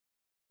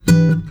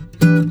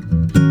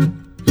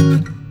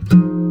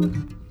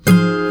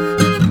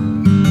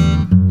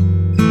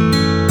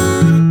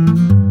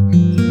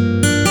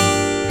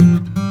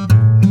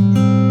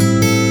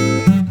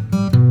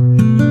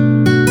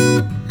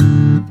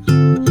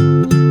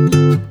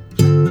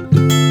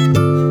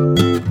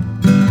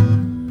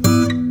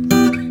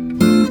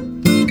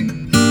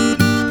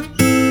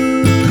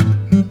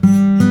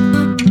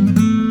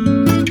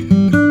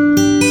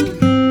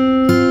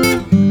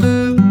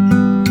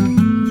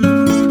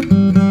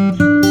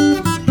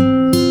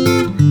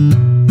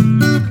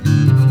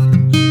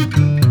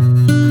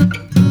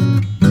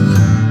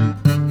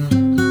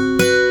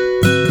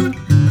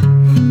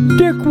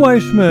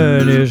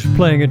Weissman is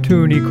playing a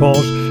tune he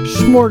calls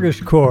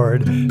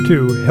Smorgascord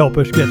to help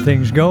us get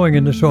things going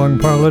in the Song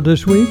Parlor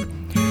this week.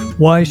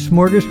 Why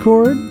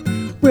Smorgascord?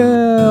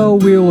 Well,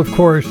 we'll of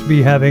course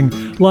be having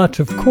lots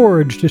of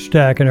chords to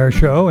stack in our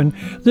show, and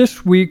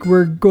this week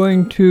we're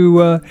going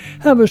to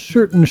have a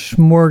certain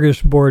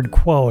smorgasbord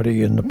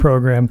quality in the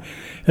program.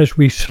 As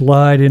we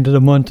slide into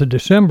the month of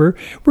December,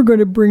 we're going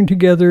to bring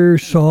together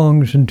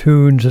songs and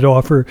tunes that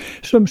offer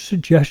some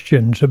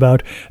suggestions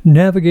about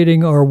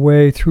navigating our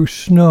way through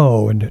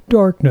snow and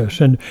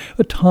darkness and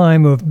a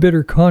time of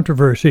bitter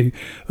controversy.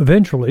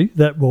 Eventually,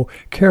 that will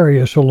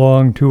carry us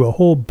along to a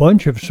whole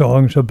bunch of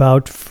songs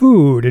about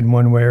food in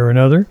one way or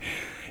another.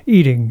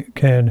 Eating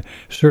can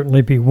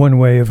certainly be one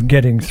way of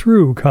getting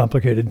through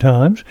complicated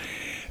times.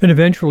 And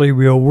eventually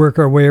we'll work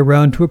our way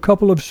around to a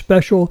couple of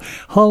special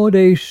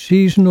holiday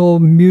seasonal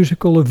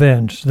musical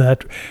events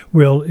that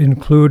will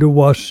include a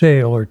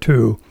wassail or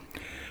two.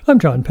 I'm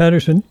John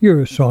Patterson,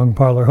 your Song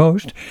Parlor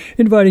host,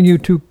 inviting you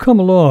to come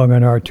along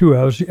on our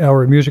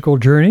 2-hour musical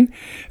journey,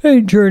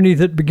 a journey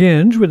that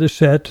begins with a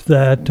set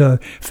that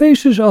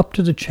faces up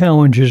to the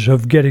challenges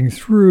of getting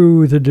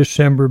through the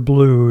December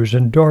blues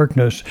and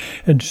darkness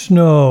and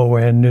snow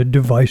and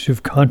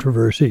divisive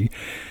controversy.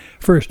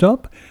 First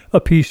up, a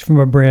piece from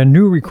a brand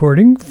new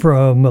recording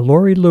from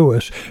Laurie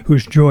Lewis,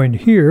 who's joined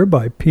here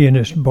by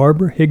pianist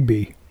Barbara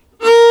Higbee.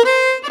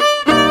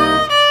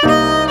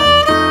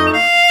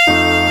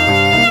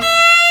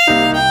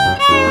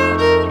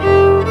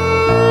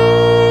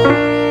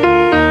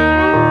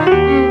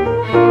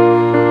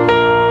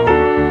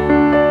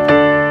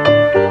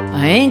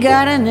 I ain't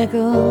got a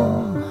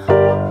nickel,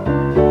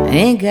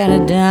 ain't got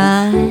a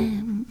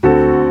dime.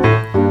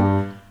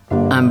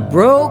 I'm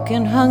broke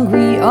and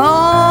hungry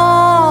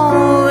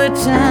all the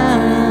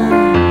time.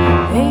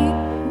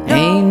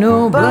 Ain't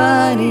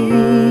nobody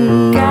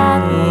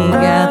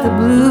got the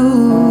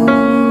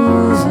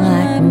blues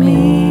like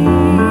me.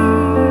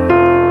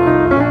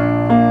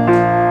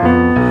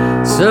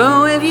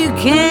 So if you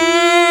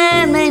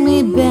can make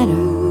me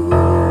better,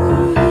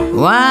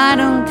 why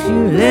don't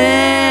you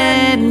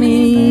let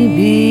me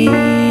be?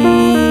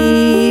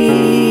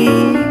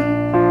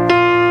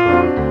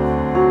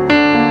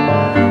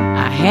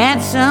 I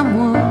had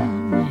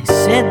someone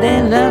said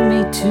they loved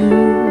me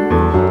too,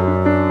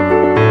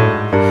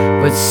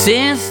 but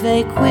since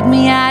they quit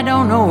me, I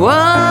don't know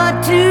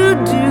what to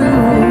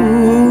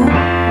do.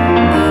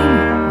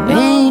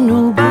 Ain't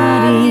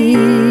nobody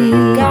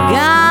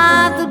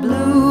got the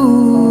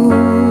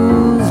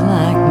blues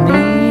like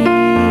me.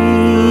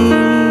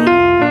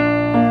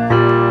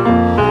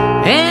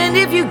 And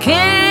if you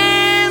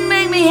can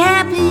make me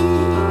happy,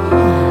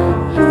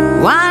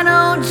 why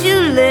don't you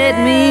let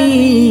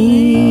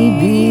me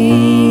be?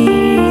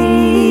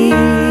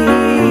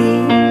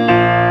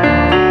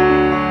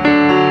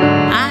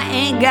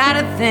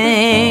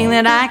 Thing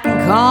that I can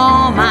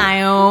call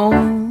my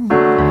own.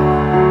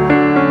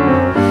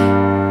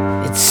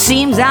 It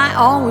seems I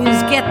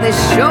always get the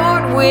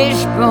short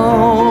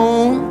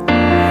wishbone.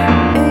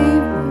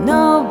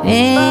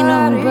 Ain't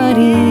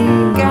nobody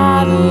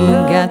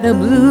got the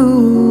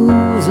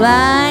blues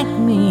like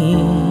me.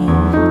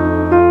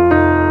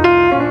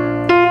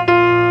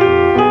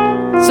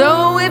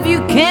 So if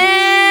you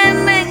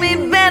can make me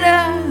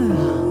better,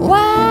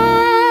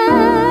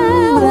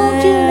 why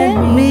won't you let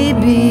me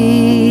be?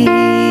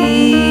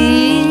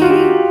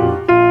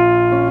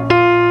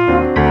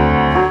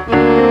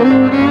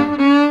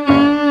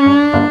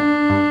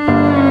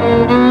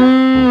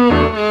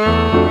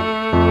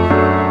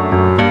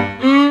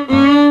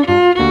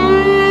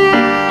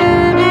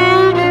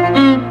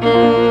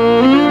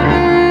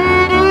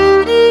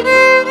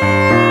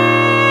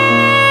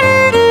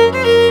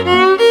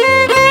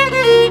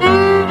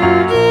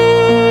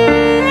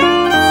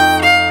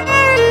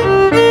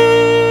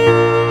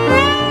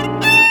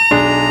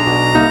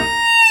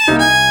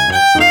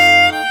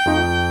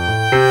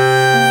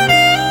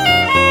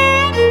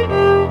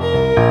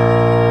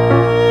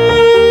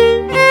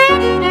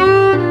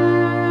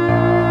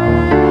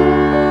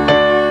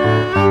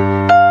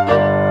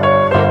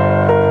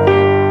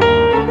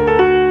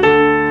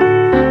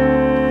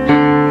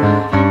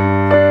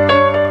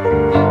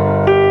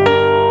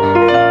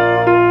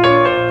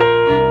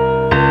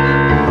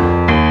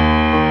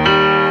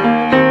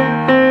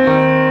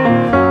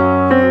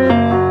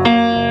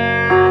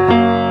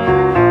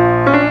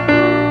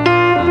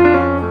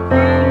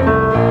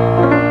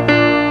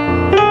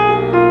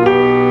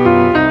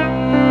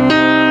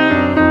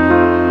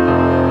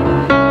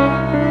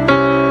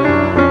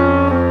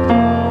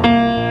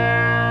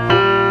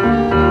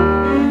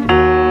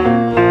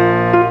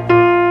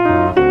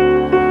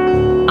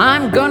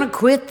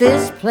 Quit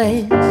this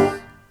place,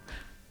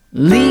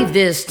 leave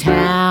this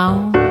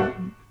town,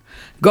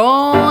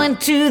 going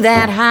to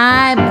that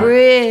high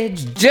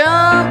bridge,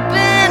 jumping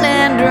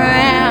and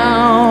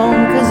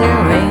drown, 'cause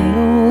there ain't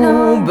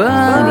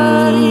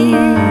nobody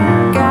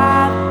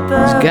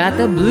got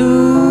the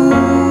blues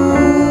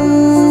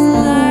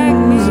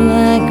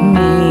like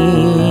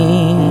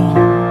me.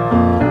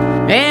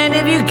 And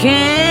if you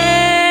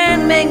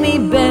can make me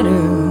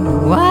better,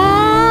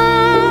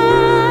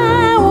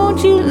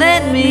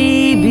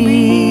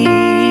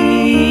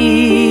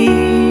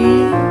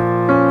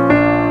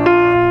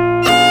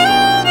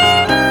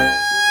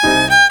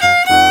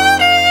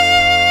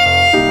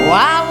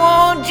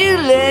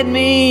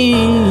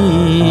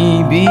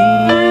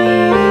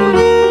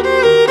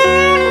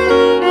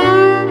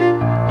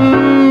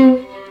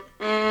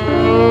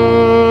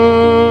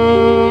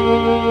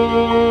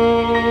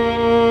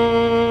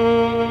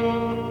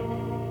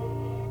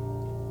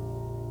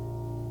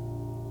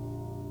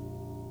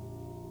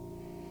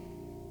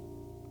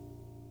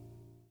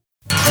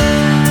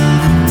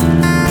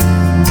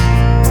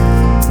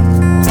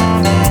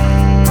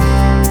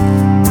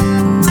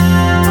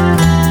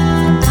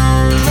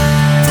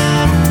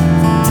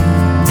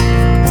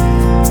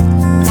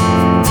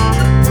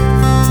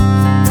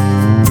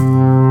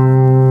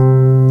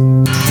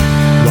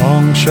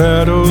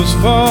 shadows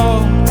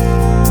fall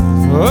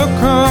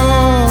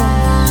across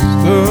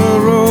the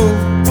road,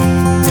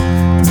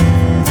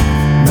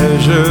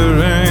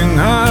 measuring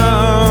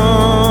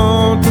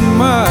out the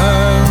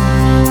miles.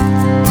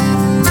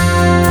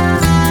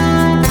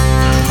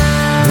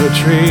 The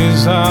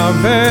trees are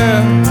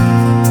bare,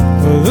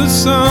 the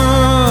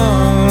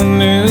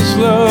sun is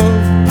low,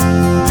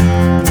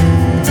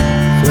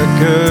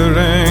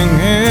 flickering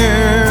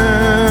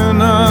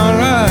in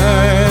our eyes.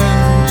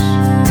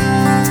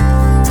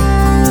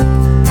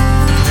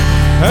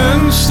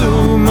 And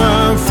so,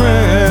 my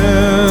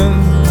friend,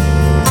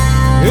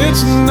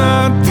 it's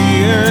not the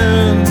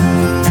end,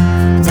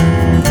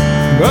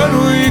 but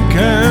we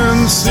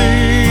can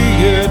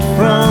see it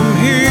from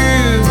here.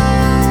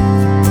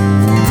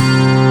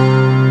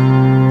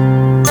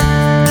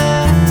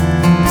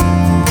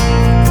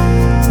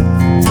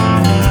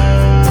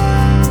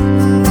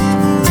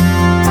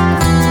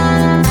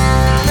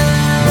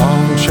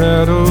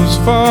 Shadows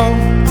fall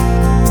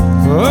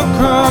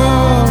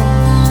across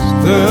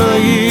the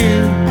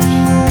years,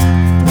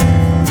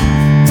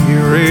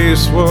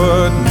 erase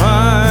what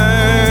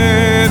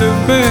might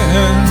have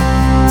been.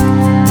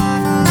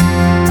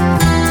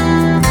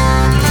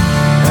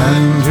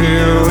 And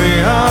here we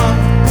are,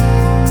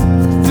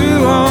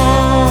 through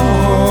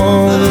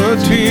all the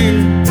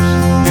tears,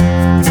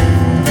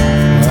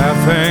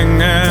 laughing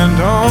and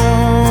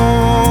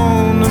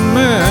on the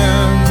mend.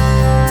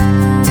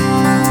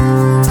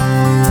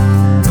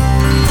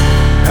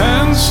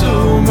 So,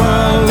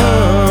 my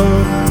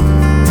love,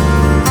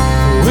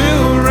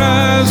 we'll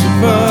rise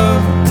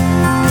above,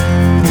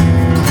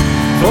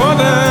 for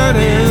that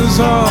is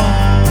all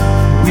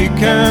we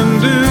can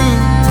do.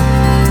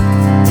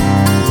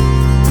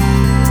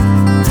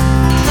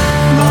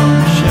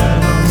 Long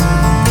shadows,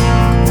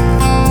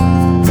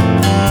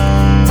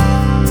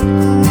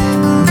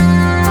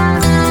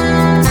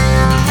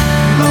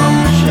 long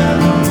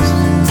shadows.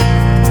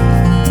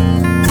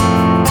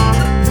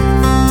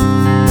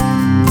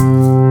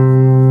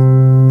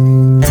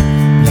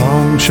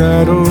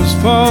 Shadows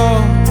fall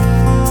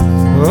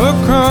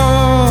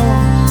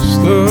across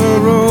the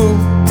road,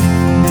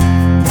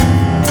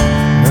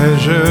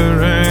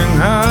 measuring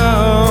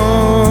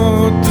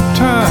out the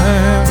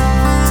time.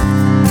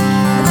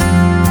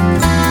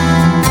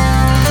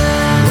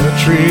 The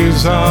trees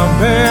are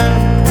bare,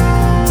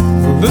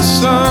 the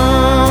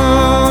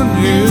sun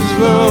is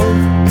low,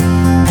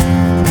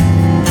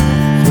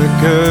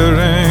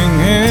 flickering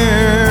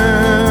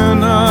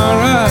in our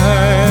eyes.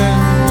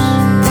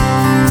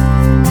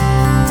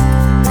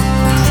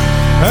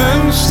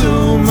 And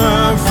so,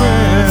 my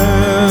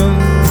friend,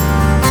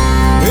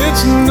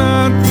 it's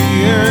not the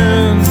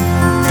end.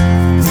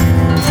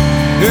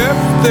 If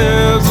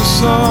there's a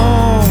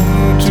song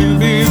to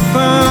be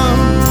found,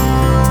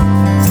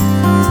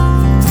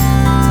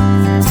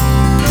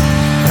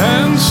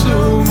 and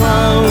so,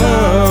 my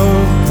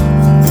love,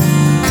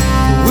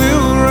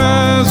 we'll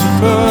rise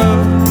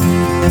above,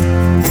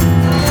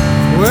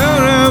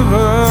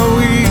 wherever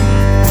we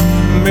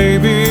may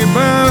be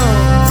bound.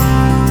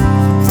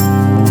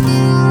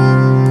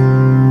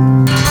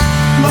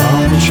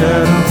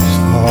 Shadows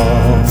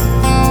fall,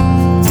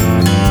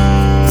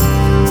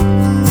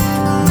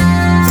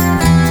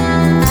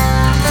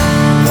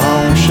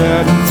 long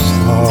shadows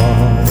fall,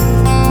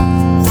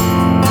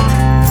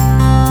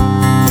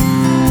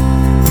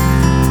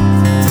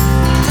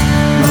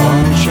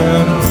 long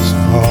shadows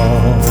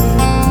fall,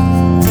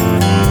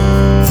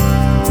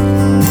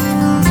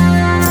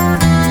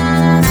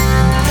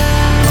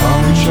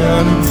 long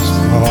shadows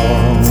fall.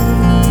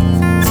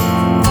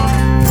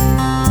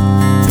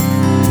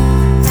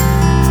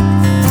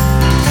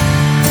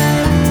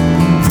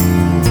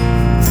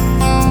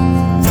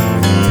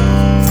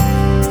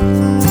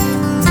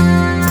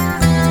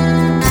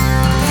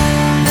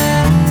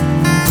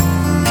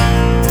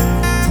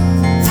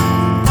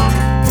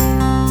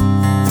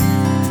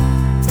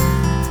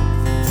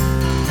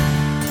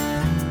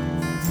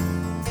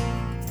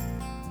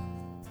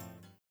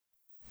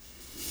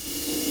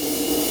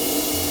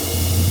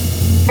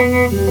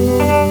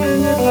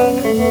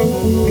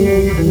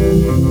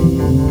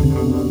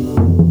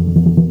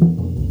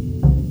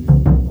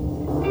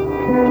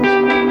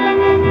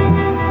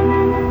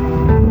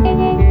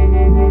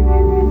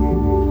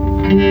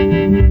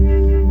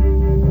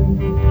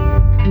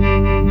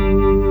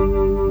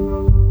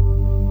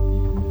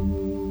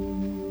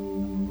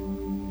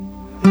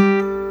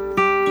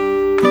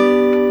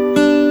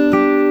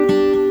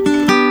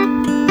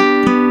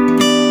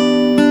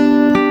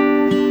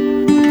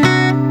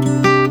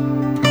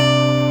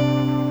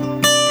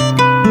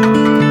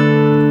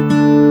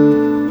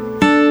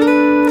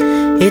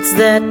 It's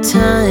that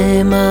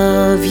time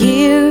of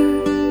year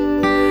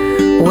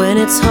when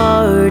it's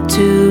hard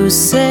to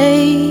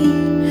say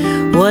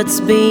what's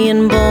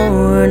being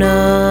born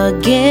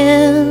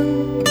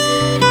again,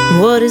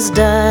 what is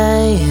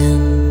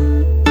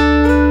dying.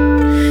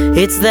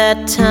 It's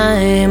that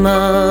time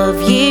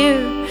of year,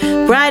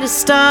 brightest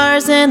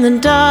stars and the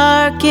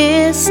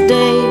darkest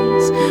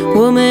days,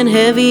 woman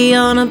heavy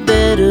on a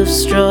bed of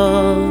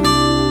straw.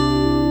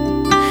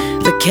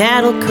 the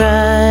cattle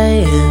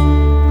crying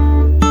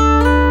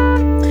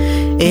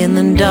in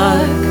the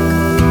dark.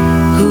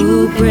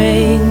 Who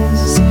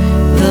brings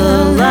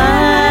the light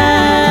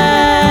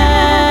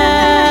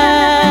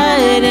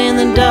in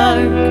the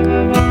dark?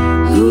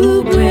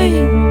 Who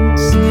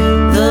brings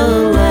the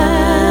light?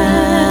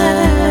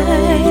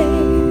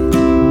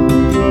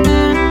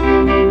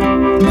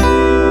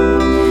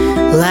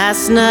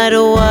 Last night a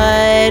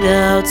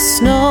whiteout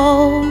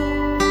snow,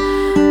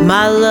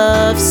 my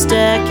love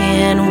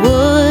stacking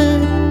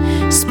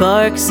wood,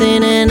 sparks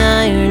in an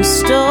iron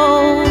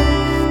stove.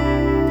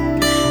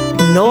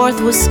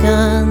 North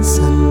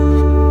Wisconsin,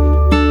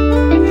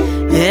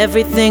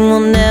 everything we'll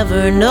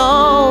never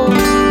know.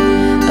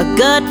 A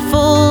gut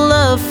full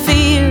of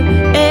fear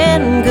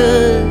and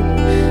good,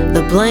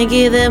 the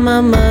blanket that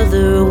my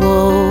mother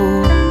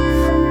wove.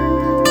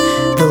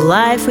 The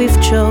life we've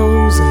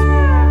chosen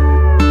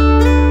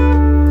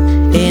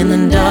in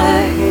the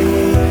dark.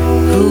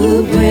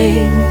 Who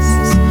brings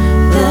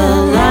the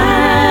light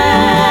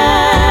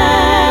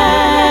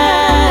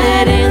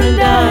in the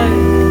dark?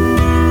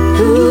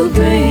 Who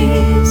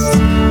brings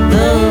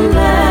the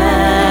light?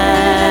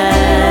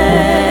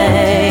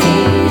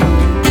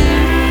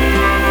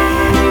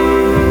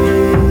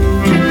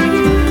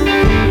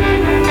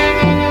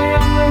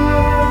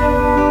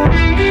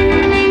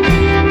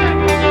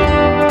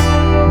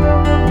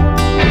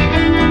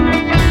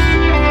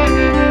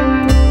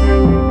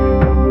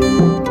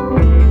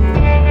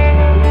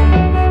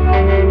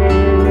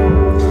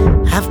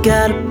 I've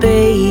got a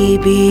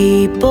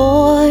baby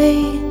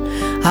boy,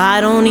 I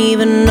don't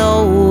even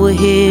know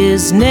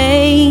his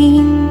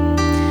name.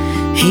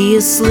 He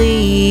is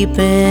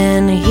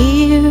sleeping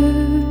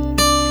here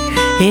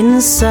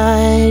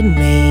inside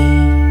me.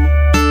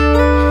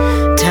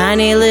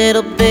 Tiny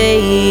little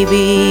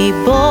baby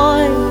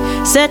boy,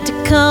 set to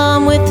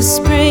come with the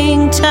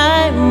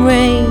springtime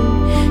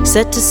rain,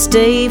 set to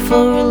stay for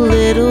a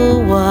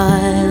little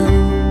while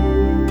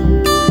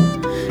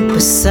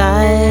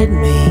beside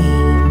me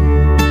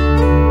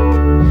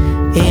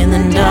in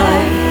the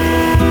dark.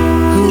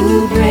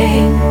 Who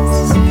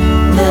brings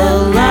the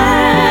light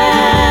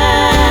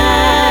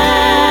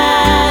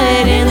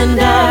in the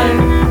dark?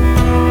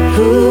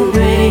 Who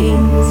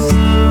brings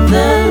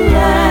the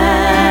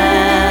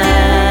light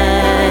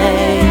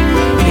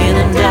in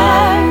the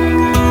dark?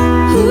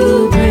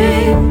 Who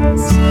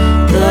brings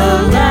the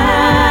light?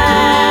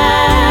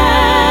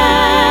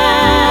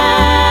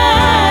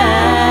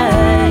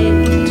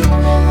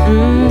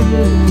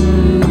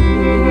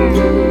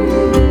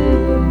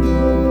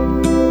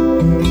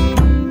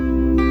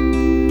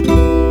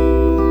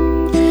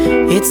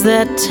 It's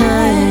that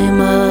time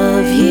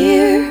of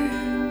year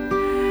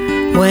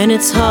when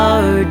it's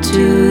hard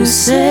to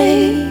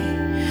say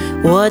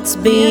what's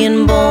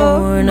being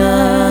born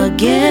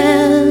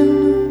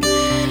again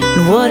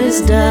and what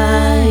is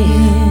dying.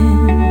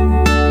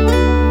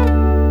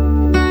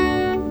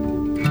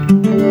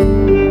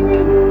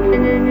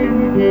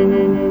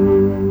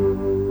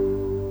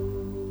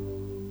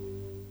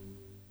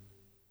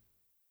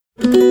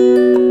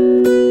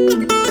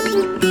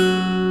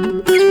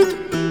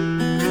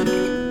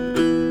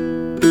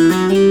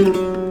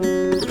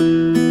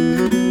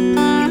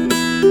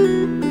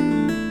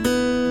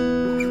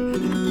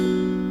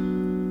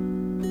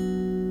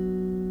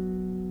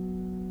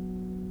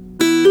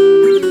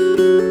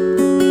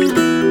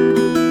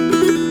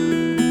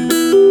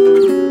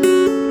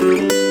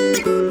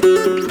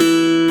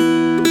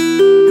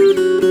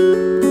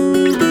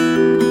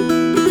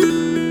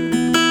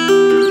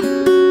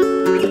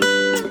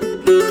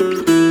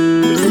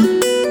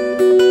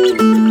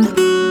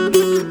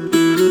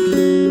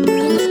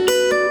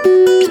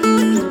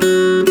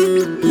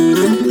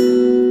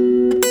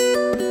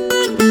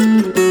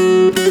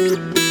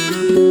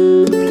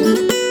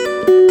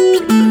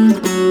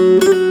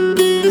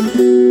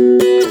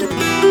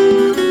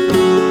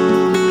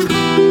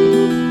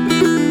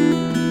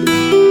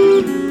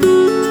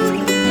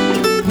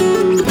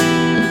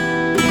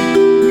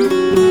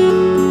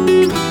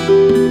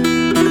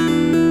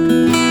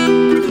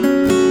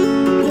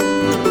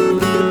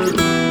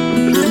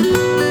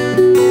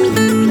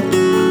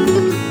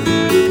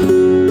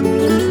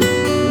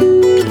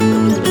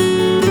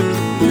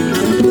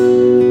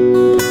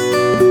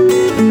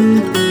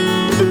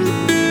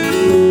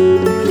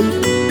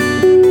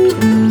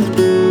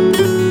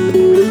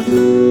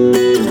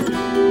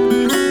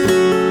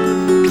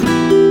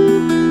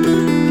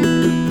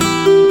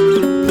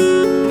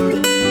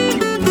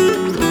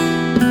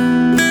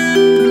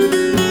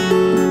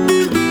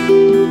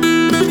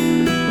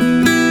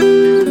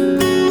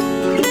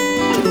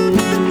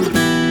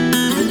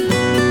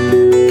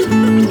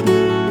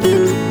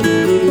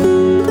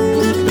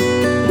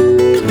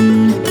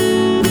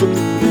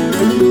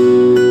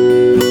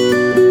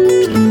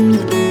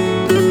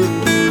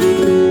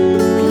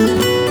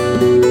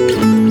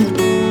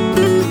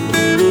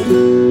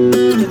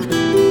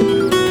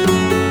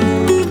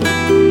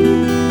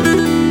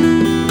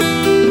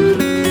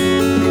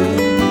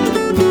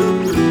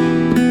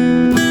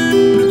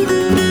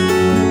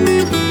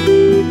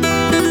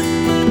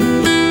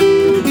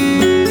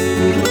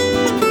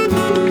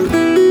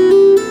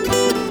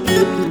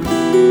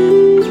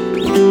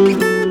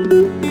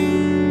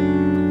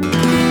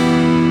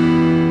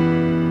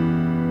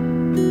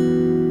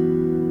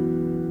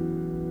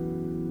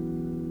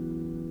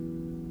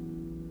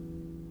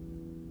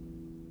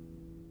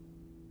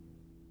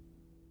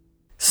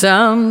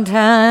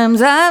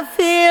 Sometimes I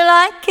feel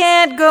I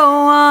can't go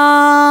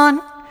on,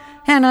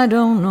 and I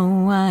don't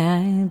know why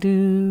I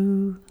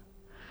do.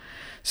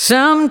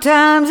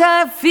 Sometimes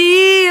I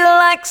feel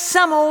like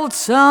some old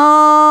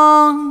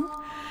song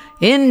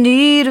in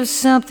need of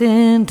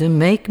something to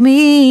make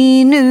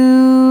me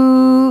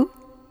new.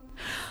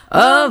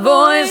 A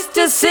voice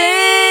to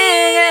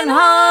sing in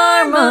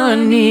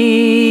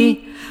harmony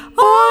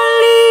or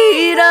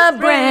lead a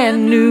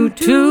brand new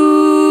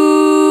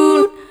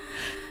tune.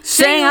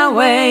 Sing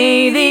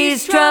away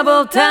these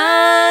troubled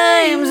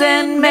times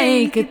and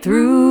make it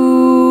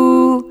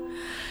through.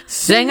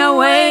 Sing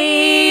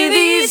away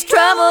these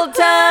troubled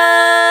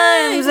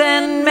times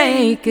and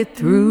make it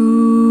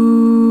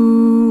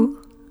through.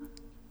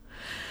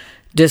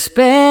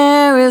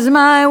 Despair is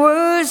my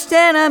worst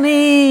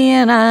enemy,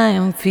 and I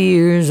am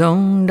fear's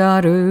own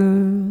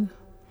daughter.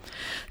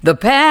 The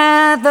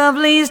path of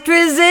least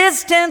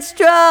resistance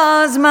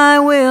draws my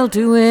will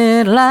to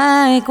it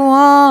like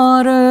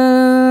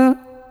water.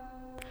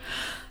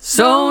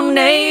 So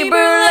neighbor,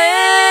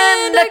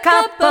 lend a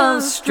cup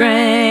of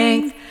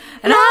strength,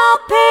 and I'll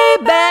pay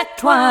back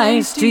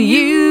twice to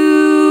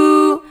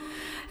you.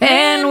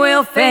 And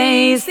we'll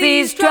face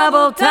these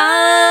troubled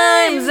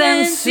times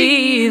and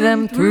see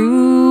them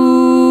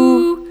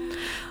through.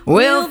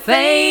 We'll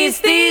face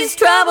these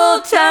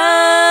troubled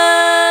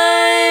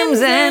times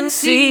and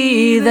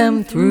see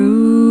them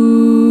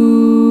through.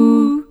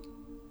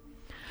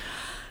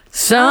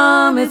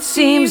 Some, it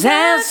seems,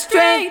 have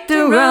strength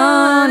to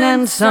run,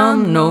 and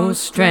some no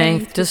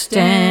strength to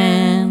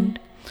stand.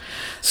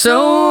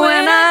 So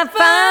when I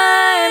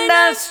find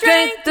I've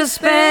strength to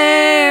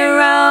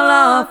spare, I'll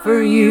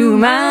offer you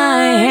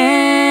my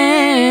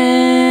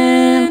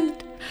hand.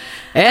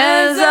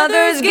 As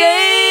others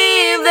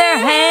gave their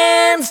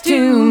hands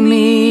to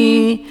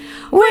me,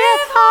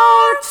 with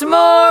hearts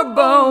more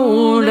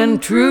bold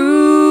and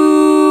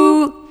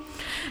true.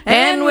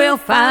 And we'll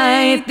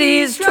fight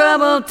these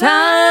troubled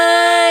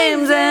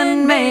times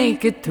and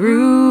make it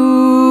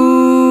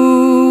through.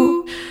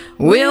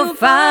 We'll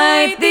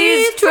fight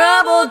these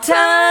troubled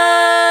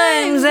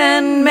times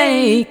and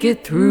make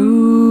it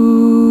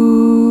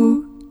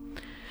through.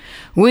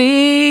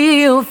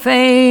 We'll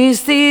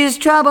face these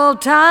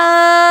troubled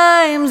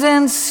times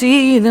and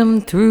see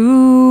them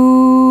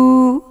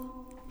through.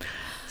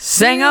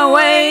 Sing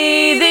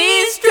away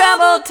these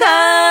troubled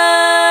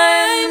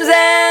times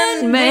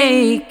and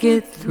make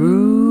it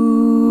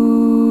through.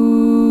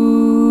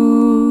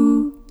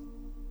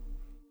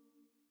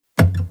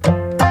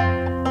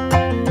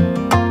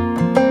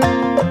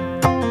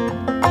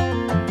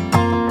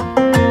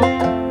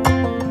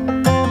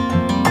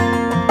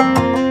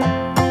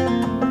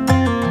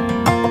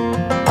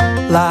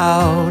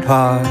 Loud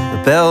are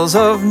the bells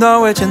of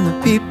Norwich, and the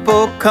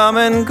people come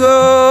and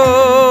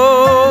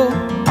go.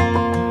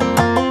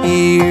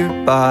 Here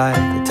by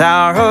the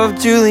Tower of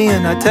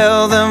Julian, I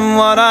tell them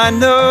what I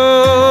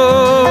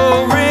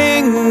know.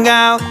 Ring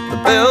out the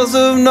bells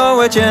of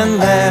Norwich and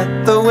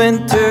let the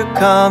winter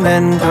come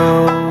and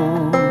go.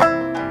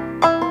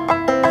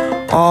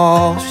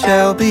 All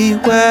shall be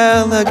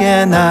well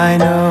again, I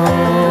know.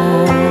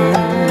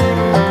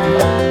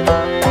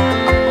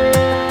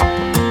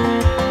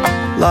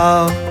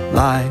 Love,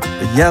 like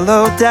the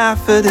yellow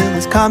daffodil,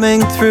 is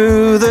coming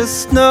through the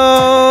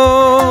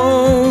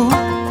snow.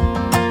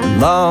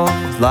 Love,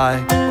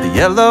 like the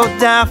yellow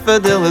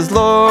daffodil, is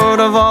Lord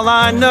of all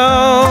I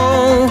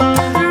know.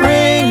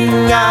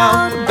 Ring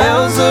out the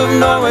bells of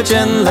Norwich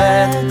and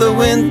let the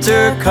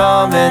winter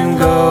come and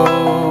go.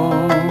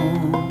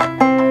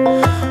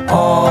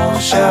 All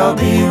shall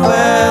be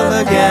well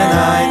again,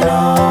 I know.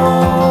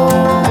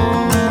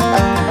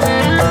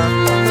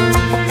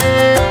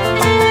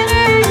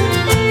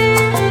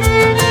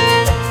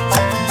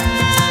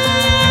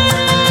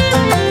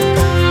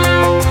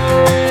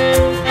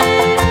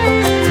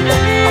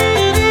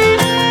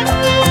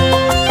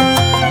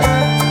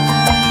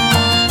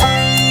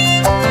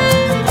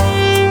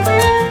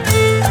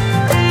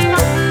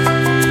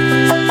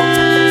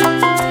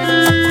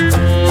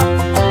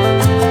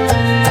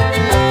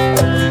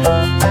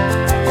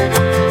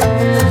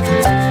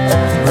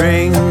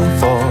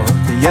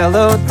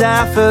 Yellow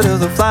daffodil,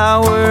 the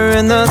flower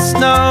in the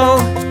snow.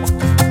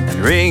 And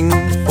ring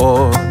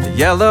for the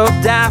yellow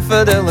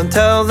daffodil and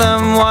tell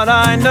them what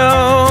I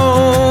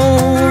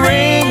know.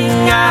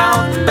 Ring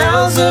out the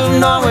bells of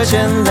Norwich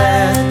and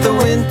let the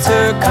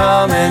winter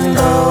come and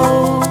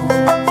go.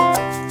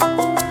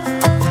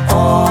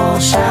 All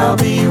shall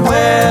be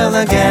well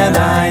again,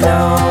 I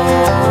know.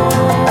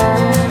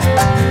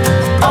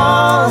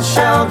 All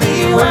shall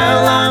be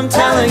well, I'm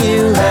telling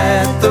you,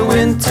 let the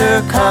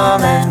winter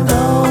come and go.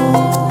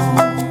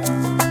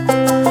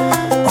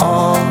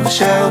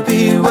 Shall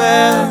be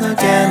well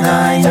again,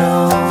 I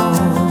know.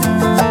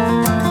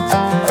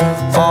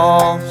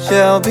 All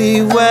shall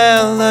be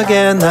well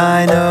again,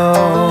 I know.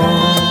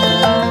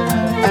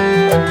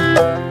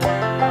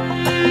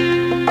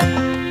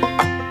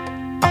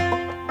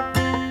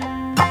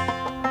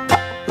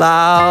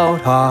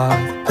 Loud are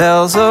the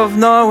bells of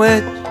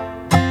Norwich,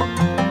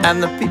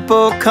 and the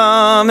people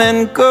come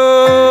and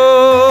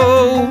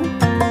go.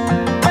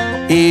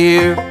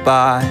 Here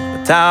by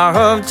the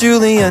Tower of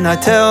Julian, I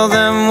tell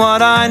them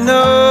what I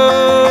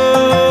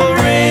know.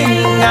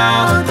 Ring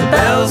out the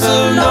bells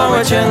of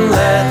Norwich and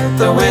let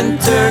the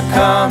winter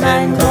come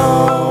and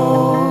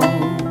go.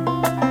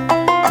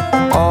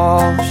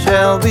 All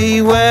shall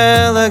be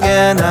well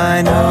again,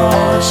 I know.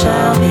 All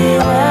shall be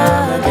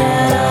well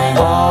again, I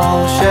know.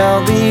 All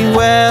shall be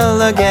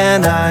well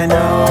again, I know.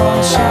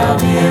 All shall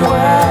be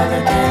well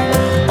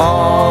again.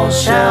 All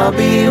shall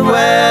be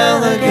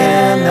well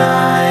again,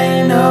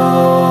 I know.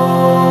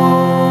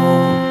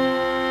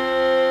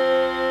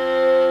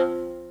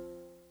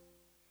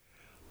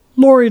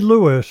 Laurie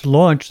Lewis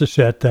launched the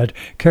set that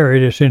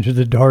carried us into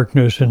the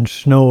darkness and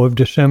snow of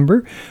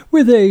December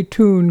with a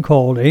tune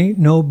called Ain't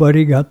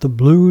Nobody Got the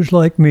Blues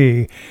Like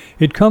Me.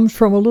 It comes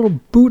from a little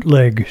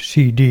bootleg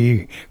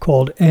CD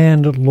called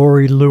And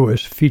Laurie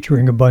Lewis,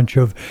 featuring a bunch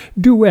of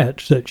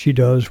duets that she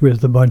does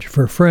with a bunch of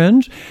her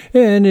friends,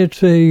 and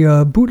it's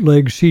a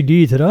bootleg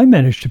CD that I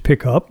managed to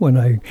pick up when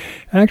I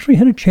actually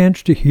had a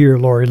chance to hear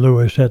Laurie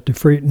Lewis at the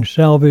Freight and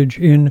Salvage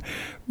in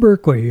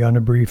Berkeley on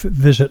a brief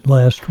visit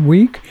last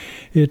week.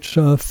 It's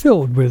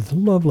filled with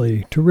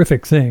lovely,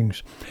 terrific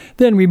things.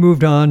 Then we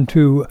moved on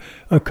to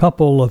a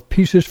couple of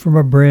pieces from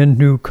a brand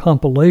new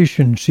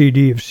compilation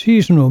CD of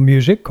seasonal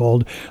music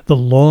called The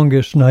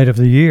Longest Night of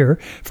the Year.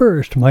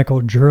 First,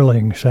 Michael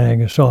Gerling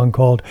sang a song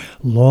called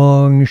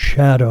Long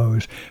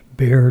Shadows,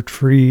 bare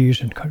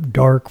trees and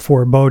dark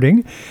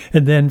foreboding.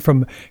 And then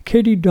from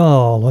Katie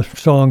Dahl, a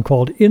song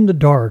called In the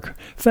Dark,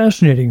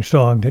 fascinating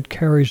song that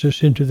carries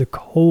us into the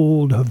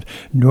cold of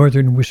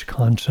northern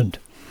Wisconsin.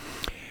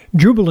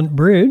 Jubilant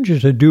Bridge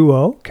is a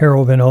duo,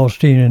 Carol Van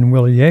Alstine and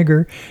Will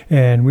Yeager,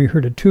 and we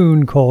heard a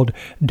tune called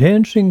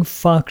Dancing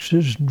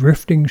Foxes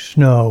Drifting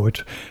Snow.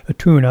 It's a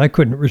tune I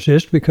couldn't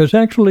resist because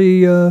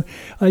actually I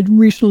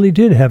recently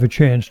did have a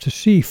chance to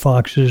see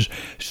foxes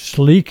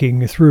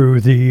sleeking through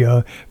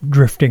the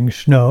drifting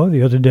snow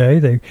the other day.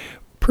 They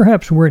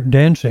perhaps weren't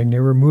dancing, they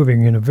were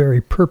moving in a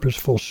very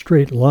purposeful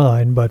straight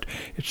line, but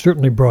it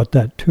certainly brought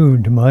that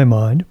tune to my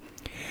mind.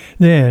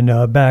 Then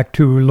back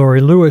to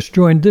Laurie Lewis,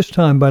 joined this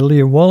time by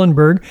Leah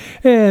Wallenberg,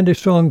 and a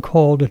song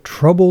called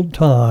Troubled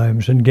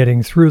Times and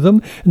Getting Through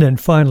Them. And then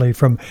finally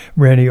from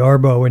Randy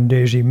Arbo and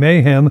Daisy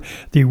Mayhem,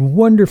 the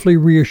wonderfully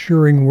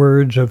reassuring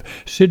words of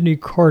Sidney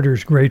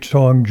Carter's great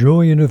song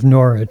Julian of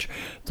Norwich.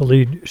 The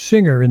lead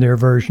singer in their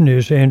version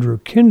is Andrew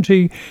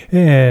Kinsey,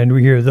 and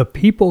we hear the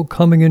people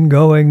coming and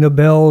going, the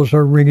bells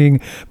are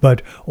ringing,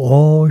 but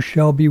all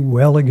shall be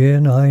well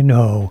again, I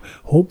know.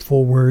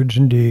 Hopeful words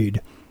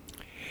indeed.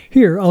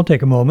 Here, I'll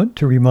take a moment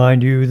to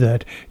remind you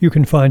that you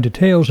can find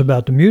details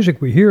about the music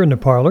we hear in the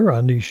parlor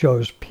on the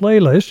show's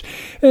playlist,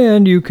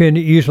 and you can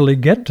easily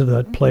get to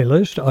that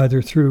playlist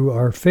either through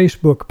our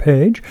Facebook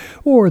page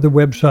or the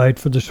website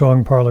for the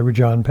Song Parlor with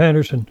John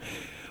Patterson.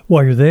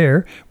 While you're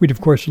there, we'd of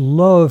course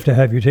love to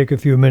have you take a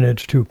few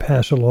minutes to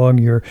pass along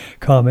your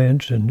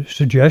comments and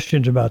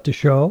suggestions about the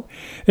show.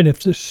 And if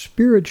the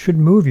spirit should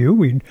move you,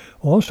 we'd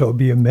also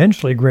be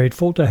immensely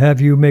grateful to have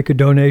you make a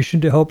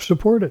donation to help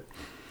support it.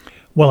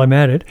 While I'm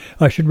at it,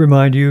 I should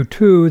remind you,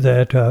 too,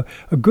 that a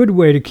good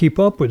way to keep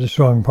up with the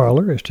Song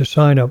Parlor is to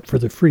sign up for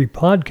the free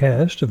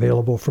podcast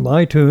available from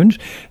iTunes.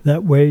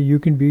 That way you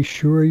can be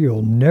sure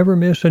you'll never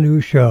miss a new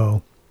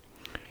show.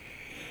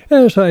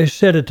 As I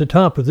said at the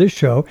top of this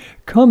show,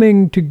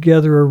 coming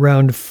together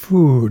around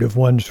food of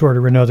one sort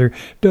or another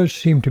does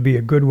seem to be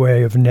a good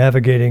way of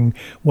navigating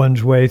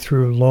one's way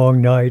through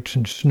long nights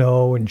and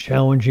snow and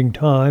challenging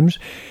times.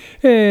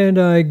 And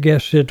I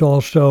guess it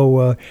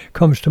also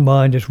comes to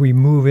mind as we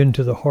move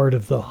into the heart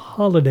of the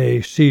holiday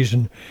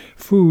season.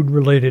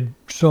 Food-related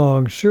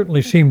songs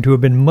certainly seem to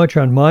have been much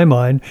on my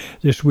mind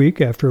this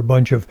week after a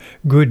bunch of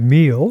good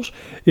meals.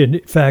 In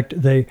fact,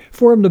 they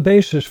form the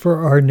basis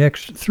for our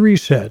next three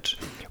sets.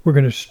 We're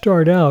going to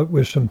start out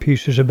with some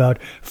pieces about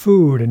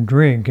food and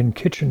drink and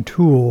kitchen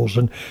tools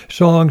and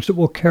songs that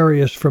will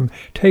carry us from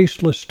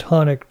tasteless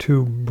tonic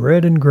to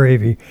bread and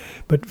gravy.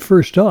 But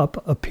first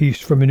up, a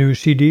piece from a new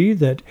CD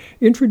that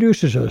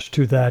introduces us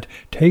to that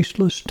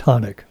tasteless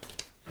tonic.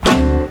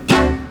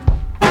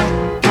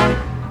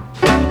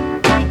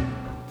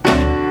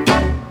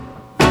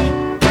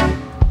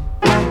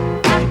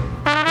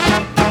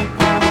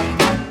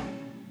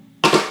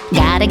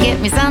 Gotta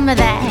get me some of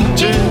that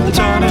Gin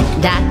tonic,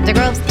 Dr.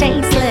 Grove's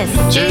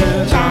tasteless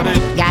gin tonic,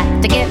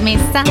 Got to get me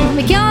some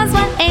because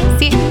what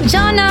ails you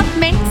sure enough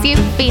makes you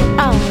feel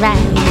alright.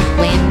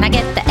 When I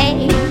get the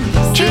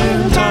aches,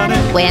 gin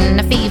tonic, when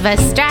the fever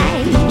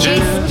strikes,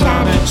 gin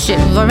tonic,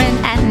 shivering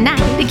at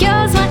night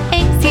because what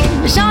ails you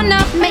sure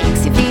enough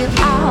makes you feel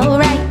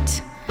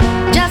alright.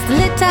 Just a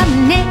little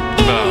nip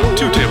about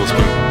 2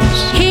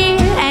 tablespoons,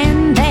 here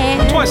and there,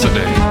 twice a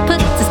day.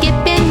 puts a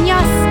skip in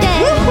your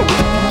step.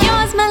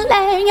 Cures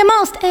malaria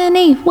most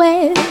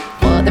anywhere.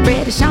 For the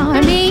British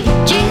Army,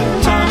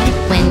 Gin tonic,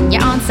 when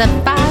you're on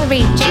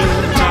safari, gin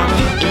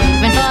tonic,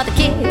 even for the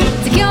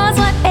kids, it cures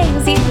what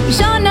ails you.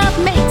 Sure enough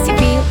makes you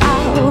feel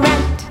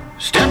alright.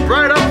 Step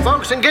right up,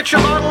 folks, and get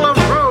your bottle of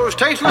rose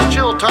Tasteless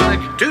Chill Tonic.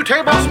 2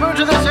 tablespoons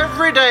of this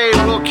every day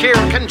will cure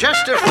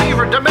congestive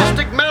fever,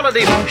 domestic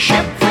maladies,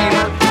 ship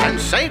fever, and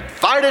St.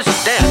 Vitus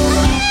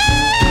death.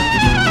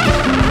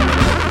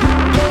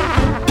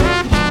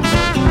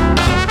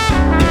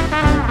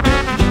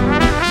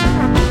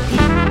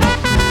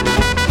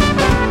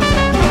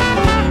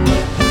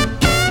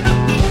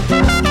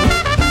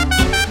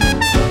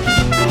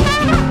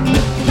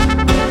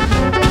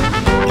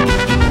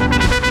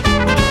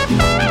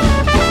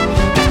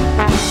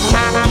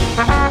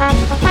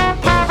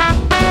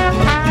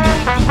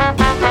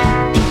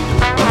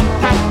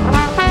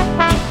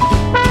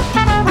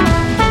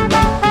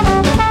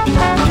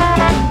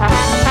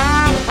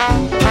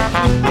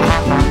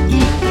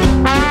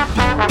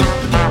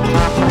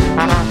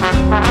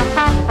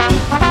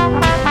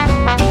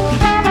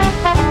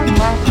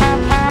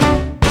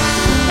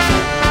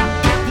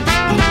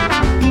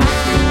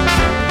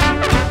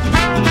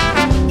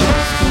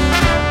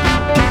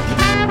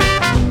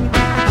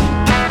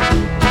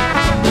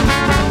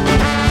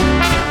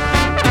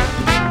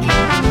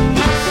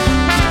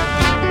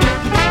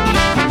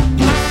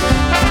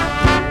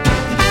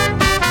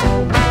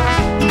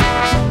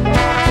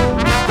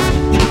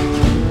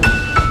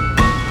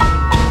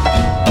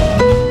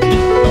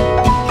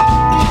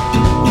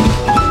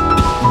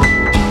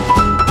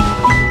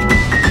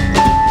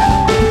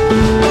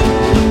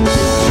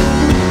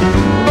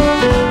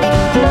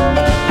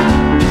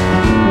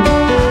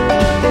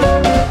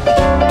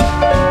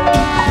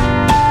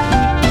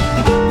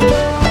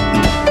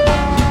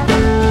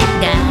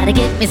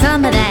 Me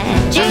some of that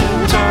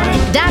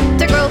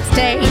Dr. Grove's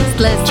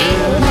Tasteless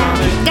Chill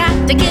Tonic.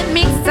 Got to give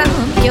me some,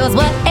 cause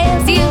what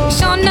ails you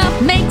sure enough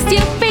makes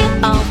you feel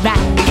alright.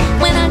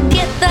 When I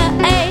get the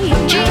ache,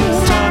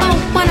 oh,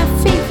 when a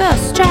fever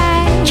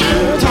strikes,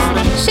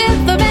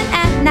 shivering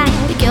at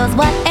night, cause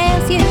what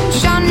ails you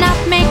sure enough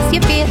makes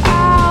you feel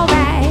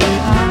alright.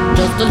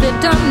 Just a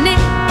little nip,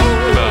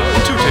 about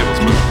 2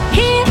 tablespoons.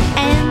 Here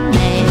and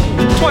there,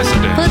 Twice a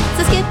day. puts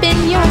a skip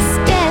in your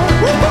step.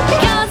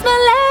 Cause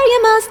malaria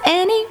must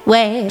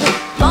anywhere.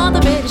 For the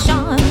British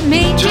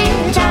Army,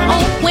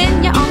 oh,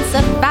 when you're on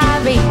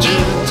safari,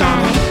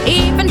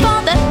 even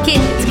for the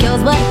kids,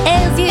 cause what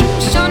ails you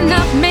sure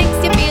enough makes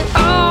you feel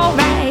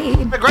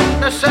alright. A great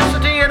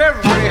necessity in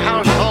every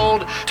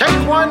household.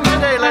 Take one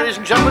today, ladies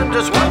and gentlemen,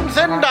 just 1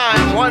 thin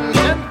dime,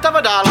 1/10 of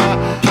a dollar.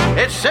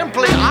 It's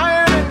simply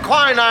iron and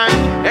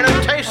quinine in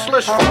a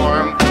tasteless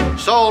form,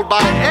 sold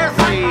by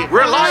every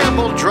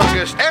reliable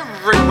druggist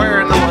everywhere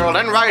in the world,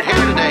 and right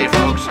here today,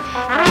 folks.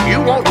 You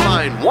won't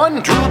find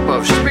 1 drop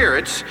of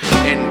spirits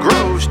in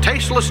Grove's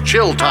Tasteless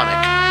Chill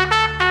Tonic.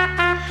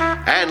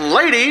 And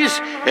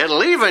ladies,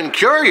 it'll even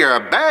cure your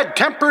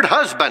bad-tempered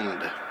husband.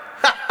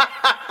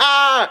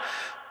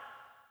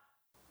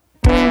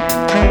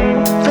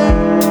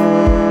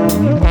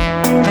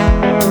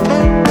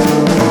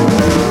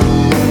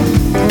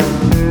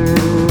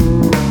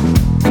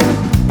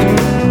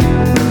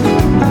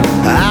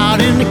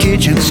 Out in the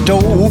kitchen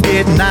stove,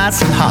 getting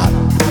nice and hot.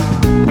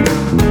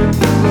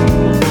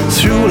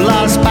 Threw a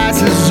lot of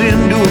spices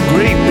into a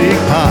great big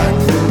pot.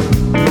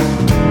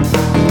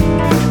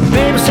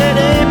 Baby said,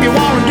 hey, if you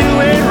want to do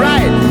it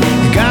right,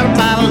 you gotta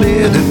find a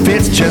lid that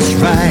fits just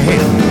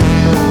right.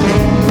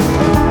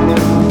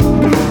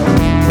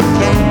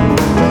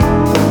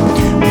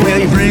 Well,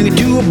 you bring it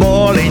to a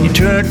boil and you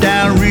turn it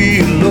down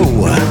real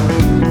low.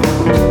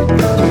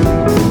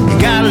 You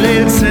gotta let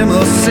it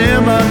simmer,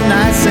 simmer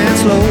nice and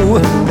slow.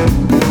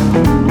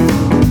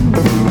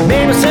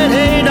 Baby said,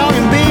 hey, dog,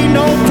 you be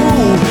no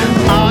fool.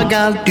 All I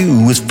gotta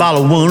do is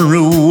follow one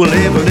rule.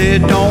 If a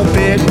lid don't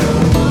fit,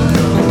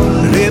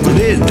 if a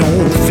lid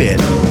don't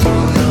fit,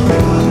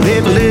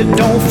 if a lid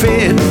don't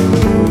fit,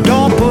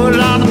 don't put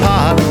it on the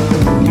pot.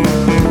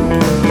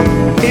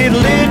 If a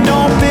lid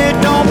don't fit,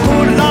 don't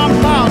put it on the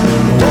pot.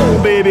 Oh,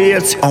 baby,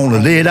 it's the only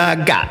lid I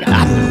got.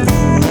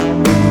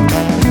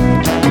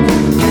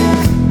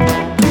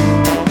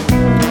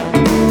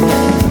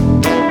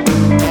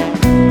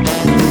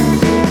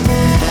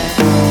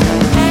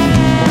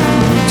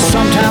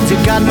 You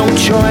got no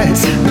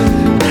choice.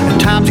 At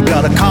times you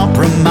gotta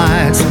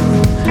compromise.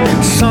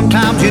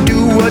 Sometimes you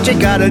do what you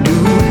gotta do.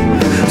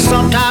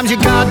 Sometimes you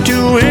got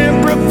to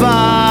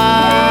improvise.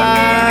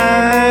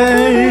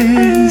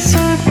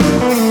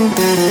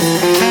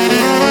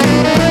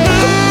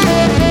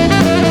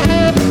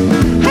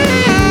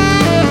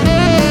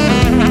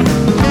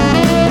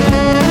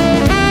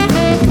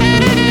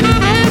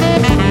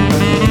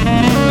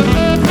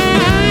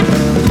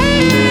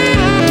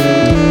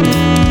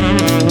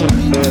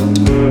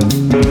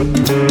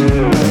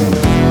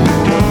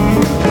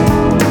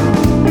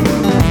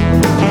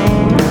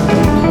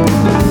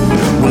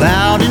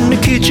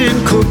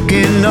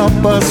 Cooking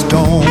up a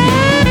storm.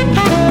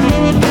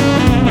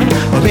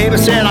 My baby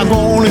said, I'm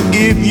gonna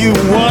give you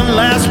one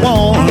last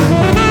one.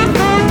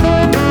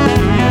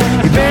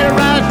 You better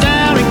write it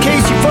down in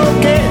case you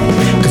forget,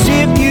 cause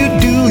if you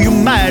do, you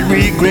might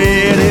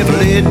regret. If a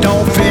lid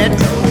don't fit,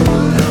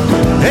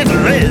 if the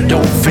lid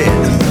don't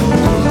fit,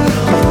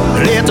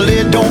 if the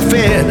lid don't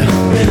fit,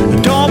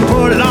 don't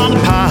put it on the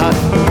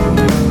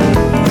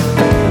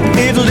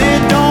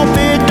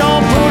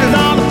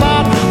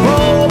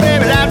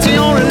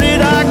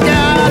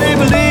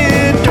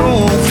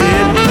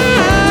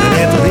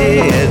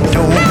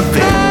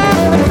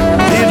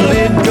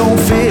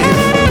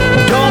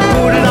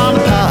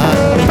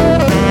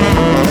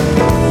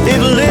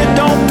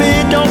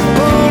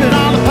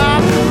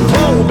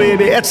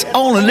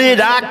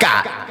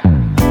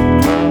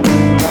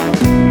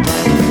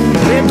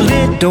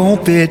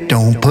don't fit,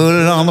 don't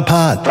put it on the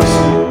pot.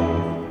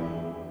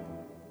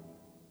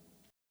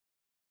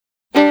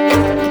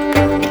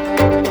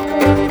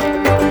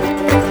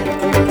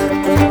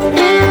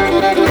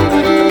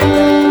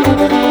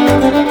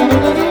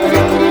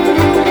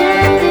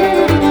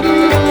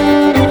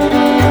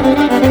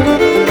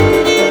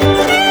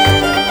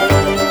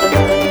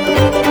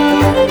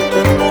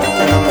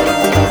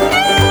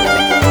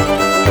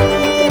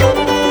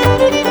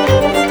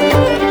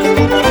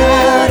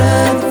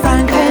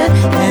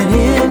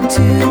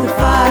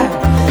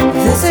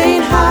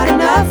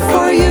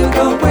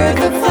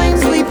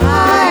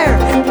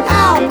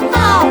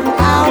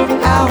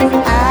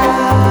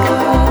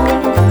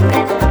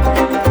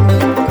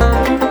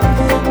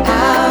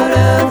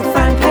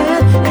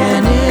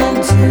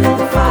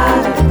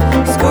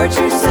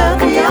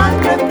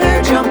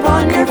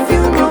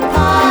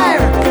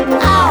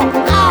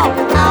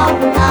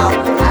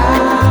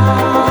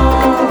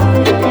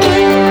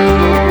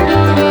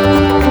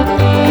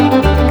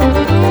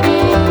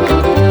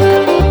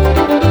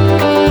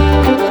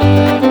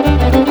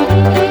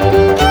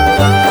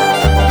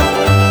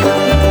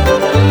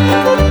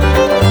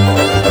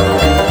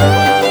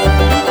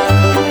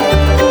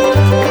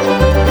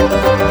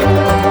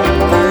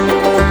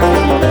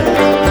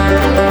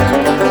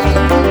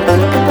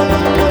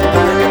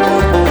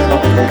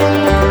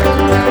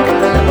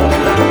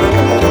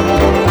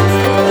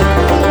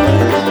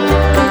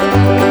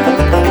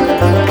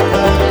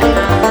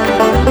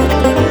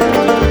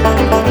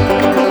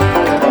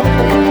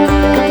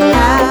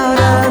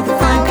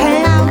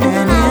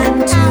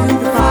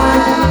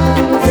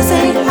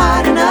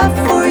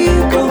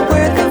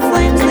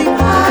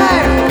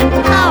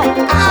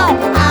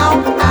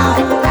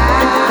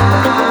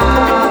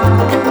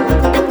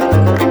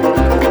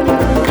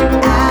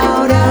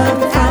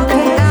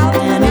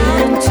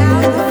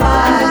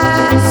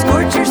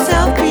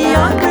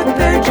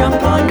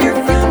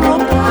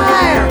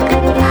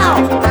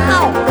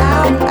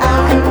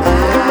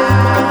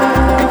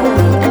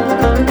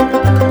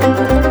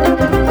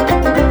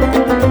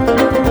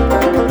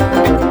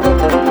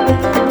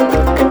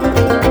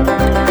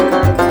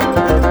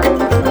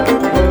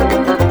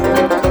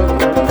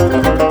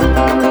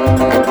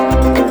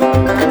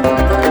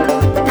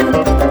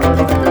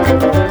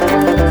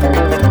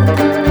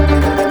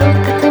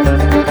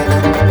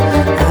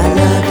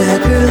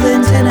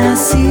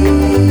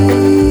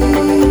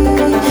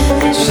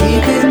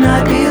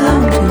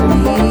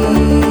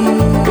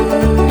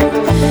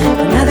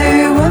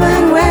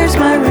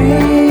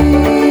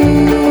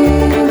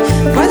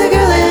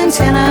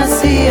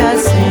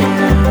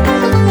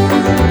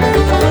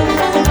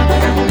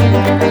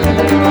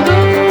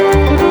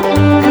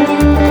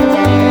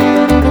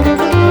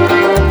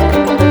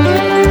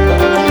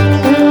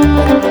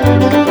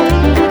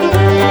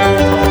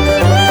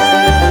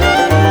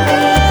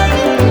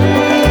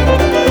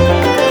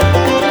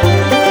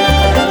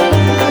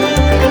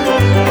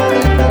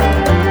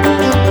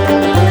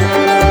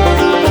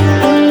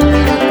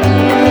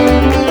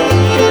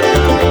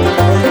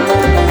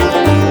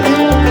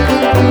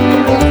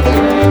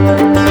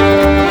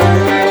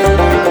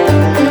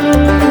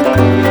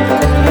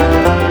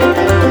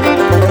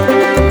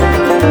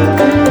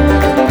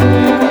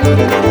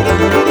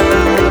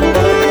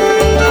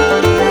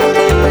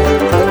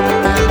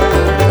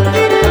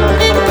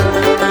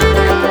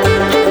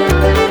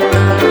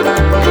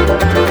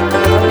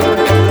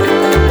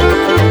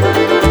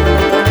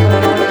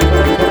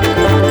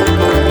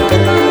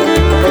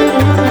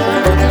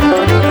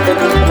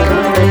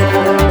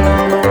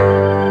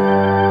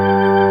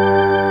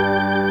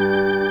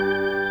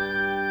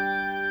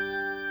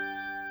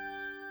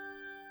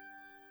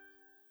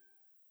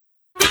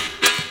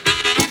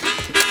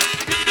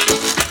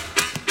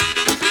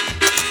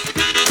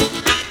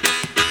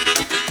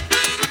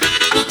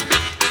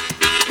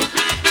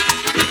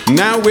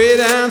 Now way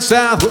down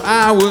south where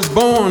I was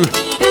born,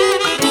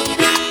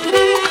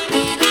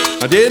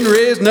 I didn't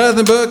raise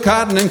nothing but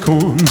cotton and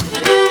corn.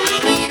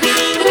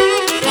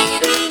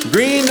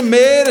 Green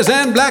tomatoes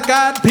and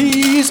black-eyed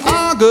peas,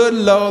 oh good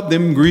Lord,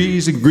 them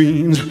greasy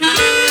greens.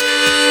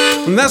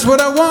 And that's what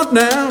I want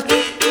now.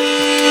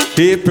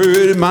 Hey,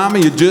 pretty mama,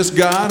 you just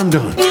got them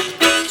done.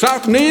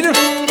 Soft and needle,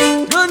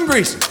 good and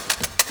greasy.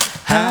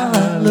 How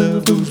I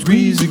love those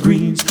greasy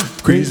greens,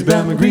 crazy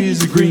about my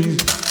greasy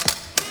greens.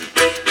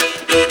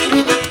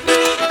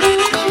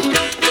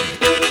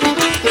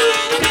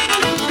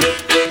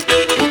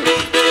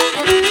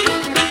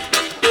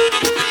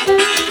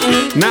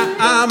 Now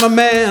I'm a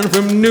man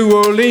from New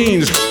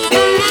Orleans,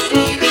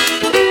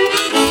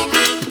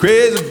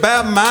 crazy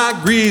about my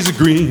greasy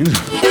greens.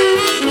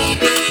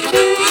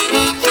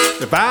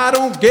 If I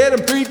don't get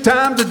them 3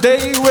 times a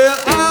day, well,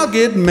 I'll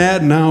get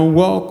mad and I'll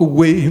walk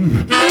away.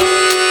 And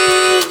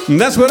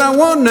that's what I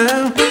want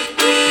now.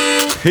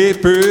 Hey,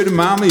 pretty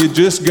mama, you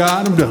just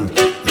got them done.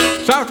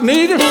 Soft and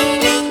easy,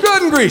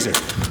 good and greasy.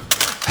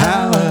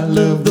 How I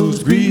love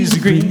those greasy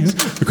greens,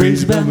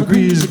 crazy about my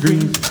greasy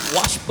greens.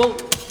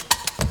 Washboard.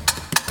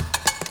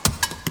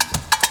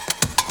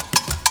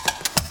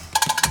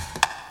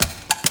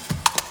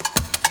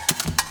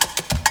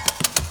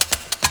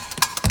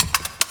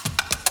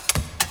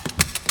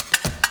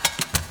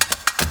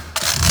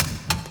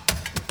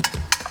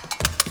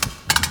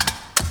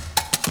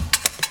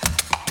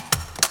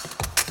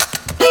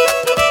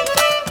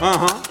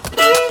 Uh-huh.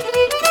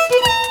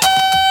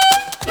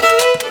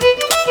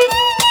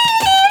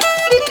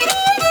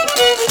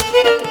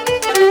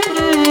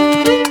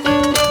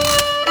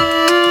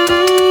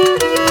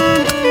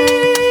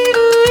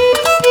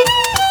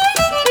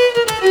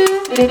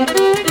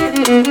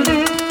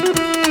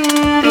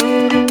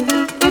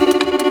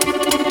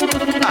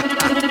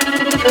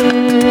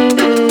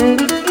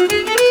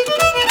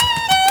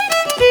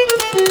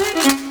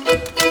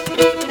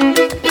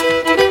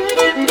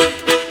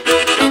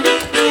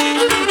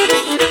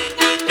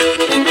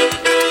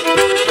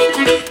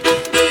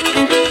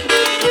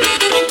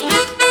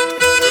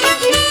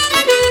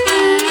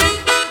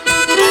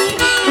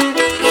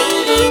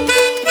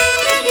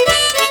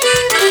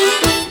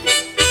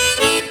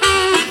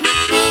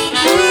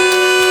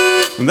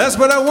 And that's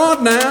what I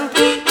want now.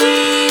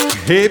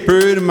 Hey,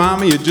 pretty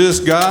mama, you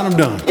just got 'em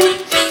done.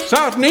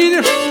 Soft and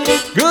easy,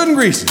 good and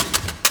greasy.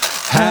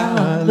 How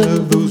I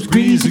love those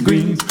greasy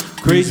greens.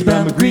 Crazy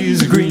about my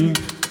greasy green.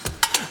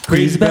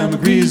 Crazy about my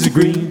greasy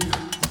green.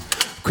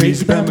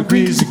 Crazy about my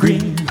greasy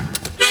green.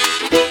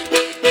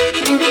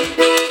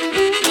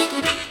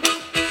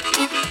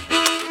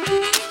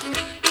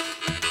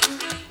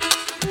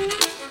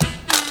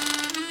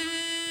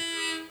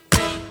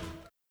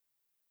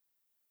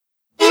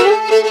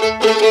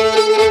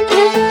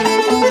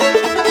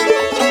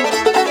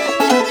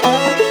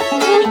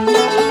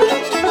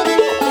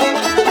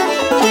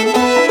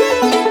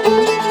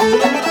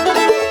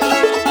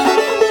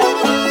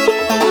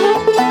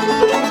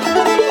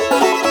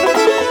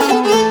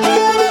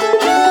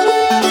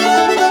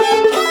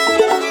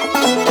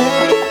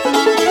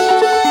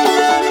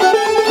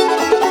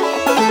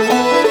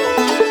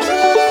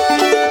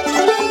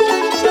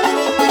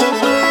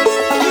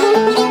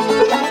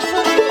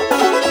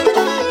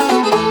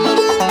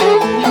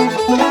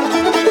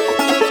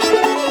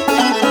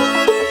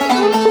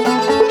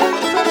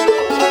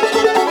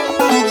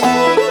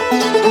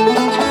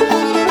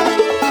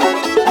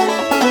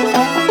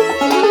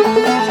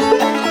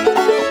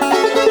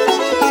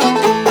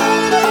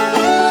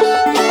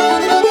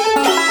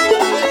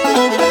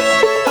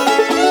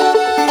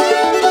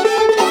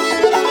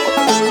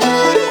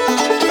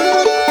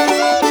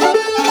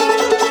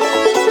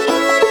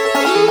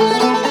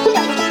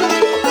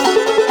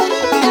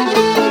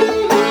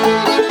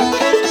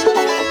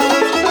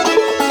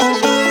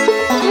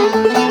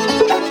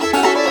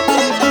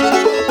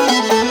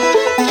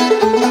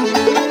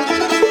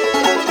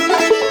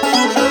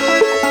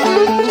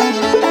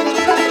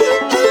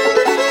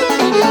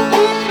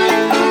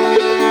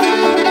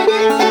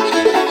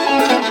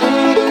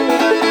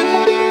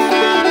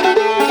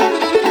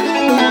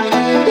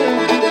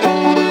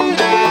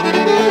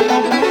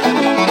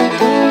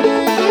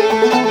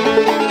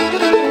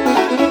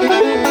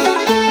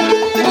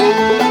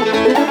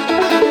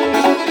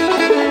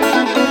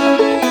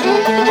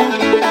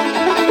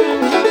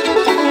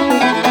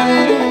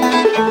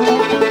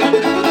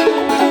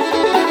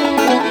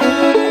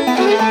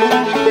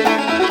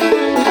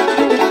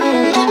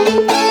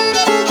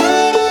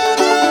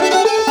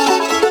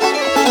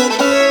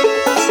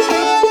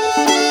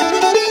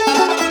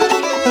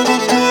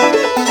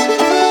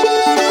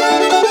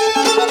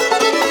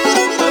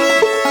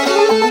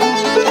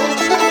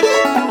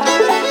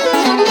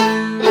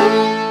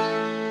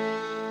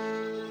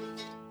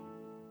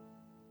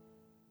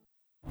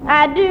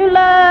 I do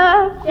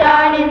love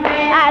shining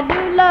bread. I do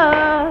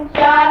love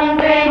shining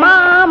bread.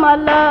 Mama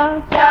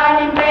love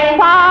shining bread.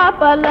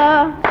 Papa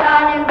love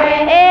shining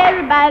bread.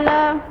 Everybody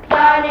love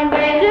shining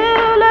bread.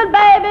 Two little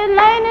babies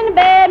laying in the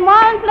bed.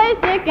 One play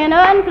sick and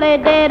one play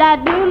dead. I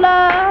do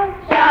love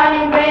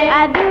shining bread.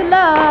 I do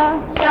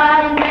love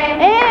shining bread.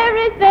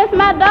 Ever since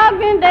my dog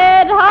been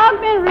dead, the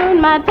hog been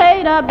ruined my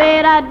tater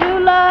bed. I do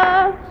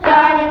love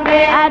shining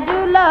bread. I do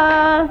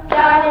love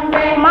shining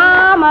bread.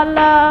 Mama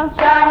love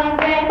shining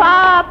bread.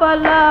 Papa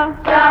love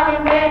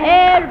shining bread.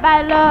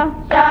 Everybody love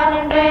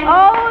shining bread.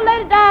 Old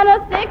lady Dinah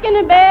sick in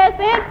the bed,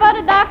 sent for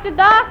the doctor.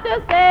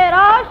 Doctor said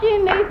all she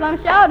needs some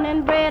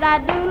shortening bread. I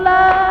do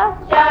love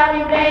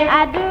shining bread.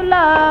 I do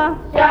love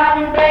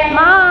shining bread.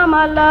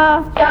 Mama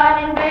love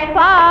shining bread.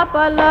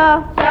 Papa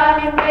love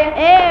shining bread.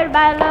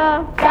 Everybody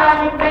love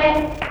shining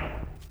bread.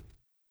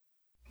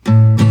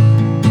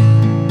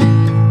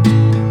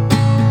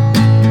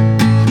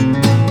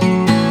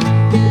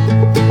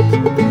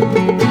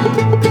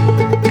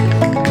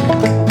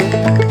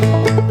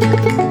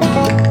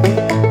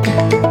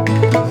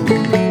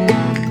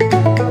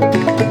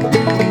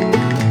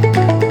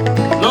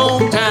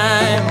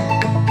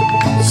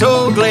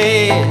 So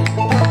glad,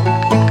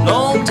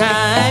 long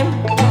time,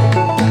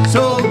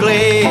 so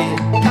glad,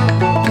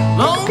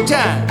 long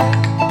time,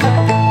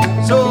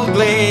 so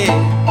glad,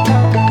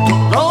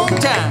 long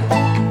time,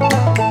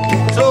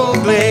 so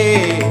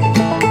glad.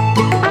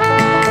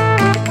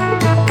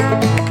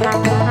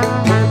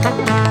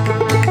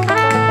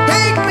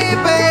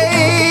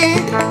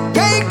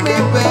 Take me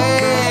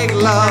back,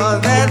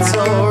 Lord, that's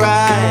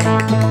alright.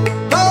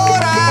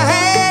 Lord, I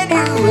had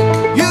you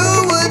and you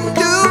wouldn't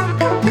do.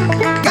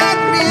 Got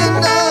me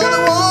another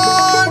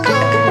one,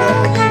 don't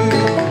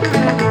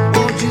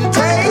want you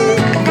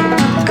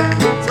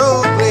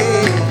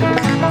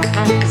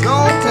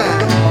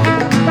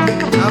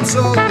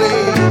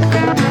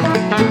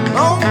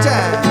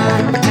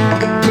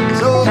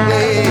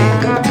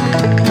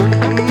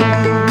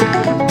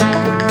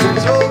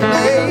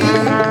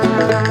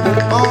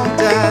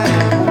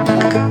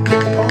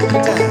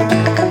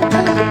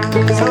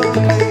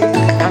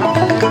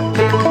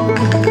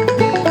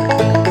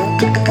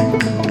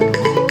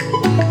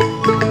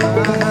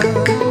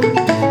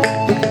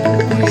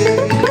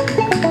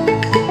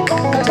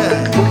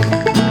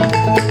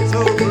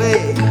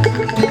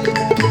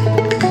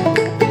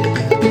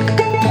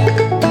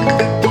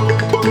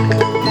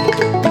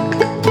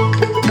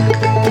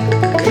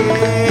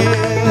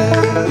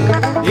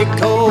They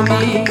call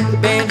me the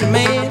banjo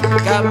man.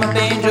 Got my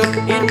banjo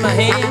in my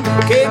hand.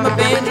 Carry my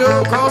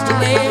banjo across the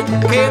land.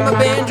 Carry my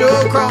banjo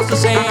across the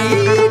sand.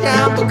 Ooh,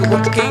 John Booker,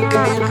 what you can't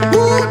come in.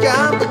 Ooh,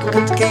 John Booker,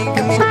 what you can't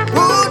come in.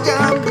 Ooh,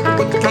 John Booker,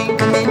 what you can't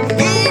come in.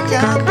 Hey,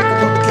 John Booker,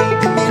 what you can't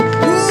come in.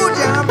 Ooh,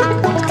 John Booker,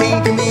 what you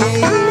can't come in.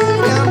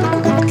 John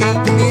Booker, what you can't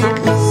come in.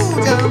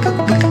 Ooh, John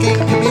Booker, what you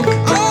can't come in.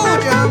 Oh,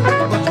 John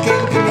Booker, what you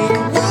can't come in.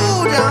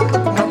 Ooh, John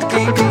Booker, what you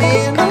can't come in.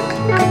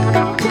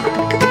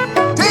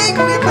 Take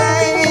me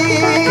back,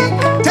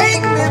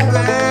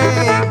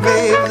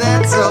 babe,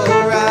 that's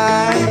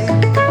alright.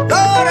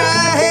 Thought I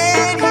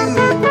had you,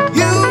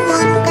 you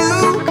wouldn't do.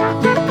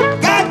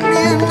 Got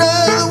me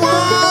another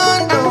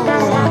one, don't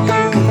want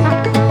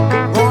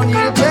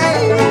you to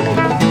take.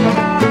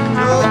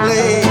 So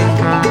glad,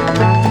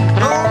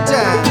 long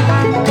time.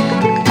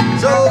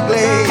 So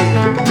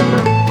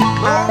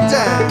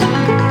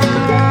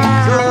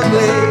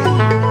glad,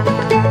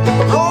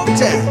 long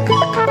time.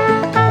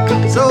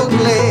 So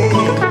glad,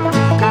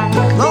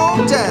 long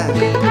time.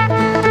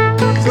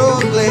 So glad, long time. So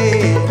glad.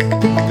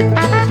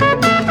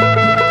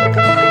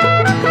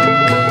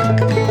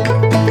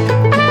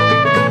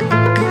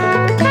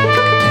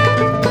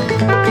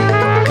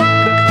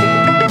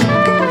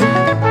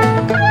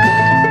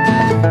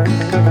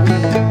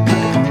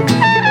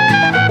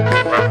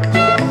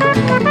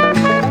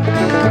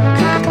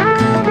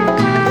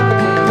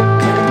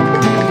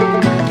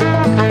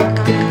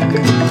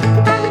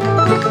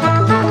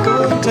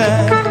 Long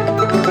time.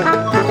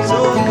 So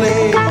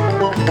glad.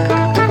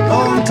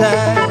 Long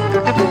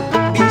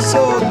time. Be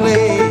so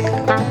glad.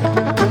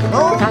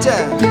 Long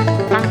time.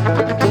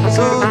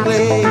 So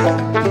glad.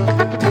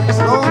 It's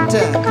long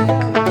time.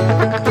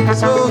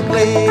 So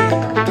glad.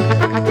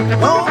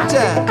 Long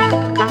time.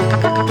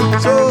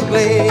 So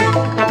glad.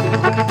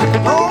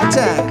 Long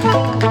time.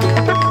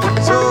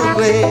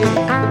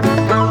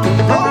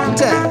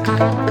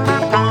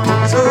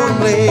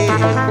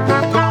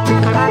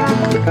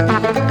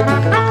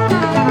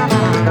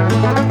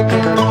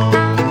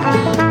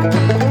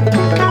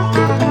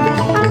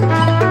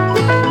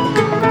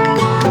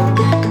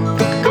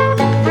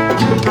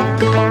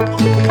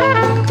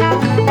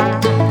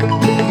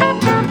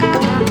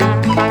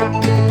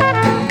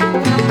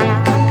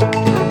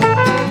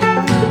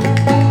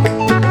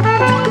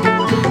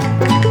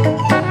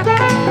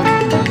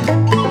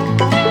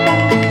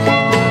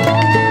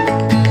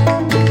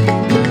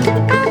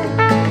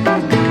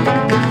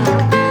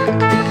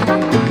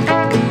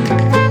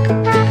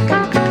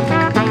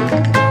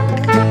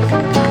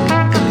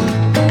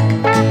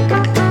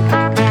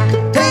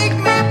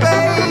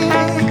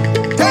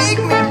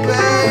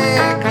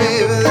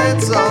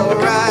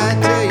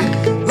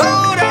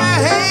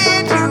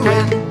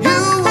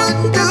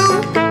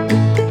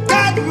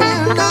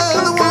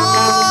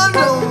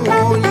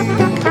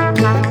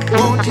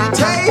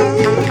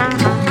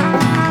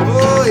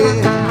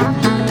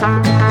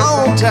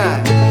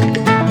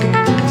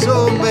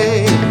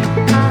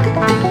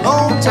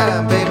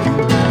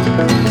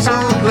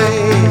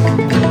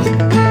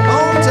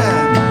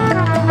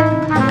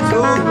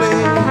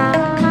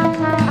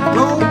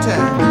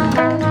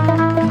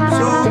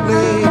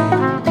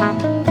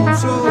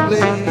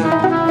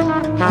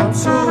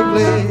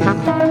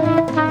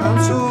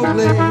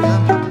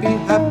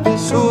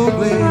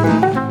 glad.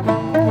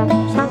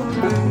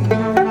 Long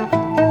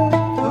time.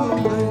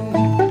 So glad.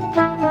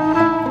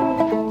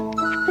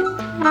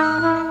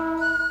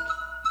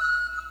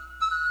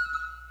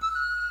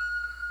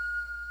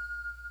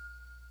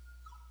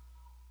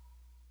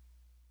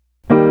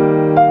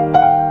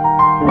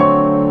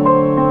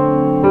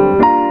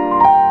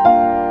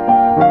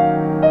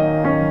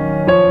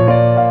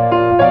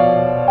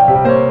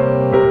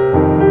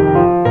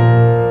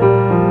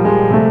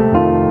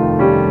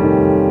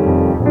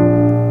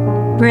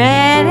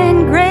 Bread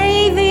and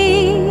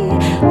gravy,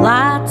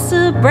 lots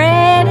of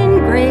bread and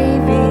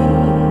gravy.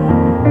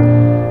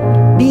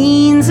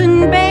 Beans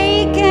and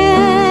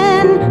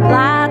bacon,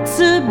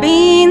 lots of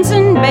beans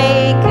and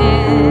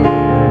bacon.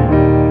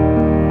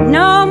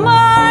 No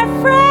more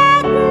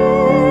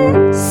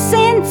fretting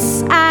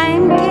since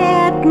I'm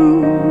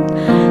getting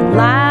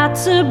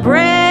lots of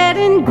bread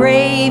and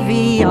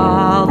gravy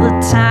all the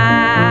time.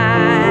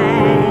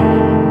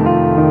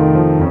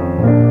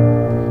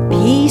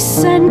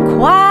 Peace and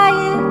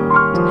quiet,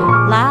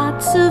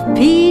 lots of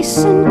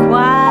peace and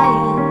quiet.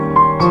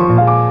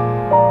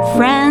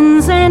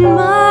 Friends and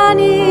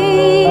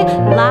money,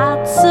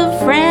 lots of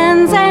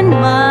friends and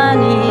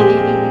money.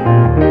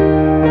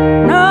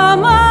 No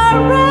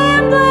more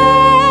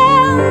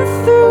rambling,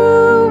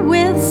 through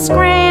with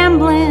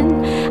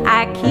scrambling.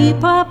 I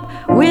keep up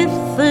with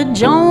the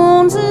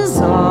Joneses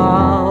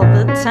all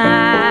the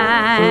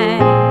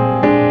time.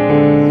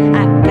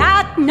 I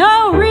got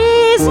no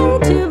reason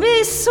to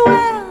be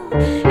swell,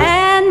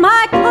 and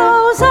my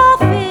clothes all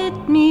fit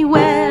me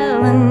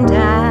well, and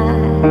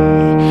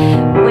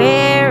I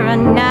wear a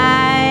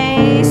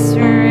nice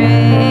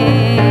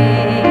ring.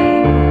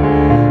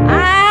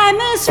 I'm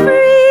as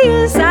free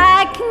as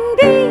I can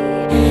be,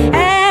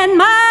 and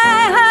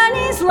my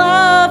honey's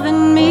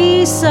loving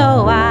me,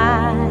 so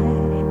I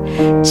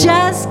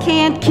just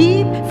can't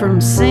keep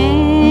from singing.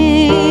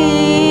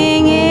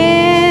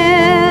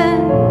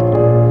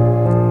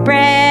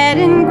 Bread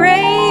and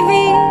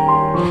gravy,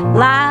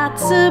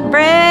 lots of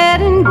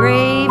bread and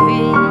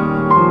gravy.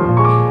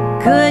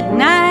 Good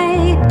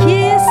night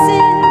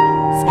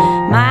kisses,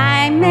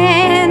 my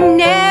man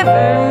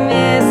never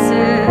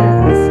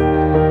misses.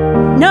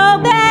 No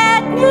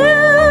bad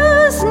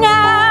news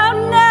now,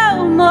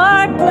 no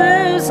more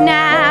blues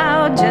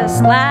now,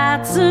 just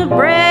lots of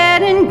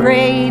bread and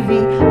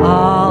gravy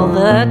all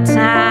the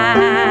time.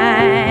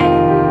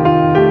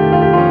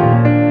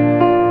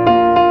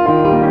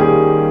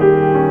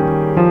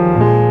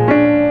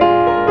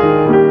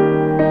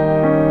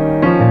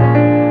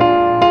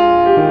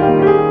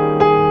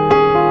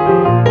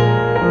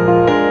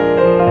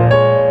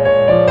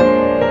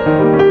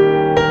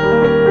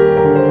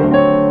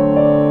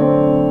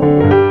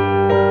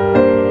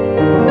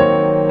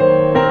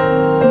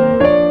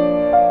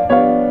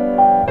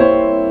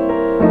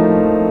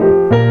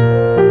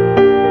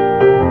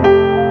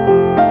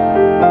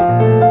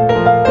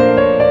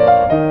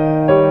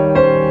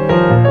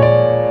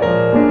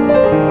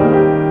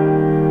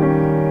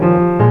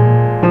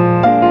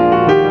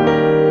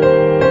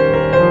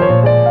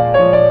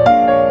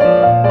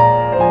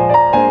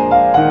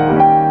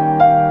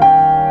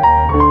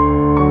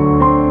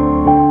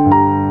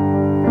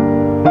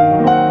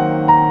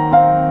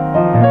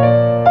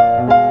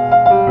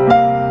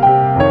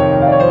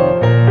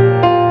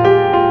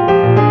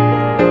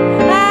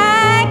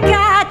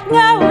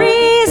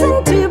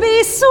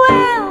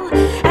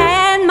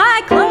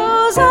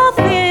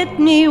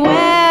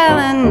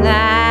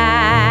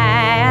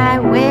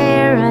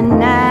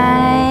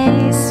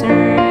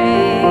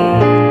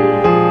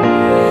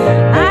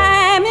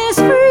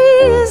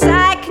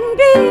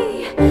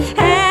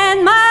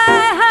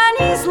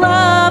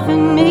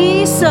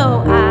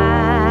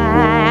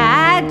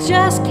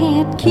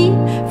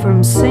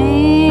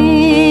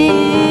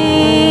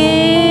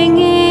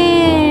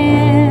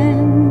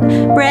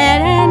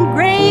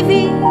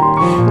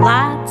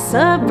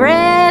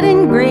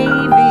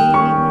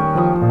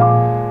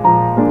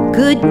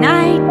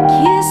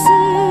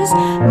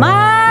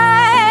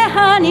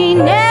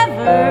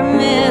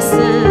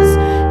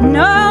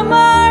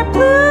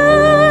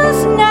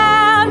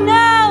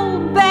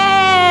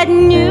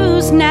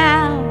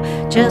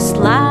 Just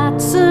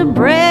lots of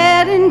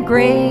bread and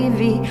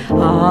gravy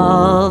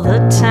all the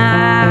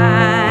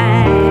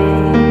time.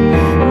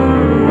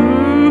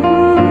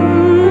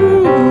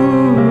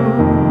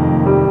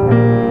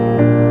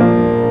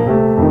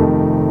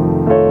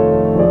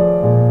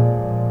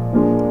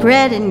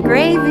 Bread and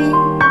gravy,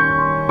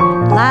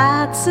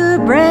 lots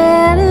of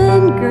bread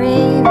and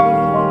gravy.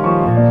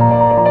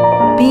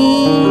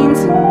 Beans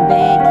and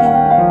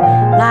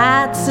bacon,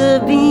 lots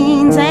of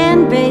beans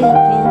and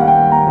bacon.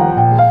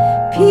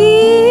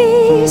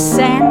 Peace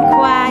and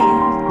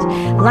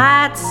quiet,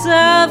 lots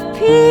of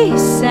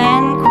peace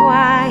and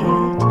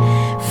quiet.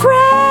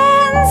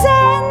 Friends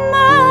and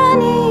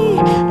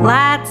money,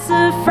 lots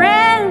of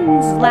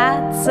friends,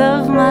 lots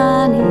of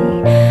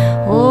money.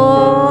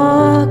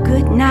 Oh,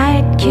 good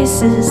night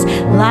kisses,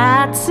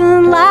 lots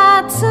and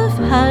lots of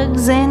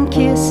hugs and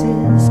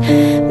kisses.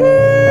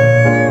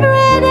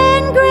 Bread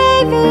and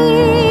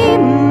gravy,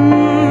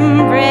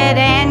 bread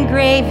and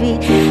gravy.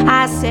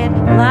 I said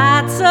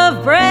lots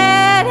of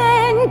bread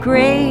and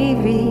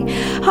gravy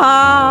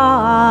all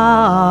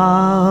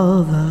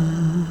the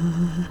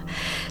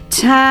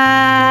time.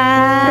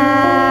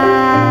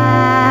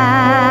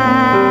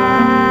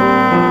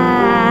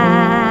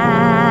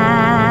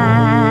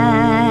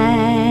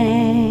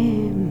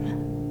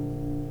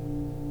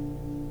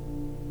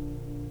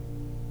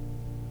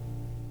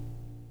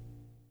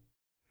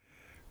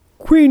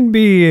 Queen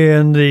Bee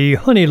and the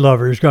Honey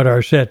Lovers got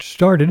our set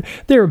started.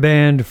 They're a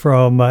band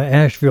from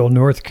Asheville,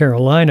 North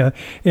Carolina,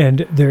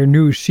 and their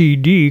new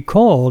CD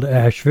called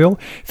Asheville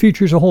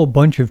features a whole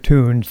bunch of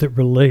tunes that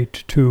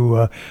relate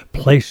to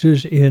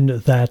places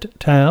in that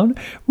town.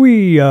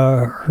 We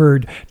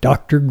heard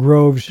Dr.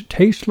 Grove's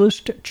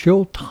Tasteless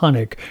Chill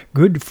Tonic,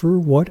 good for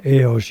what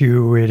ails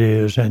you it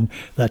is, and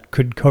that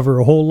could cover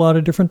a whole lot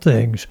of different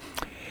things.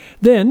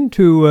 Then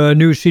to a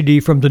new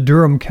CD from the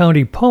Durham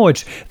County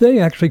Poets. They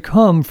actually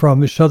come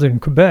from southern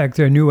Quebec.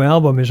 Their new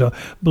album is a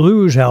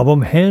blues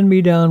album, Hand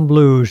Me Down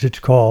Blues it's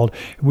called.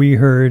 We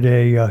heard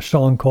a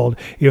song called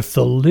If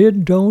the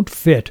Lid Don't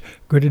Fit.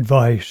 Good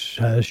advice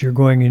as you're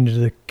going into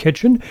the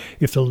kitchen.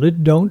 If the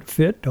lid don't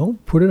fit,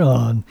 don't put it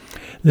on.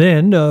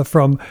 Then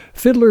from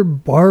fiddler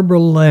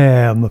Barbara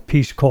Lamb, a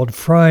piece called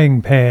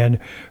Frying Pan.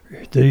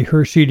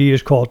 Her CD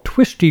is called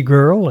Twisty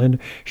Girl, and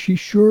she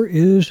sure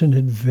is an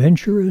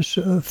adventurous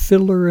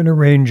fiddler and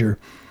arranger.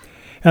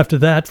 After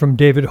that, from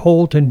David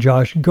Holt and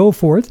Josh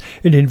Goforth,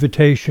 an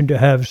invitation to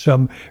have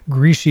some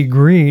greasy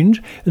greens.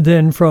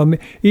 Then from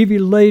Evie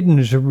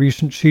Layden's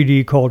recent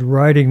CD called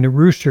Riding the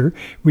Rooster,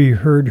 we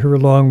heard her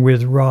along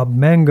with Rob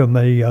Mangum,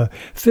 a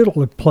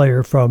fiddle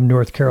player from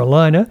North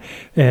Carolina,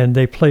 and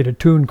they played a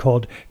tune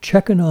called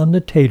Checkin' on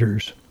the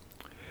Taters.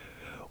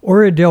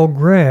 Oradell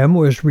Graham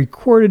was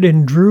recorded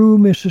in Drew,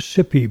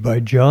 Mississippi by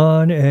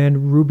John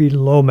and Ruby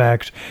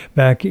Lomax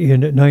back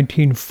in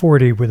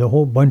 1940 with a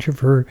whole bunch of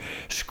her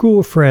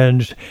school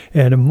friends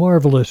and a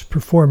marvelous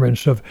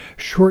performance of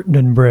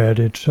Shortening Bread.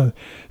 It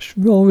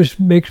always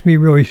makes me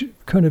really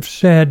kind of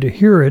sad to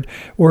hear it.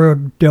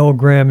 Oradell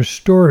Graham's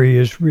story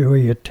is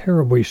really a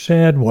terribly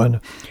sad one.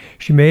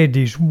 She made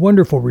these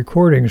wonderful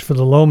recordings for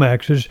the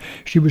Lomaxes.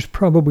 She was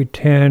probably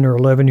 10 or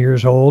 11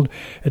 years old.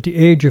 At the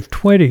age of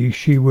 20,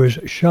 she was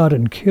shot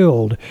and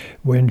killed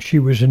when she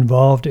was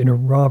involved in a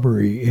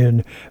robbery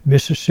in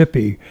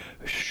Mississippi.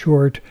 A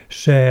short,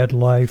 sad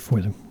life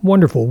with a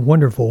wonderful,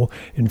 wonderful,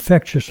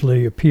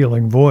 infectiously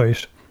appealing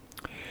voice.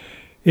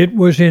 It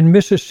was in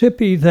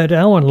Mississippi that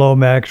Alan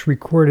Lomax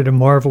recorded a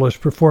marvelous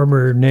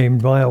performer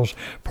named Miles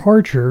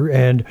Parcher,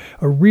 and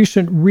a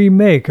recent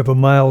remake of a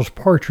Miles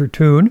Parcher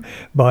tune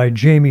by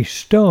Jamie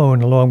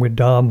Stone along with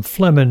Dom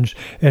Flemons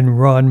and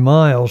Ron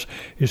Miles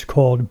is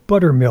called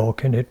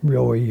Buttermilk, and it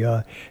really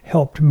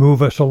helped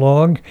move us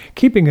along,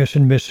 keeping us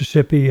in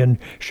Mississippi and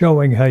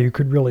showing how you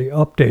could really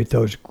update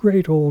those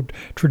great old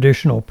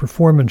traditional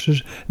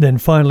performances. Then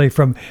finally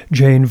from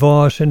Jane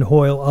Voss and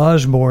Hoyle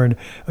Osborne,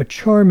 a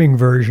charming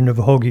version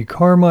of Hoagie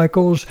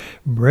Carmichael's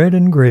Bread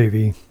and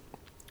Gravy.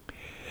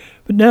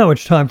 But now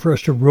it's time for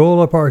us to roll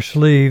up our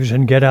sleeves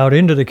and get out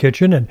into the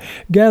kitchen and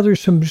gather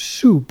some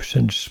soups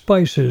and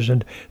spices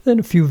and then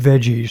a few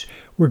veggies.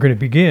 We're going to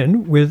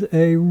begin with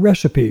a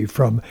recipe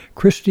from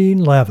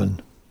Christine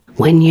Lavin.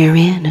 When you're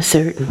in a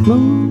certain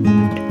mood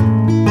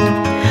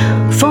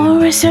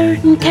for a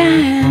certain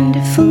kind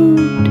of food,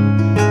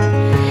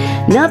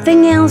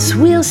 nothing else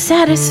will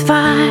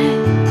satisfy.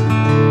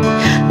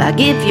 Like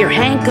if you're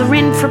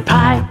hankering for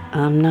pie,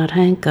 I'm not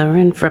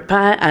hankering for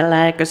pie. I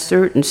like a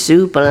certain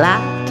soup a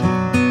lot.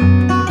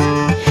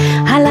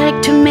 I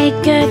like to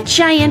make a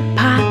giant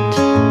pot.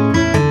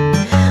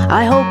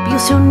 I hope you'll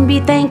soon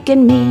be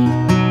thanking me.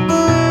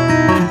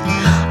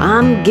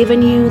 I'm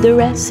giving you the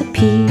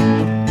recipe.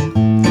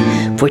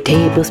 4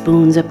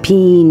 tablespoons of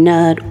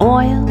peanut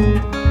oil,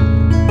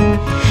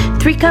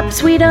 3 cups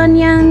sweet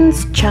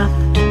onions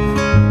chopped,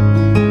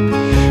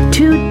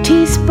 2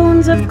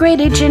 teaspoons of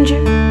grated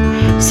ginger,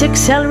 6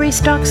 celery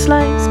stalks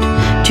sliced,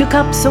 2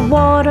 cups of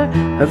water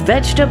or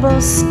vegetable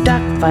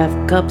stock,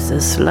 5 cups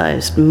of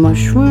sliced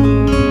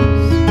mushrooms,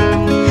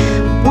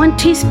 1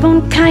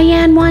 teaspoon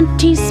cayenne, 1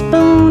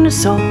 teaspoon of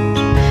salt,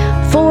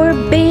 4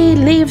 bay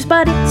leaves,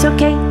 but it's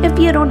okay if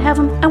you don't have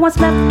them. I once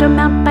left them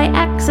out by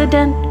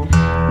accident.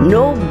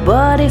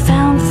 Nobody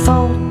found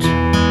fault.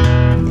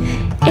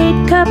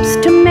 8 cups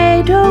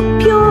tomato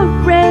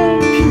puree,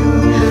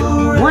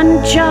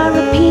 1 jar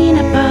of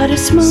peanut butter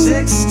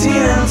smooth, 16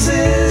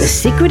 ounces. The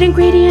secret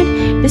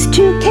ingredient is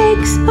 2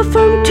 cakes of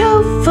firm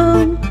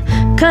tofu,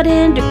 cut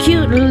into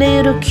cute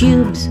little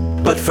cubes.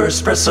 But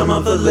first press some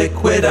of the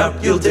liquid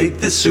out. You'll dig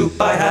this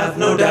soup, I have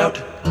no doubt.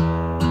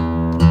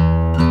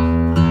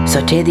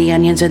 Saute the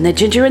onions and the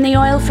ginger in the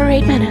oil for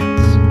 8 minutes.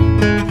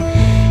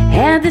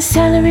 Add the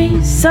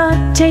celery,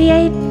 saute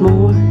 8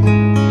 more.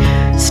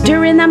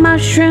 Stir in the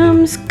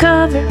mushrooms,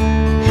 cover,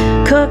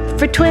 cook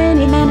for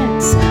 20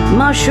 minutes.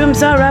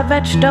 Mushrooms are a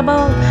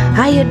vegetable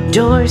I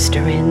adore.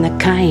 Stir in the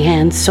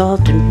cayenne,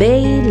 salt, and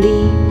bay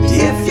leaves.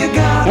 If you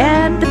got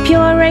add the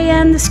puree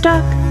and the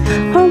stock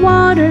or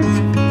water.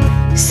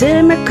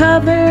 Simmer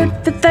covered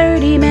for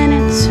 30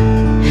 minutes.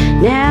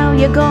 Now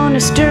you're gonna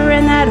stir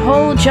in that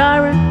whole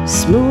jar of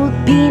smooth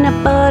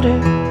peanut butter.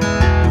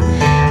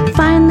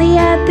 Finally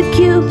add the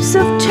cubes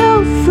of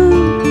tofu.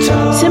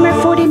 Simmer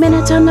 40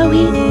 minutes on low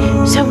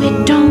heat so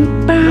it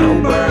don't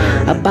burn.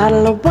 A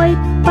bottle of white,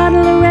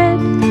 bottle of red,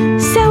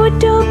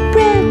 sourdough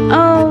bread.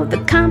 Oh, the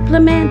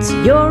compliments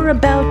you're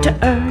about to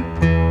earn.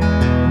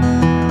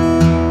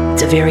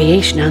 It's a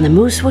variation on the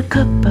Moosewood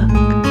cookbook.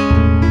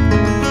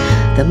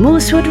 The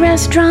Moosewood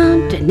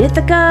restaurant in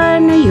Ithaca,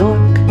 New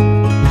York.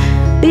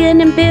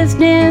 Been in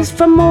business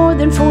for more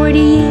than 40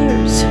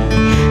 years.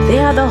 They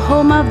are the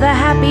home of the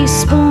happy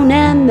spoon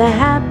and the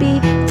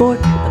happy fork.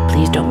 But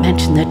please don't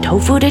mention the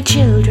tofu to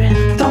children.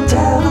 Don't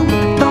tell them,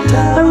 don't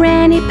tell them. Or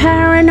any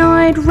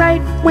paranoid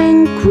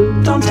right-wing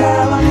group. Don't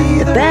tell them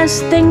either. The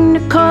best thing to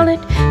call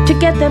it, to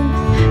get them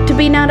to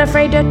be not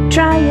afraid to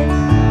try it,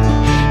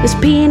 is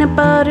peanut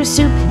butter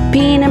soup,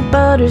 peanut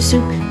butter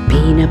soup.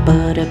 Peanut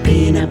butter,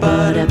 peanut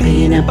butter,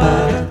 peanut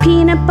butter.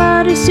 Peanut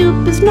butter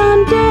soup is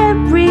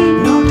non-dairy.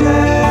 No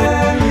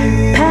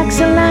dairy. Packs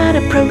a lot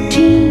of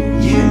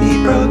protein. You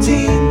need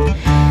protein.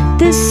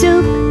 This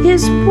soup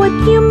is what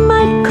you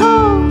might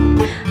call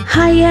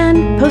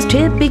high-end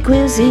post-hippie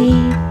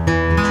cuisine.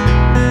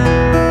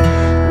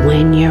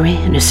 When you're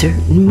in a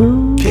certain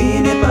mood,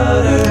 peanut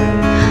butter,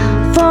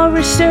 for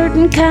a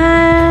certain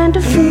kind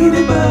of food,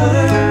 peanut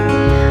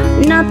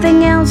butter,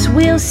 nothing else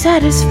will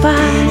satisfy.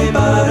 peanut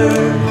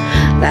butter.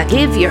 Like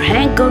if you're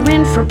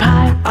hankering for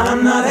pie,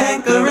 I'm not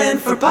hankering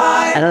for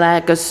pie. I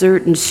like a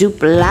certain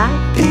soup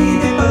like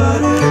peanut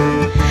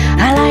butter.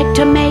 I like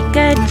to make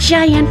a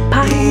giant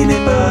pot.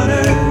 Peanut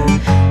butter.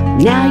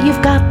 Now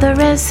you've got the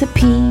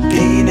recipe.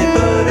 Peanut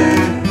butter.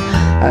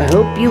 I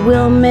hope you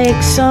will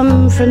make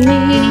some for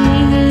me.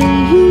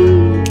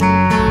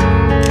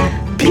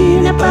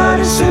 Peanut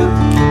butter soup,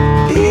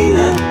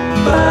 peanut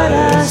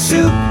butter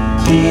soup,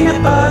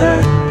 peanut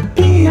butter,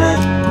 peanut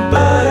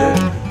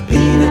butter,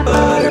 peanut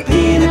butter,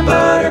 peanut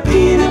butter,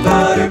 peanut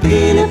butter,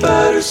 peanut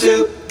butter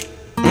soup.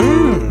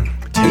 Mmm,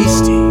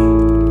 tasty.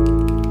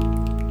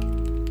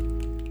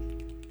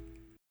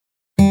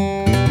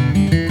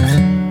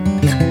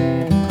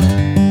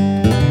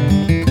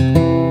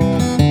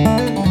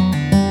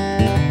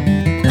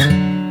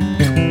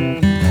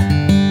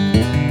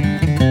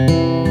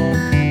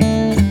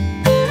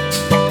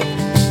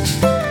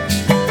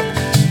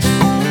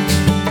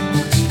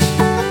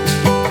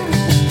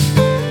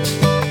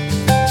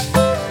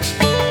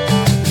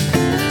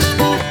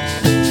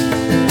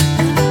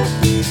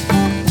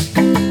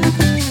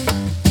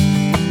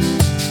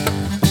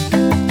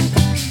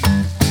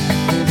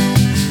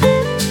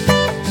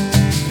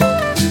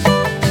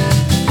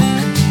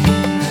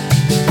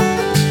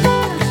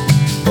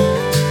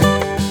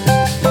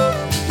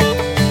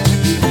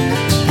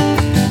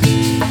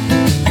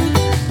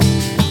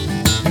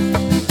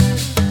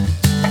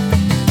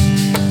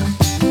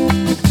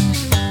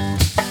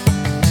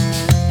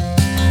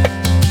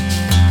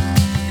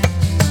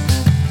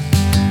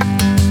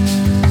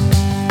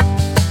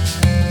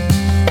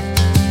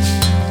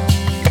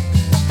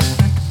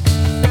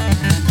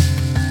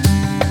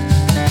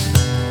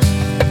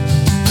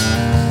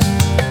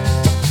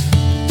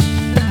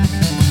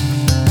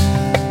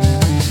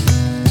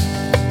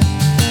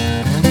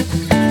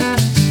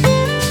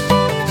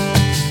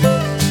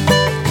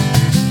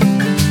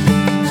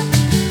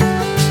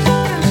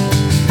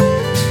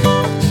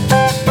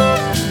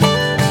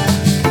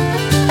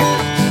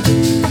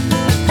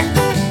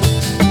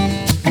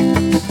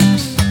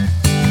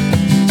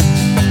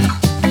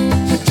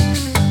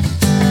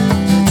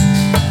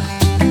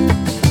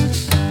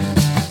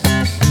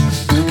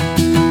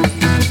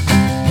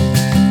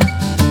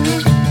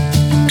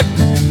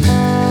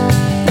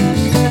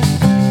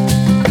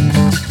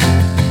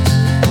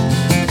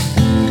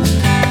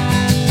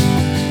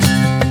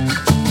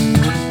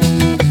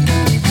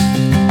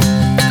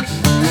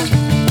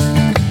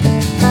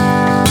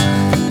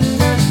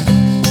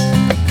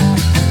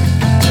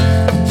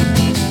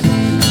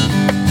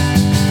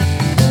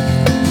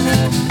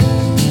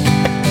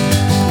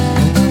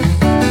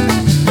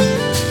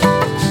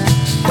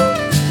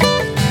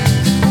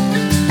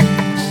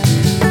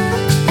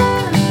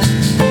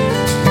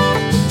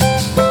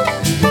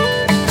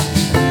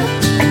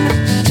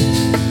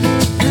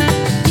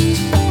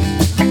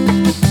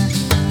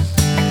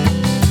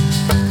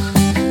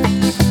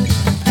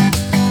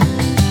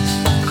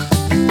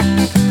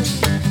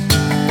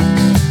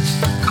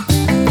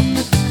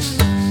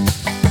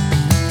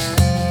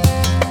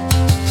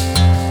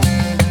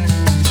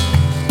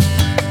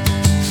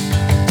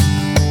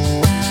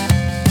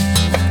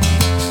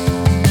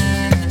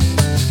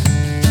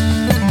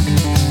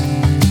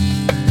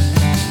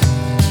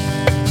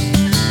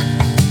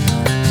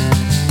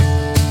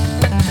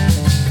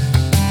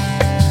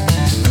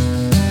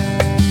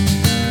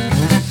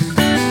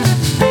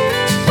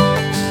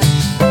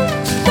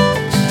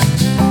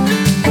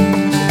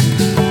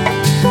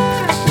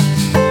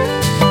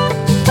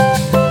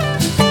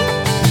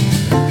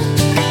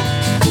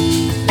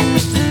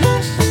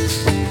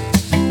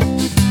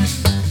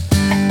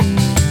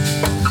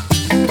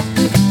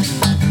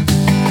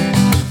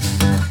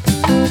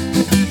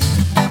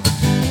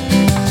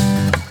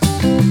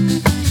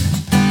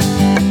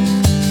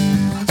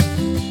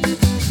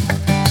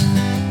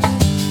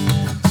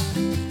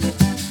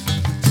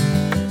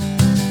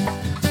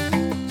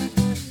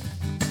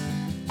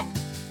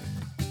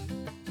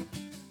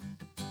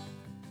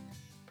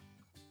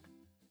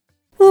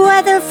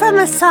 Whether from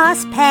a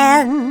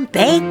saucepan,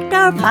 baked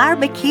or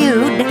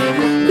barbecued,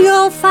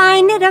 you'll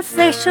find it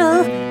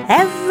official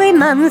every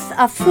month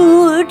of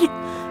food.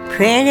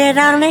 Print it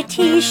on a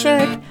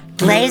t-shirt,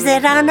 glaze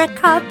it on a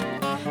cup.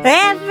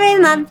 Every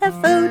month of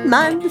food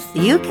month,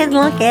 you can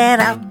look it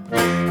up.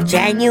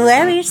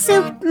 January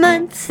soup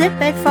month, sip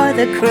it for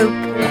the croup.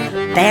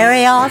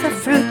 Bury all the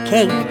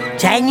fruitcake,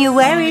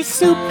 January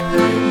soup.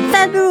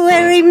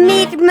 February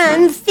meat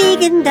month,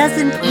 vegan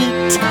doesn't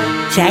eat.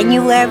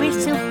 January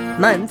soup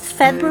month,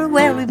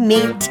 February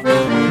meat.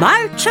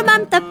 March a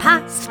month of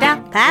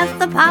pasta, pass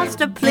the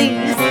pasta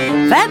please.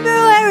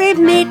 February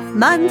meat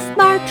month,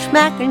 March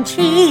mac and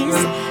cheese.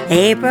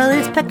 April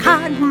is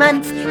pecan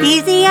month,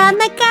 easy on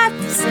the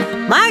guts.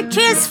 March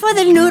is for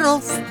the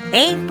noodles,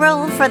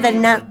 April for the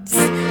nuts.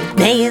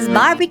 May is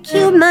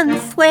barbecue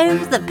month,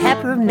 where's the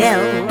pepper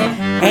mill?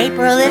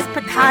 April is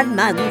pecan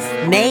month,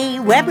 May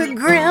Weber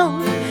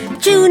grill.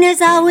 June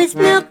is always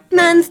milk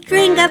month,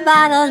 drink a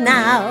bottle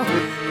now.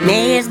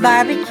 May is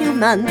barbecue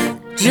month,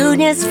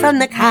 June is from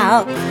the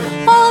cow.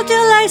 All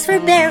July's for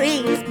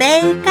berries,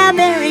 bake a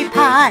berry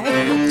pie.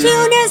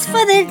 June is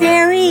for the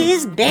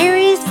dairies,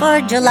 berries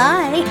for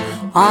July.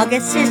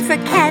 August is for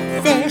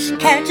catfish,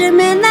 catch 'em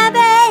in the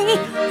bay.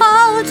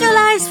 All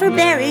July's for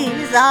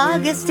berries,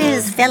 August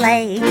is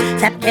fillet.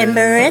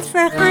 September is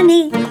for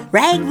honey,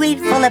 ragweed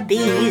full of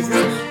bees.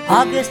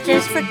 August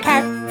is for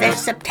catfish,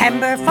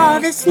 September for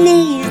the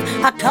sneeze.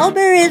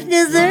 October is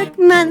dessert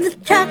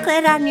month,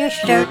 chocolate on your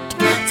shirt.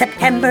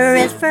 September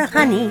is for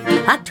honey,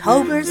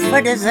 October's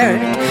for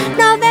dessert.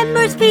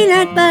 November's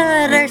peanut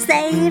butter,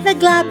 save a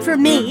glob for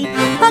me.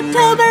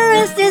 October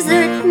is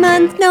dessert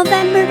month,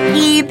 November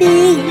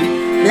PB.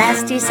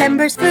 Last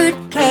December's fruit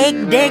cake,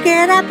 dig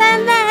it up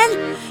and then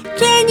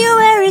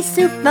January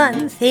soup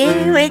month,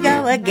 here we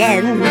go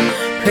again.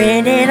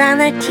 Print it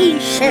on a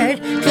t-shirt,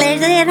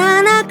 glaze it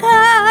on a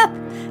cup.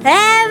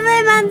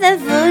 Every month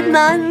of food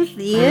month,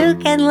 you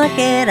can look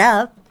it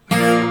up.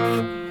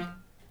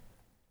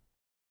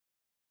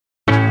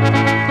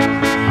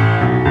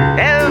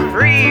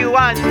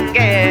 Everyone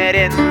get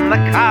in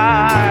the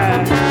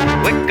car.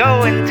 We're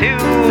going to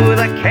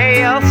the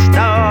kale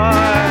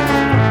store.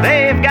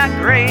 They've got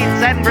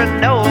grains and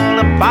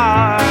granola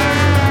bars,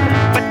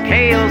 but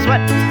kale's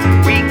what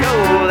we go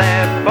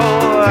there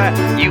for.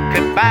 You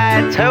could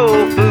buy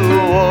tofu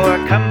or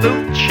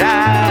kombucha,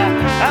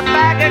 a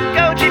bag of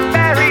goji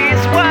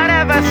berries,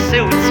 whatever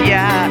suits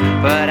ya.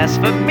 But as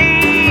for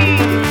me,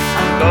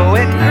 I'm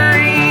going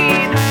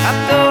green. I'm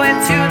going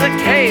to the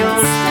kale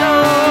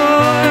store.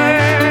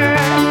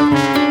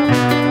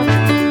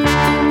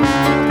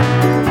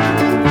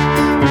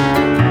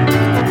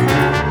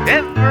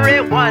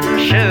 Everyone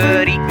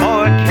should eat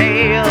more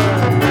kale.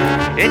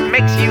 It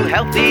makes you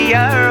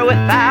healthier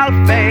without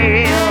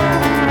fail.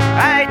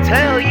 I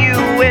tell you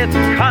with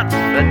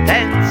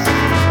confidence,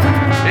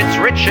 it's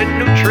rich in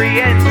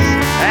nutrients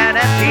and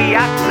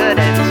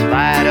antioxidants,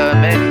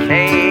 vitamin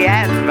K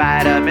and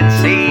vitamin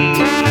C,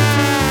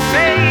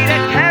 beta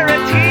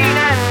carotene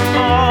and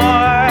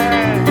more.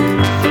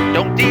 So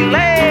don't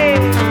delay,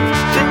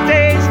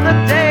 today's the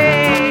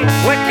day.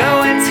 We're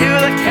going to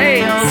the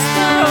kale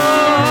store.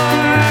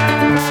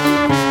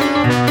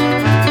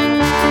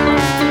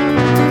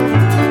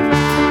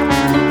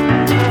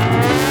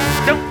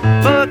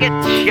 Forget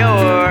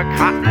your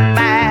cotton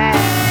bag.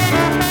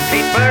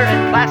 Paper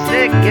and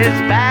plastic is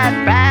bad,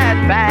 bad,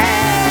 bad.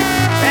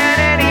 And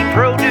any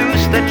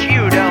produce that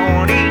you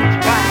don't eat,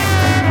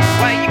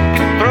 why you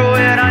can throw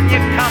it on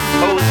your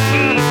compost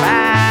heap.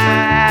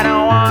 I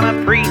don't wanna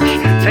preach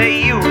to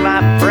you,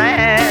 my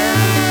friend.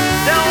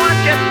 Don't want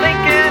you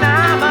thinking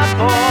I'm a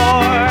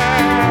bore.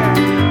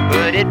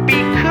 But it'd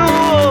be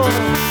cool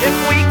if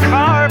we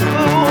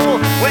carpool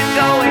when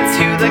going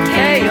to the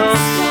kale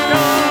store.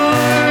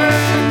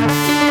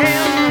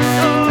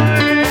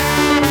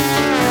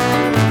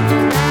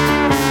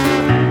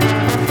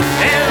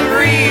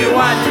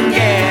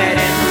 Get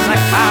in the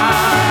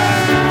car.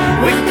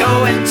 We're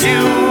going to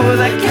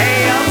the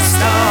kale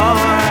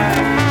store.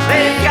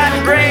 They've got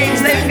grains,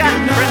 they've got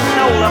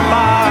granola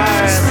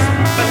bars,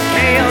 but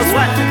kale's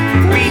what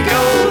we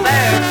go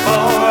there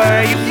for.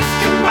 You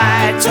can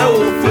buy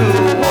tofu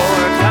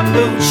or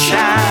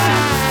kombucha,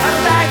 a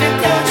bag of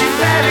goji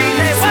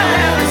berries,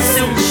 whatever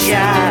suits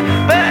ya.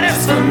 But as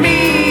for me,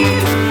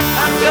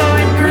 I'm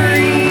going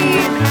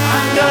green.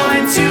 I'm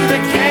going to the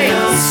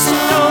kale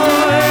store.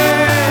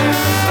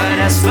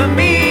 As for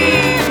me,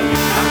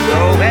 I'm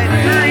going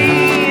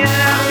green,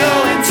 I'm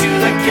going to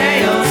the kale.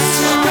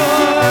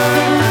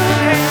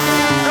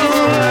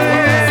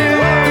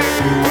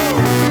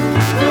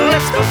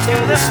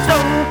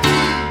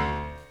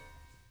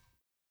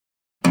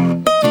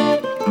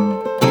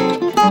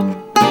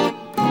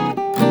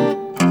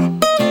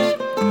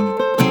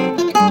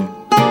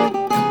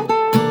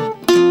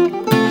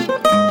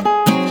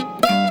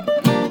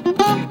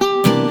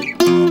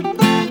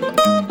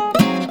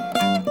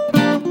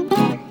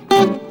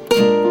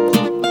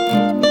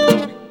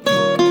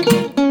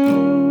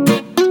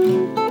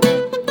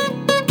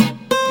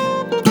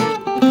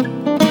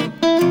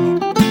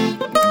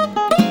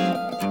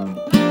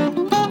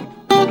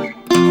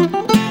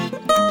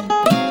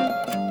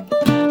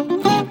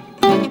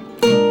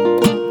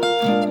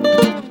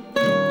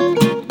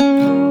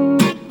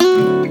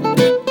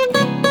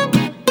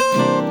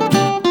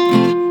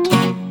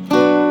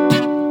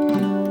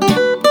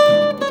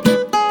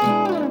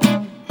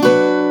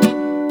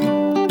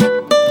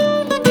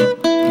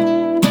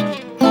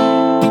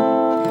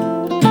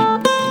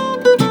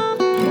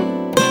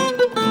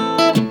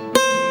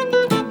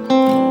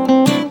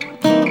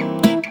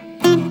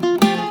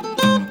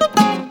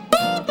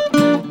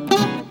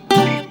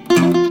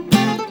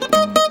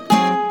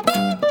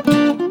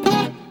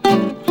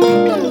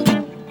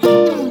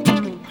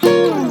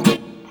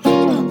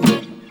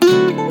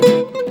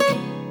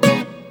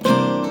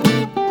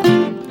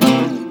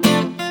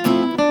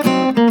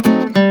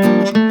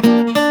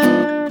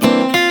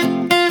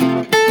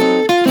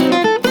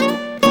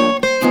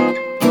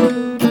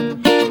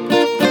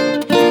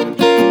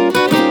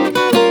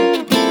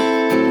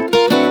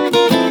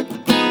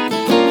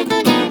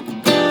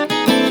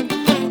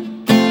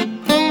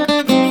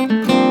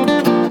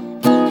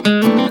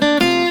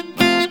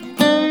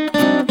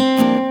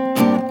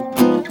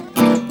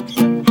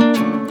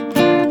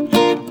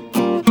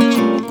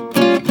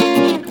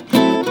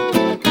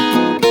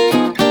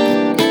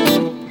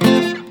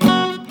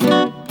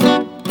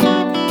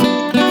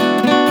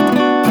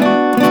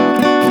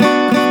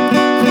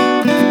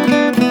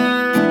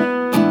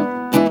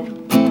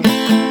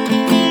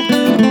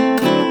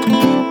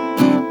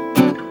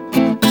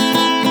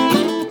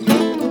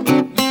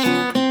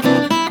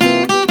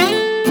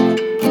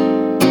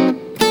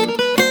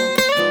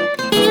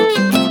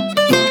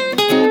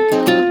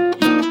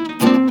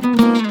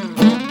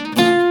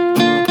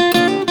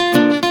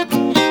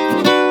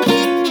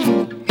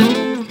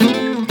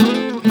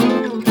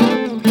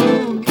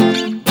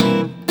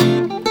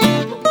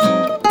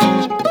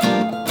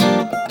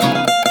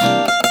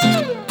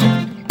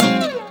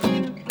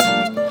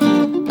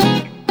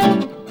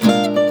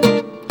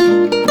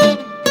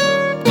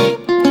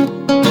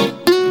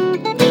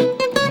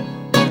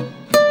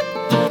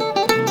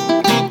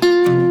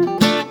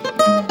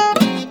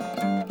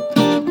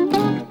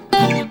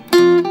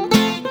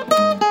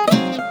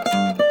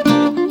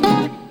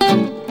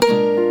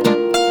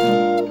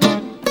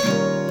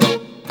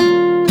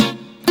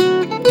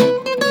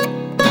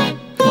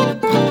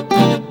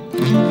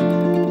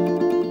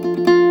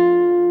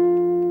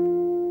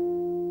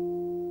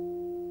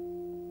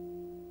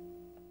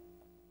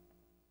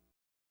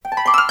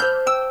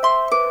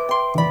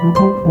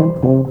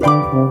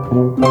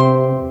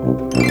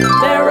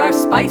 There are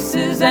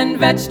spices and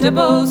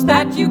vegetables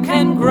that you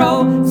can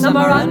grow. Some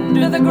are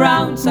under the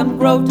ground, some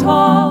grow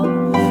tall.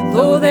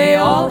 Though they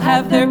all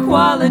have their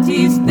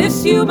qualities,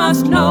 this you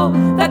must know,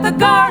 that the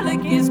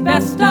garlic is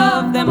best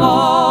of them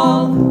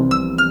all.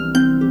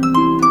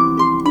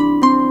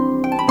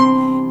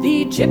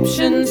 The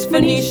Egyptians,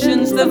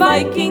 Phoenicians, the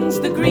Vikings,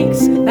 the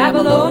Greeks,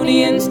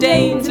 Babylonians,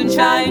 Danes, and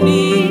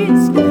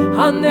Chinese,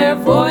 on their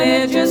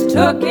voyages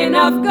took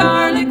enough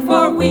garlic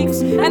for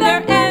weeks, and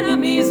their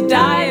enemies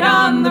died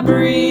on the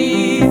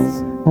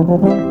breeze.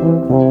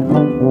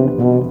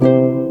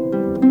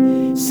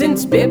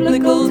 Since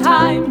biblical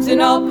times, in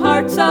all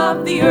parts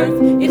of the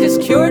earth, it has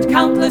cured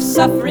countless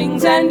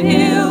sufferings and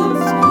ills.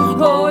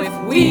 Oh, if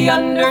we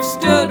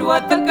understood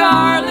what the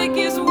garlic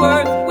is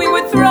worth, we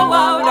would throw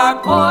out our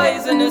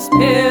poisonous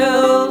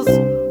pills.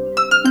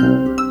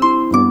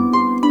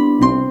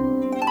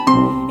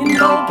 In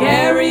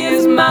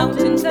Bulgaria's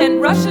mountains and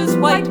Russia's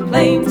white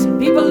plains,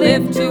 people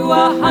live to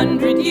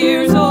 100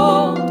 years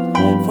old.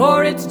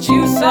 For it's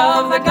juice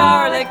of the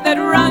garlic that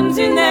runs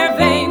in their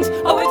veins.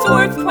 Oh, it's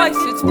worth twice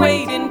its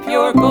weight in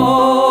pure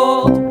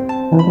gold.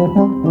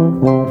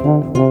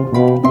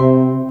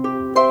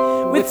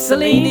 With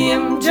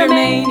selenium,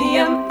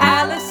 germanium,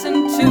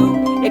 allicin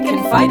too, it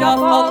can fight off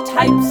all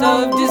types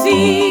of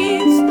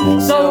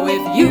disease. So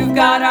if you've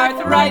got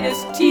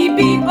arthritis,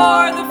 TB,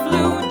 or the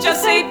flu,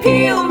 just say,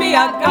 peel me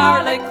a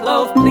garlic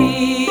clove,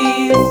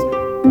 please.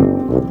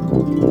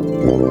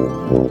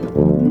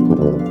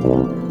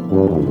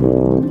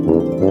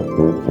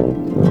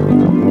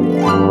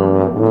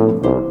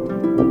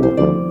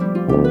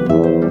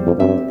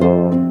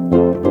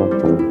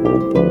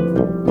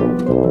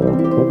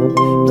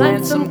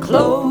 Plant some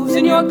cloves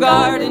in your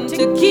garden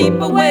to keep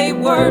away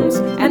worms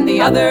and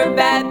the other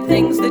bad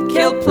things that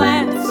kill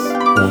plants.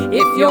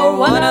 If you're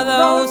one of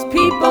those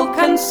people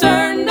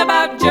concerned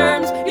about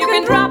germs, you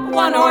can drop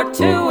 1 or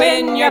 2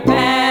 in your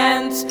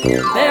pants.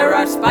 There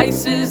are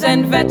spices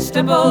and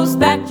vegetables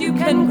that you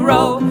can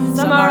grow.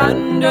 Some are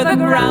under the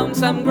ground,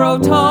 some grow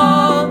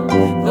tall.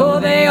 Though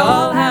they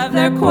all have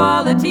their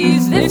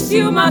qualities, this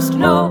you must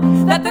know,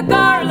 that the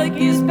garlic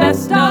is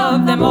best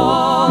of them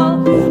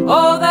all.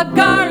 Oh, the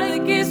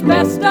garlic is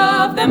best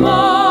of them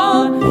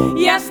all.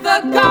 Yes,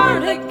 the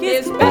garlic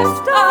is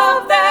best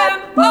of them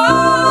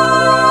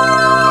all.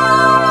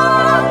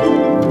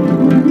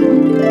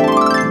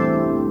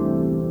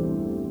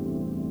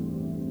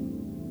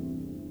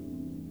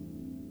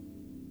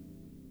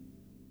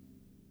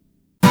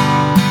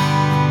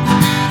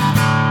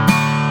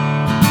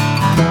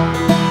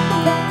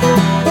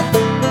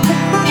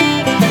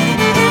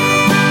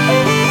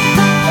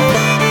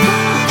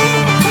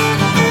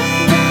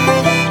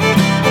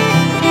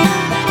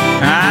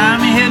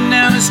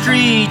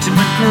 To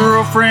my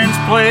girlfriend's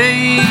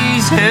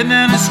place, heading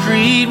down the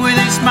street with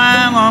a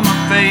smile on my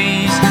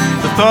face.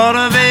 The thought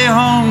of a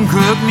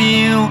home-cooked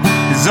meal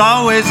is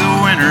always a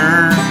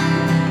winner.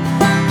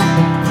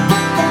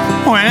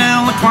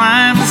 Well, I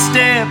climb the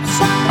steps,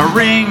 I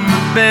ring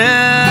the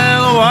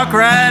bell, I walk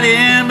right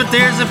in, but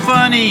there's a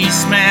funny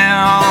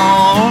smell.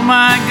 Oh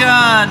my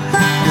God,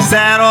 is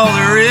that all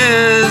there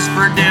is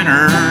for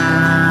dinner?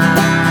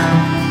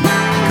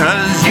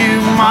 'Cause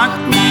you mock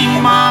me,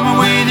 Mama,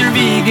 with your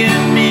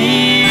vegan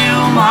meal.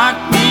 Mock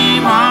me,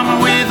 Mama,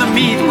 with a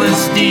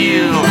meatless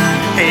deal.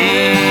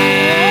 Hey,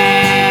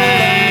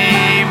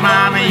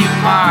 Mama, you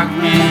mock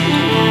me.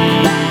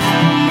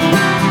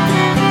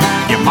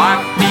 You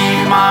mock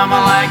me, Mama,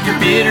 like your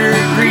bitter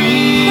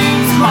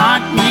greens.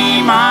 Mock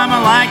me, Mama,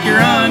 like your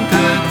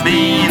uncooked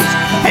beans.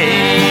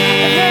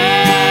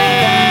 Hey,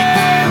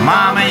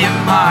 Mama, you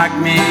mock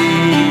me.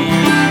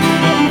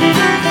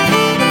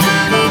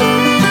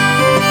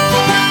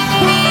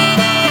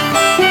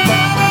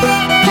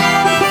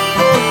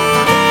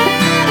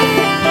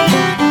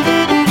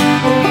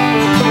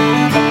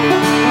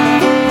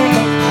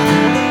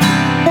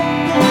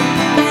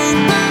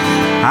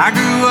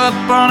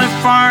 On a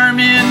farm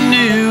in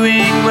New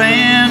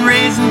England,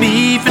 raising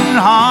beef and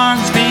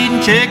hogs, feeding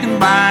chicken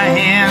by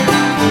hand.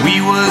 We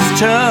was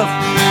tough,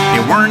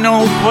 there weren't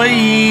no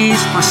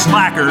place for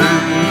slackers.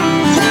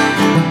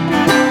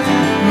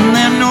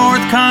 Them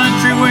North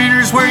Country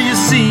winters where you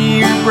see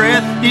your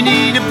breath, you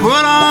need to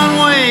put on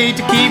weight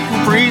to keep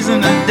from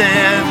freezing to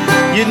death.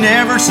 You'd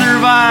never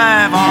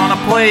survive on a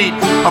plate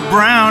of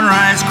brown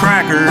rice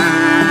crackers.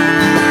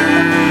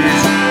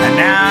 And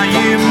now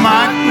you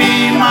mock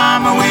me,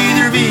 Mama, with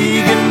your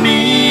vegan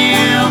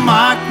meal.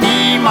 Mock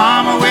me,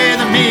 Mama, with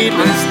a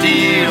meatless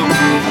deal.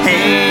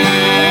 Hey,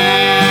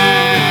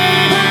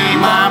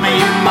 Mama,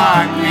 you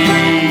mock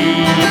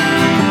me.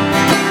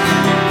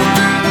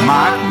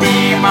 Mock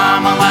me,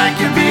 Mama, like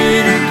your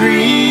bitter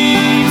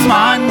greens.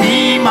 Mock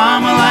me,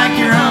 Mama, like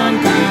your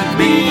uncooked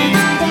beans.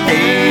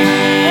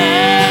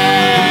 Hey,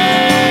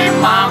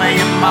 Mama,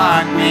 you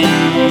mock me.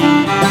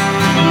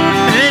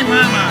 Hey,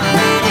 Mama.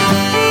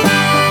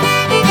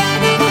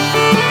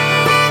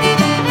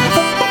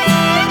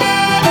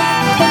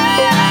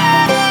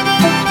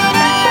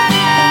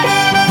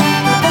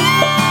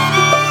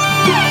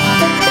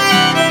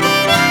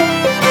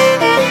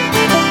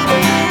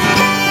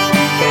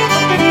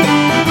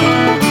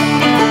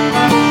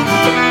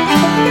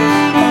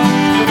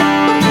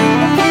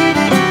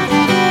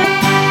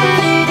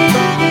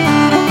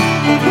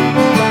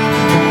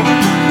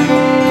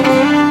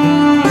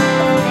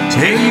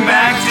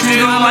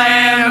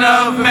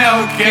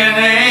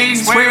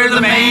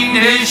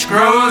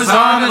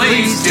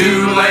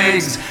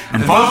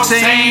 and folks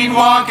ain't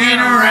walking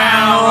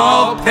around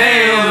all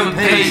pale and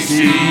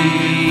pasty.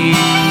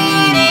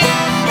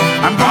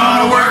 I'm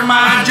gonna work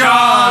my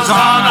jaws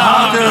on a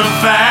hunk of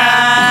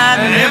fat,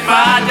 and if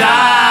I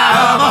die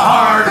of a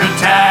heart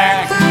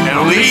attack,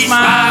 at least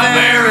my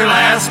very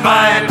last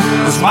bite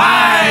was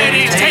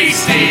mighty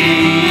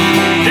tasty.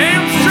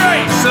 Damn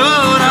straight! So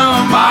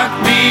don't mock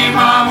me,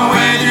 mama,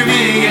 with your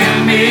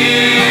vegan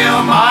meal.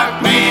 Mock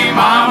me,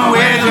 mama,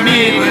 with your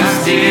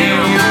meatless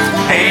deal.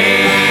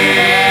 Hey,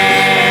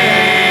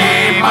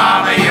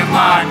 mama, you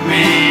mock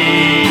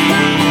me.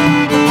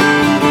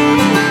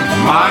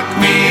 Mock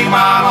me,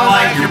 mama,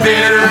 like your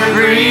bitter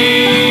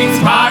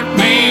greens. Mock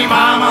me,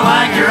 mama,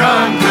 like your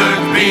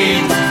uncooked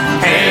beans.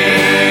 Hey,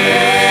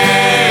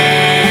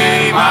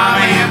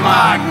 mama, you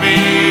mock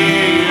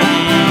me.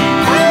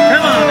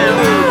 Come on,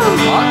 Dylan.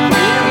 Mock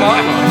me,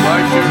 mama,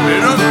 like your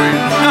bitter greens.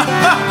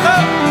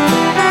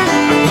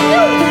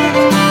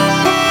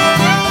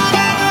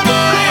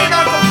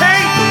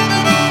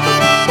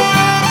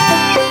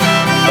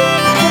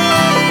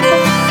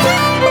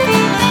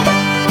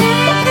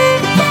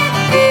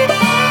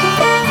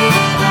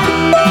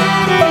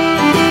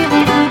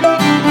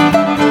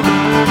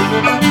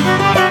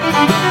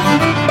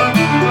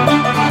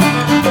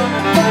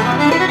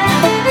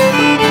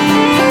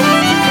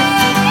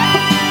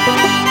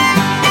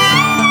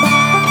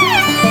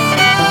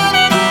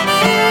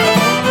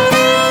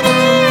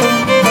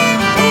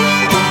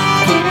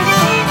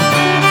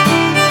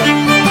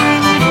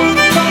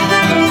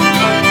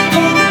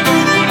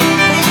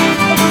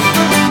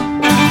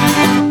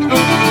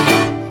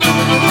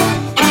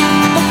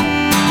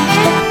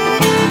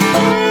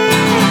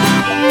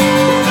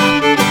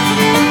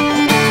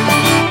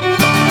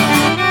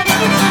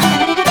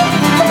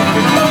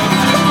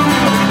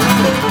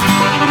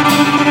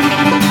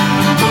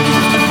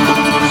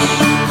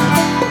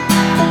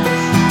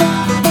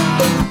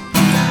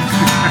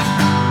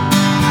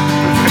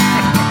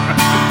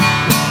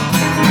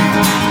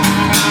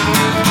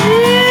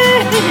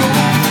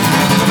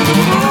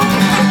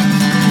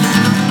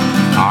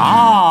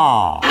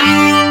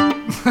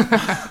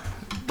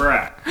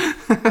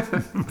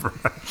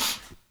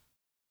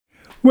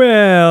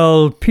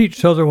 Well, Pete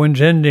Sutherland's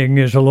ending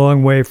is a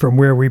long way from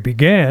where we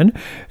began,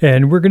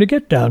 and we're going to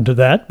get down to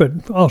that, but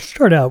I'll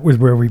start out with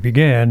where we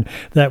began.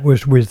 That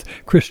was with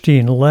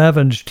Christine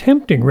Lavin's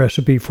tempting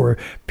recipe for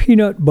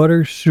peanut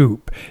butter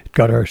soup. It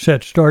got our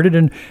set started,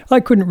 and I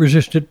couldn't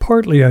resist it,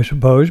 partly, I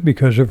suppose,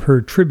 because of her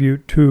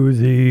tribute to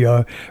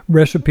the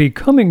recipe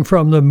coming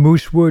from the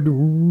Moosewood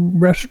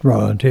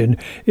restaurant in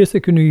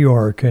Ithaca, New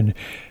York, and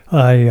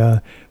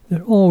I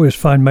always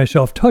find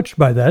myself touched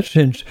by that,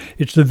 since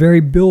it's the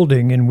very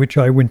building in which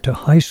I went to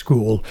high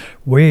school,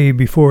 way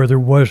before there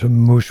was a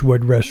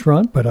Moosewood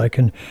restaurant, but I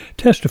can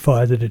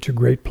testify that it's a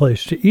great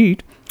place to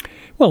eat.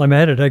 While I'm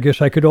at it, I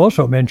guess I could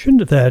also mention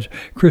that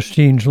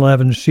Christine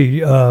Lavin's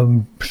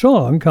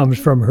song comes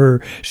from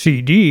her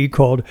CD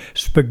called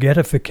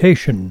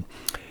Spaghettification.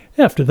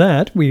 After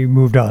that, we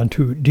moved on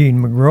to Dean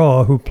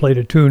McGraw, who played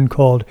a tune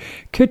called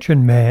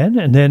Kitchen Man,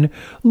 and then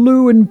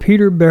Lou and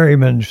Peter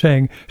Berryman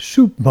sang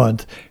Soup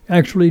Month.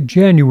 Actually,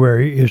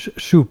 January is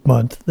Soup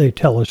Month, they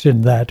tell us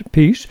in that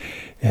piece.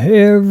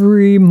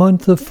 Every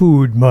month a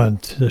food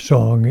month, the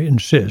song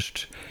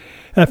insists.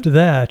 After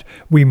that,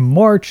 we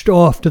marched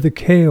off to the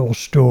Kale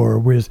store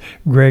with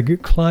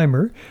Greg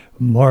Clymer.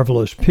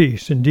 Marvelous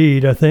piece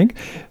indeed, I think.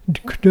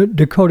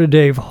 Dakota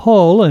Dave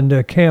Hull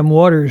and Cam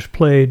Waters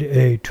played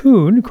a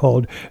tune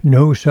called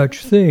No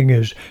Such Thing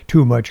as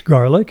Too Much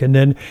Garlic, and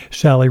then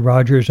Sally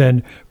Rogers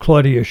and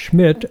Claudia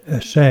Schmidt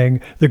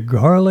sang the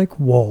Garlic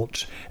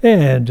Waltz.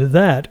 And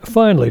that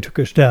finally took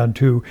us down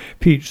to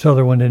Pete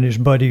Sutherland and his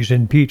buddies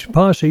in Pete's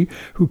Posse,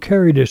 who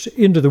carried us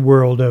into the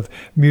world of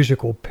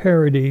musical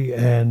parody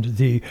and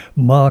the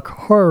mock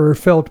horror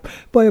felt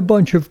by a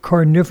bunch of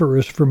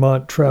carnivorous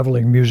Vermont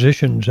traveling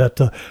musicians at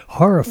the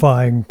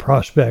horrifying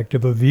prospect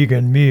of a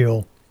vegan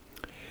meal.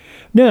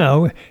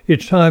 Now,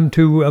 it's time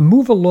to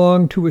move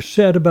along to a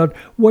set about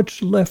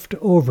what's left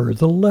over,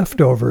 the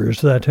leftovers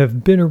that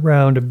have been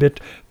around a bit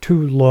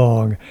too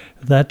long.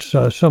 That's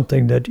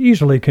something that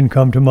easily can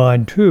come to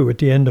mind, too, at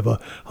the end of a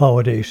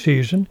holiday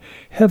season.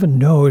 Heaven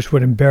knows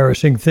what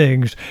embarrassing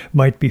things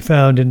might be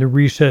found in the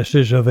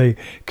recesses of a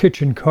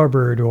kitchen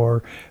cupboard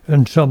or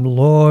in some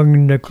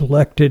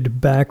long-neglected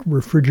back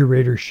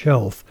refrigerator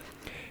shelf.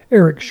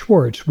 Eric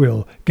Schwartz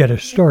will get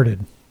us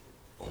started.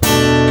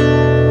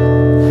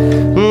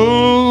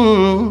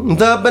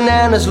 The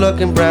banana's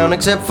looking brown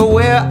except for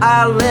where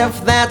I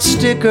left that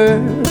sticker.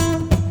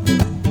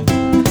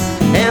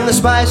 And the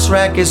spice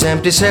rack is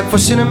empty except for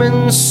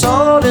cinnamon,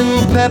 salt,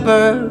 and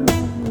pepper.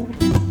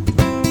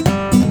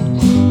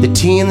 The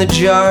tea in the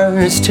jar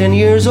is 10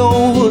 years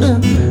old,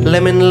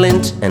 lemon,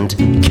 lint, and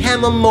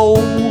chamomile.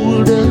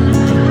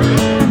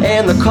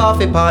 And the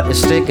coffee pot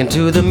is sticking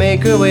to the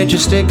maker, which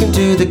is sticking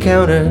to the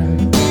counter.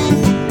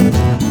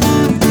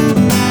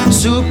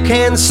 Soup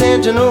can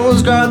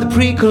sentinels guard the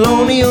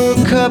pre-colonial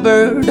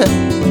cupboard,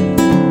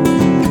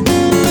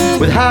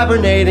 with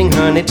hibernating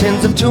honey,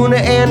 tins of tuna,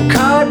 and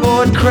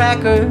cardboard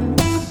crackers.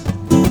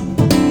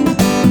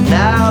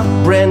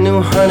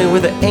 little honey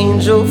with an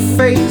angel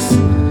face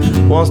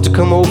wants to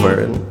come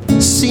over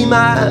and see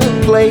my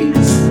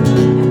place.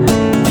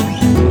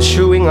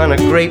 Chewing on a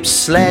grape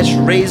 /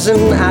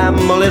 raisin, I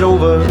mull it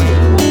over.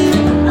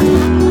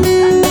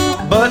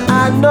 But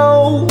I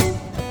know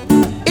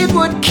it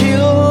would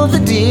kill the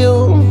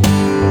deal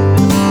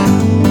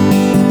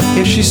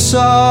if she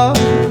saw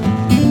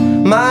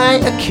my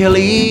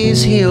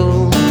Achilles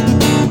heel.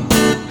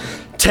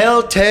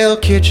 Telltale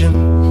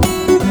kitchen,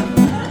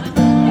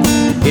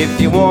 if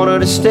you want her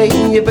to stay,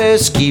 you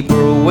best keep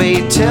her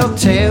away.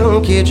 Telltale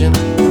kitchen.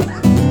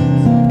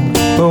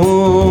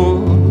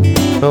 Oh,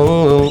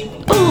 oh,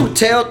 oh,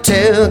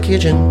 telltale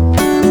kitchen.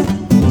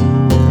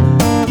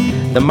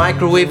 The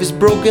microwave is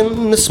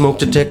broken, the smoke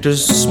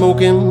detector's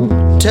smoking.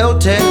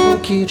 Telltale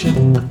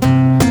kitchen.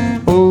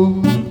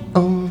 Oh,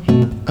 oh,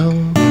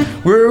 oh.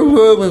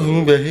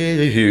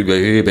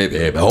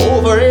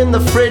 Over in the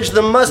fridge,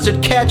 the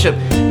mustard, ketchup,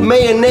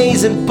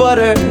 mayonnaise, and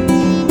butter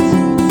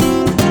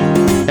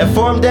have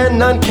formed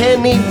an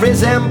uncanny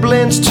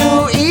resemblance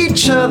to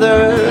each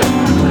other.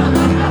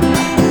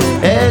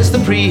 As the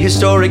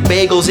prehistoric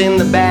bagels in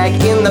the back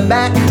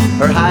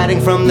are hiding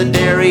from the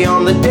dairy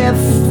on the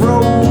death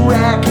row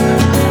rack.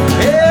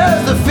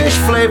 As the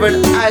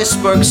fish-flavored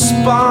iceberg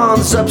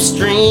spawns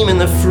upstream in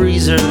the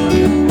freezer.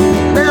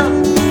 Now,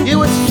 you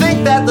would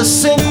think that the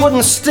sink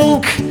wouldn't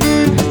stink,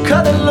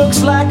 'cause it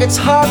looks like it's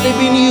hardly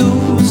been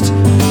used.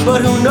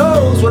 But who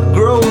knows what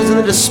grows in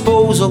the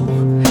disposal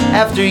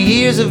after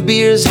years of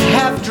beers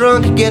half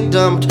drunk get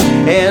dumped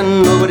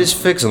and nobody's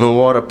fixing the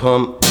water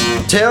pump.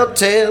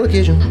 Telltale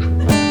kitchen.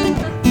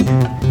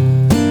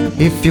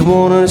 If you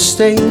wanna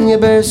stay, you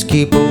best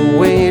keep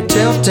away.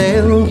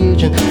 Telltale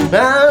kitchen.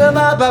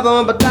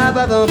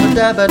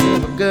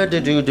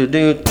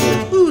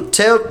 Ooh,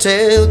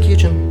 telltale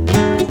kitchen.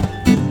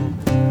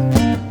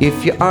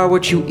 If you are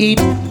what you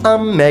eat,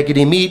 I'm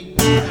maggoty meat.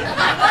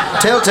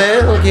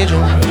 Telltale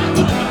kitchen.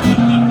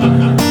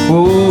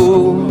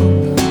 Ooh.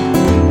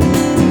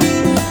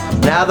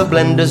 Now the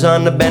blender's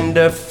on a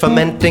bender,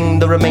 fermenting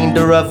the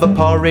remainder of a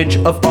porridge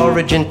of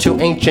origin too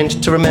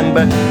ancient to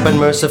remember. But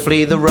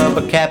mercifully the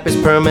rubber cap is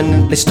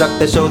permanently stuck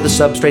there, so the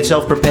substrate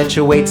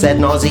self-perpetuates ad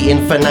nauseam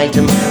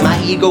infinitum. My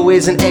ego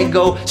is an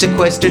ego,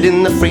 sequestered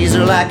in the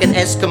freezer like an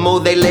Eskimo.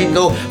 They let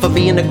go for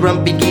being a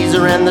grumpy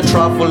geezer, and the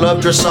truffle of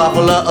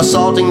Drosophila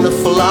assaulting the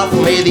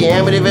falafel made the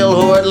Amityville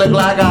horde look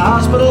like a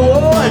hospital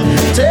ward.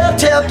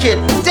 Telltale kid,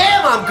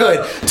 damn I'm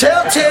good.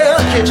 Telltale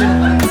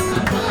kitchen.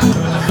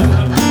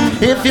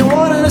 If you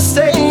wanted to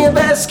stay, you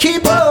best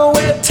keep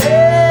away.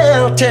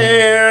 Telltale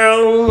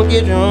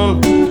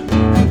kitchen.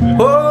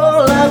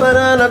 Oh, la ba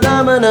da da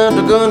da ba da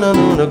da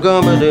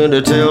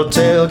da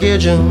telltale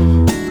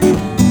kitchen.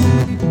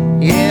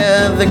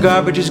 Yeah, the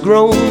garbage has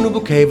grown a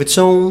bouquet of its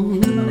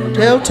own.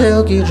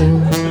 Telltale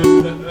kitchen.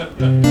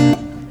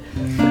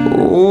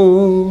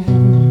 Oh.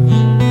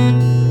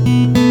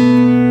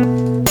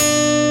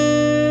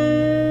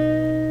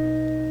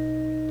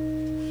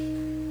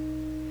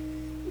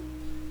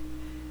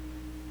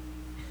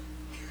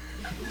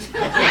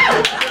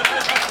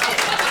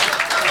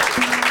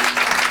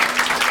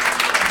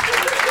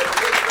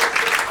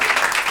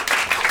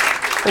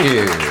 Thank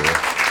you.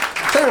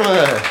 Very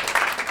much.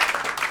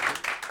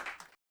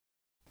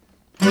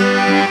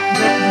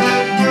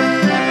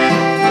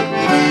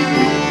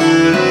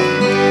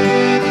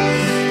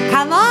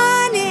 Come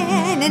on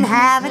in and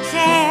have a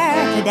chair.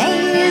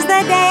 Today's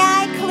the day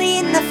I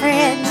clean the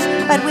fridge.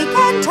 But we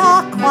can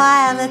talk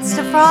while it's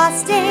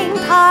defrosting.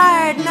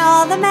 Pardon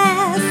all the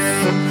mess.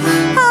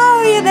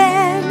 How you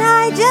been?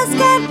 I just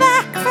got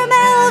back from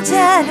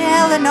Elgin,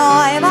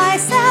 Illinois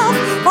myself.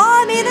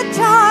 For me the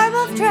charm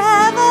of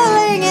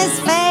traveling is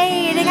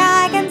fading,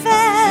 I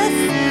confess.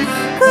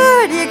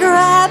 Could you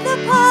grab the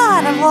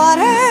pot of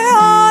water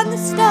on the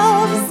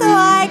stove so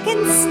I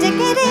can stick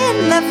it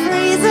in the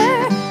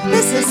freezer?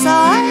 This is so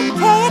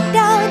archaic,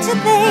 don't you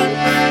think?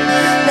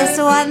 This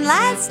one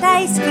last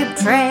ice cube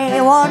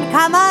tray won't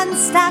come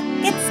unstuck.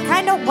 It's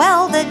kind of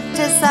welded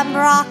to some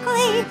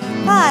broccoli,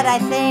 but I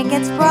think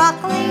it's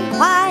broccoli.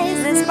 Why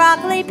is this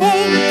broccoli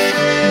pink?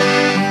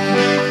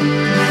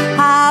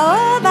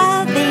 How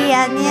about the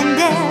onion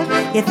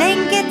dip? You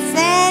think it's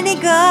any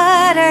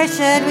good, or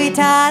should we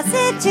toss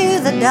it to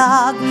the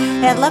dog?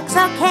 It looks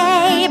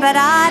okay, but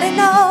I don't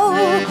know.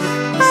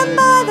 And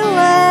by the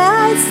way,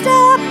 I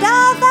stopped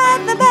off at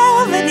the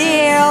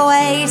Belvedere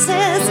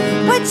Oasis,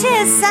 which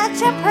is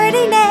such a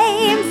pretty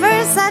name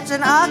for such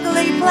an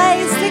ugly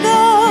place to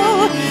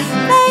go.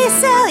 They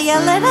sell you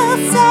little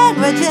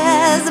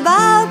sandwiches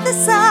about the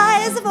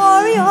size of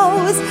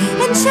Oreos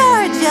and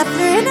charge you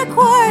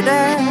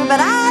 $3.25, but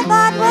I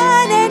bought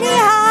one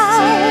anyhow.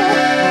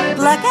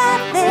 Look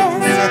at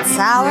this, it's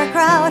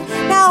sauerkraut.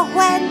 Now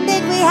when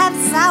did we have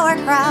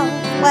sauerkraut?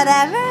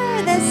 Whatever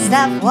this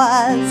stuff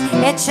was,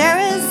 it sure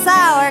is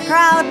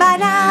sauerkraut by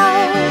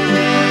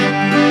now.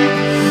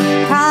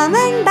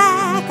 Coming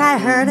back, I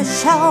heard a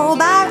show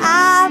about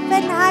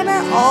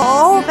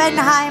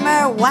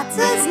Oppenheimer, what's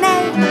his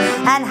name?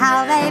 And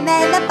how they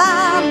made the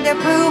bomb to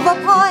prove a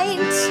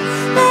point.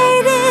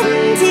 They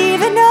didn't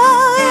even know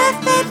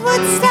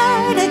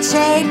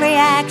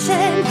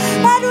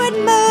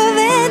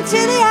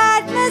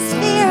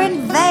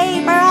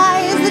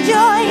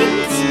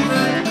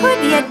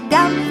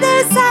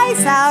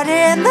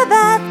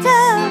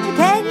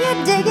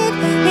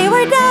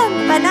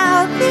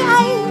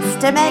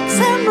to make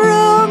some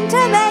room,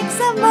 to make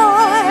some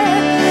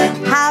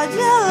more. How'd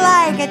you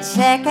like a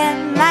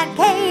chicken that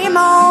came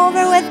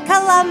over with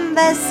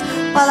Columbus?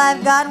 Well,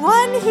 I've got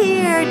one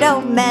here,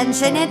 don't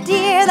mention it,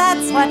 dear,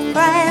 that's what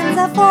friends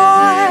are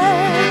for.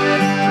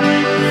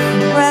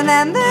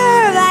 Remember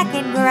back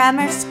in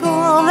grammar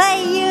school,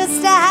 they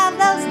used to have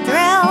those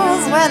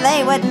drills where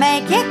they would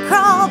make you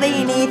crawl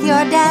beneath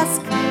your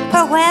desk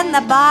for when the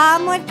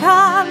bomb would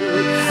come.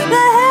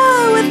 The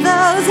hell with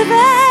those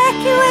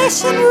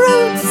evacuation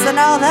routes and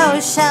all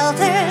those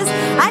shelters.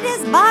 I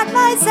just bought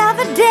myself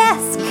a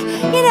desk.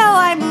 You know,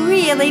 I'm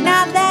really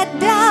not that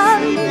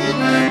dumb.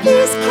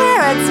 These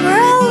carrots were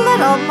a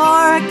little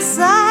more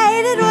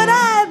excited when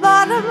I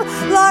bought them.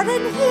 Lord,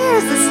 and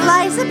here's a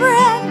slice of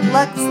bread.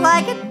 Looks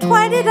like a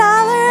 $20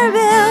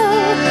 bill.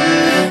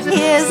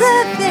 Here's a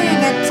thing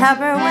of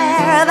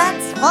Tupperware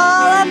that's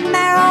full of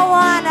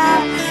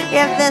marijuana.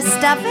 If this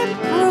stuff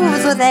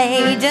improves with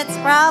age, it's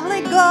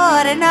probably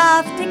good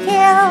enough to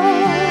kill.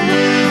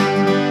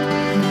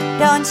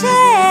 Don't you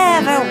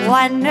ever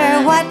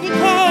wonder what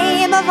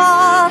became of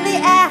all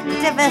the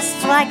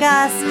activists like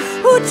us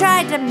who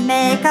tried to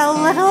make a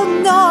little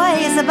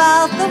noise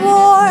about the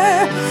war?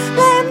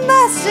 They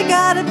must have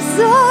got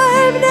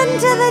absorbed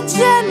into the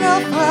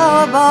general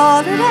flow of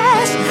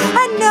balderdash,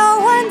 and no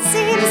one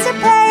seems to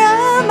pay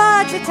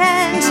much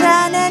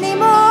attention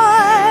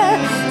anymore.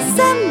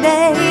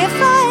 Someday, if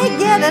I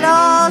get it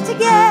all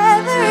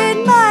together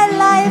in my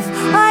life,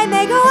 I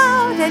may go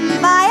out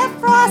and buy a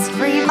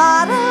frost-free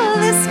bottle.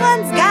 This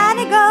one's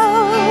gotta go.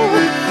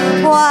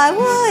 Why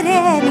would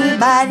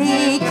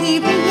anybody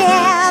keep a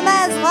yam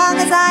as long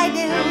as I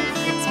do?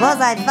 Suppose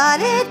I thought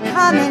it'd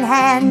come in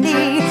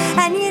handy,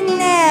 and you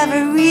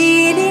never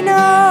really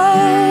know.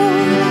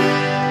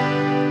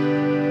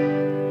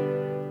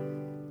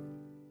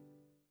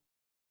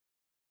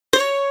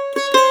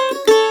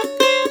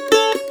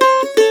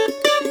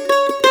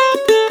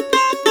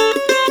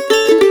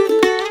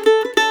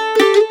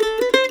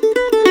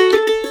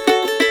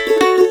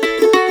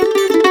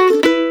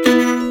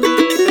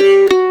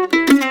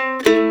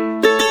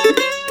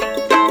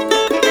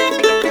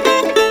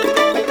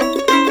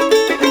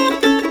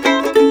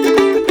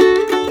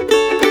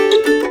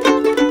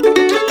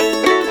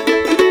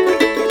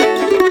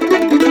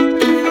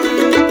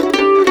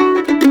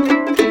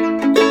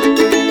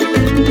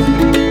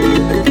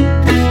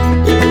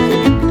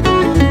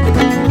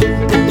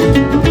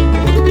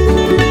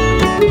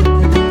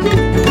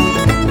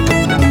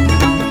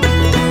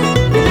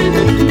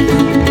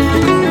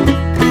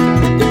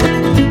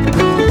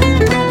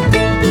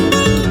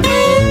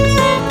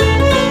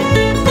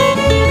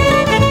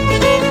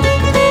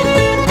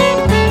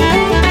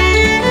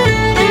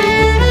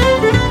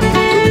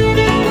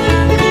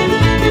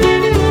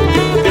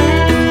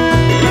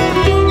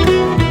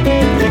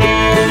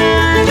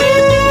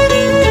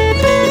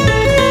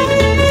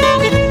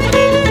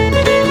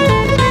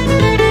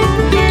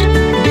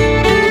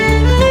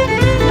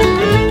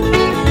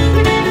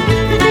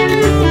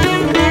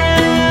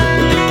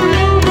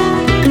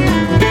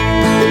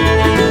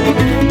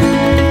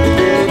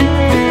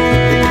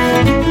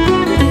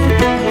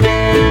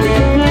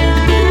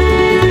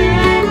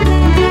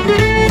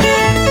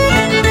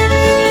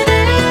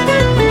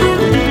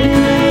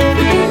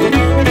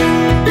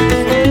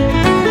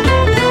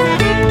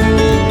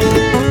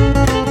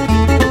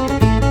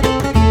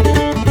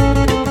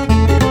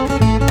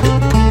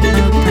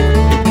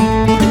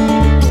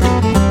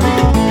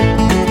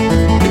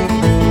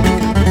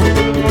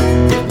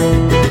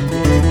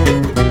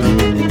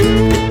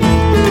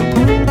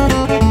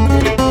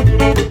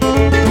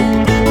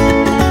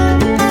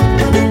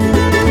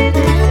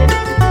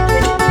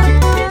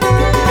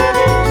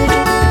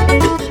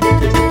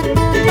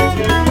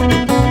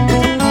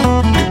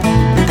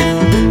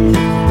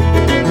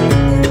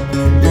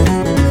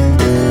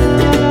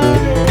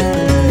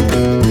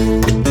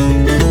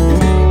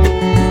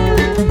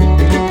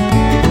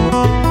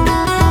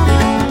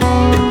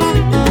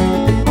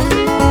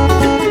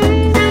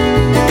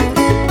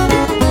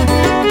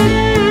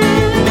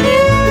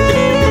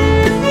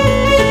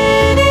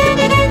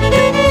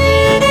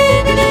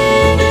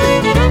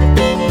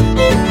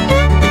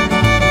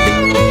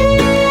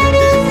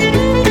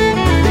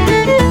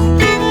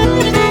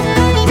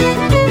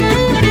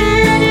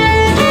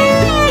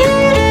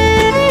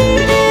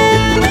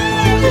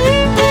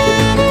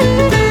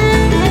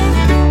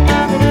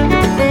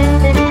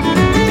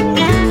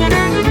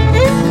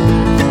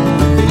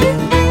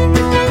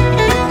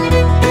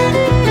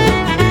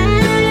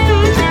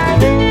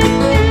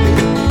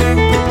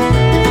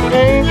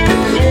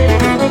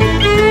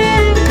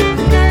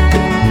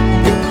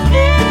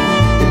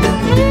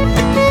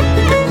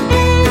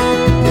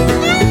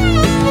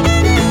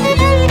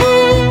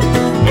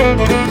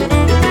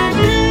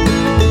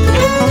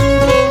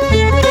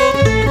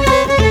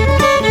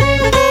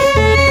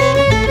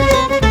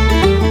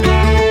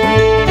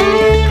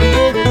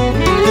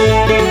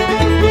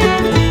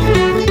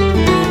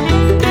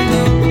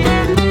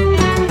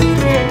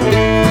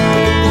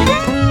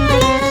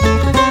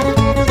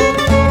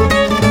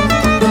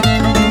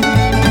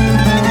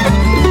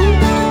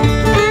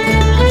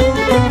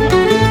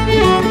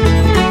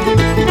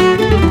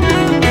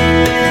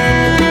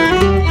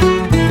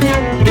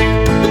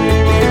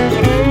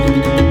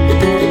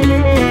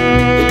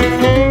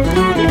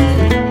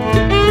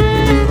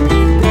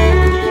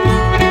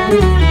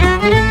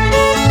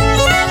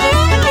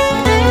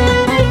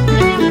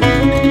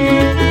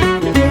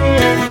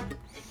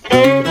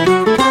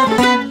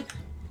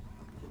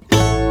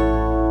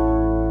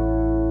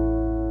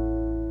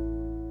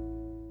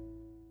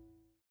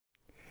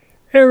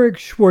 Eric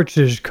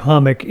Schwartz's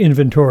comic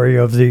inventory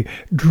of the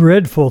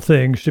dreadful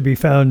things to be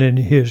found in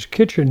his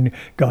kitchen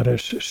got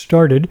us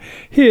started.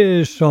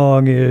 His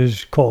song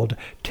is called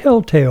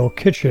Telltale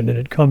Kitchen, and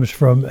it comes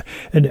from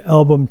an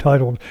album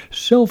titled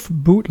Self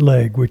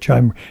Bootleg, which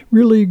I'm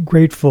really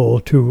grateful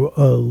to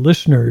a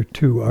listener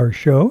to our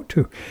show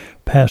to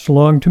pass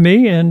along to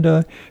me,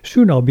 and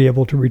soon I'll be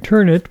able to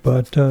return it,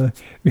 but,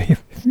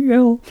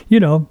 well, you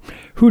know,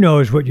 who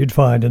knows what you'd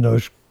find in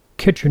those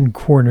kitchen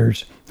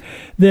corners.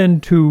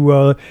 Then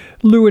to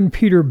Lou and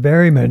Peter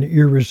Berryman,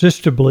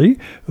 irresistibly.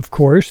 Of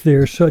course,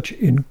 they're such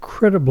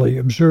incredibly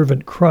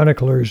observant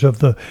chroniclers of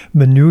the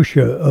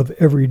minutiae of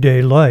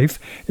everyday life,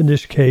 in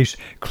this case,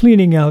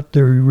 cleaning out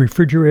the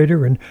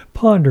refrigerator and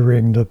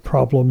pondering the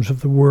problems of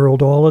the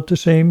world all at the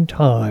same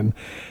time.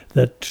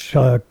 That's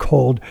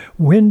called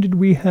When Did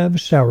We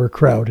Have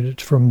Sauerkraut? And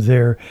it's from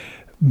their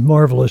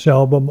marvelous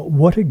album,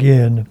 What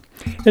Again?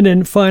 And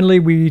then finally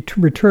we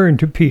return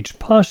to Pete's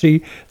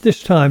Posse,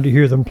 this time to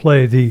hear them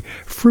play the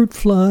Fruit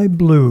Fly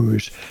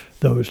Blues,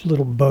 those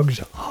little bugs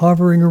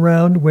hovering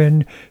around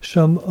when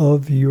some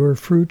of your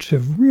fruits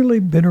have really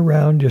been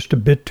around just a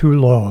bit too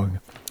long.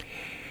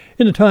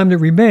 In the time that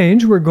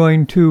remains, we're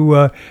going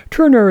to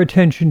turn our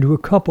attention to a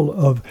couple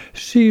of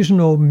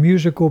seasonal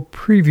musical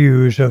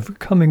previews of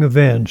coming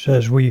events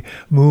as we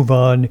move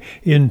on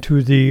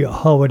into the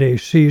holiday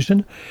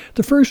season.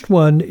 The first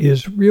one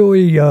is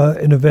really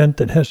an event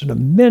that has an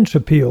immense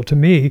appeal to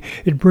me.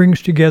 It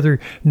brings together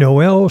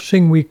Noel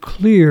Sing We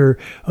Clear,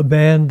 a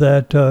band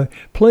that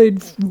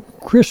played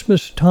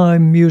Christmas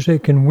time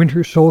music and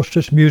winter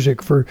solstice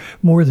music for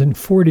more than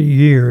 40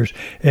 years,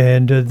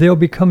 and they'll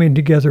be coming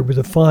together with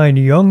a fine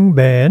young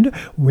band,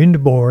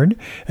 Windborne,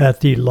 at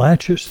the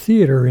Latches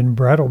Theater in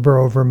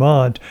Brattleboro,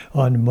 Vermont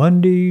on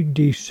Monday,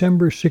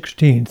 December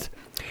 16th.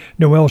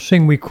 Noel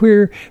Sing We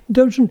Queer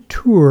doesn't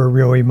tour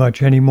really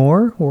much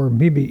anymore, or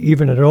maybe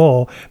even at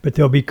all, but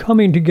they'll be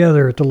coming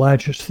together at the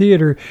Latches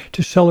Theater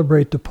to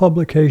celebrate the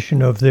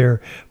publication of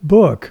their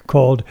book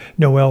called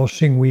Noel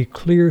Sing We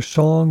Clear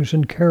Songs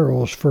and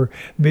Carols for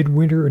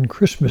Midwinter and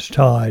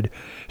Christmastide.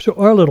 So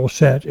our little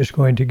set is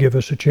going to give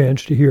us a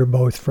chance to hear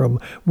both from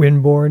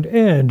Windborne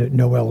and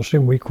Noel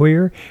Sing We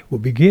Queer. We'll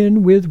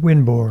begin with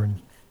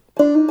Windborne.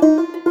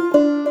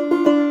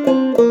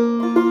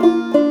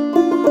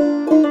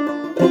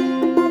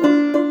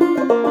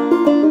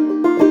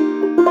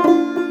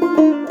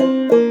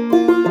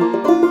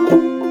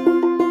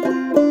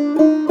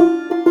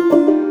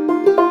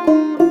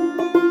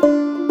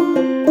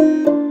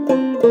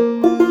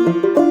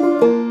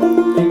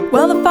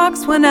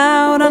 Went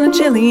out on a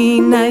chilly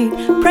night,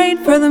 prayed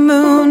for the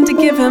moon to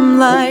give him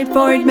light,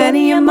 for he'd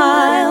many a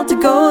mile to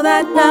go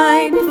that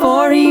night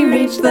before he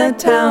reached the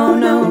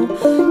town,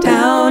 oh,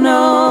 town,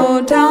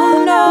 oh,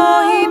 town,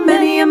 oh, he'd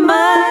many a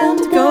mile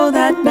to go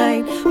that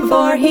night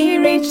before he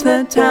reached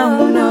the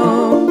town,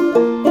 oh.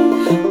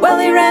 Well,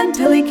 he ran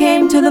till he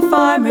came to the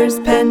farmer's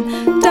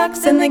pen.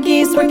 Ducks and the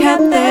geese were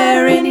kept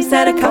there, and he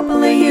said, a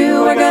couple of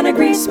you are gonna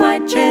grease my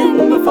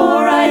chin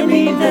before I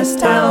leave this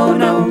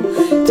town,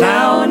 oh,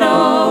 town,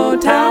 oh,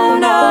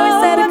 town, oh. He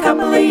said, a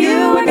couple of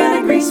you are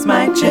gonna grease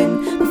my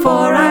chin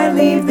before I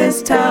leave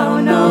this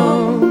town,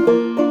 oh.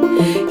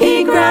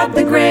 He grabbed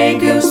the gray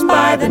goose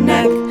by the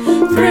neck,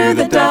 threw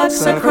the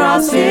ducks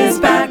across his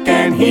back,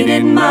 and he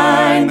didn't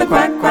mind the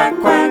quack, quack,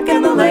 quack,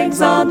 and the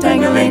legs all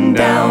dangling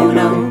down,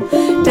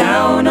 oh,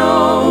 down,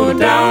 oh,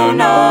 down,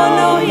 oh,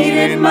 no, he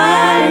didn't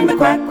mind the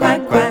quack,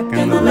 quack, quack,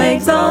 and the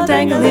legs all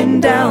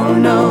dangling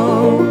down,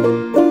 oh.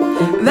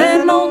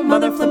 Then old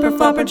Mother Flipper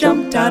Flopper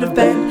jumped out of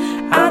bed,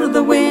 out of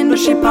the window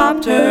she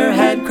popped her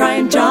head,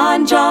 crying,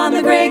 John, John,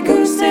 the gray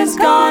goose is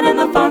gone, and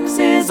the fox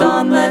is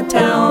on the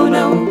town,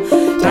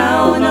 oh,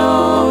 town,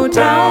 oh,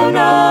 town,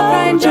 oh,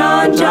 crying,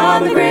 John,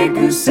 John, the gray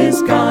goose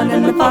is gone,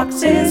 and the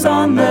fox is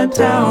on the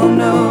town,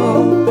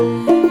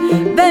 oh.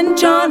 Then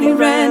Johnny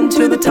ran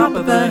to the top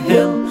of a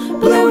hill,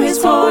 blew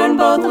his horn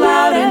both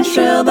loud and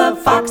shrill. The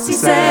fox, he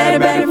said, I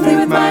better flee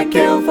with my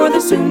kill, for they'll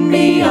soon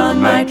be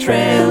on my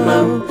trail,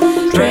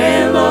 oh,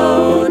 trail,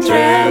 oh,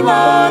 trail,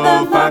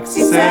 oh. The fox,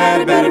 he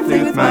said, I better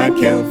flee with my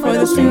kill, for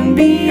they'll soon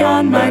be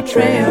on my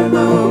trail,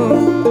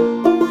 oh.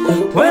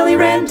 Well, he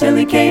ran till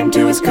he came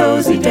to his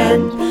cozy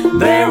den.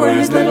 There were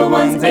his little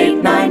ones, 8,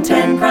 9,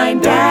 10, crying,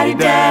 Daddy,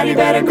 Daddy,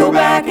 better go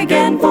back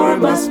again, for it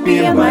must be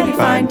a mighty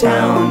fine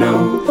town,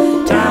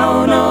 oh,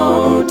 town,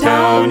 oh,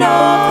 town, oh,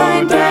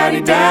 crying,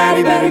 Daddy,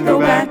 Daddy, better go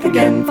back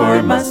again, for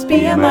it must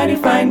be a mighty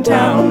fine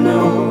town,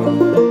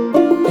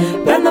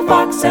 oh. Then the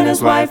fox and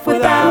his wife,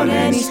 without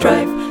any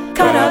strife,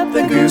 cut up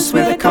the goose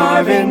with a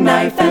carving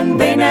knife, and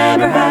they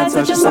never had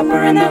such a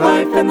supper in their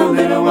life, and the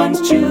little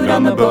ones chewed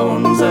on the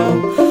bones,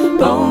 oh,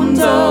 bones,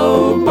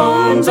 oh,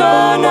 bones,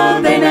 oh,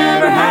 no, they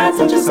never had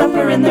such a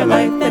supper in their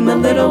life, and the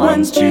little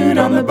ones chewed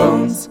on the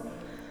bones,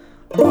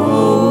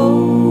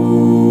 oh.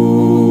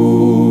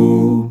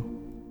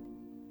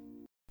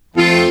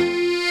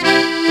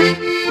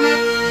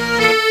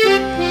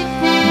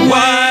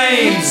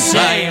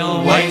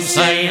 White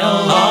sail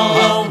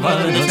all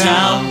over the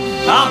town.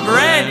 Our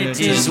bread it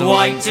is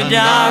white and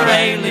our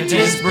ale it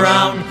is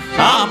brown.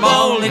 Our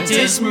bowl it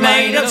is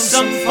made of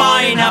some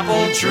fine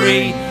apple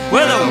tree.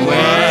 With a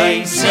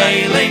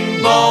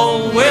waysailing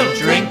bowl we'll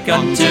drink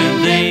unto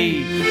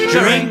thee.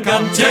 Drink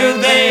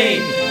unto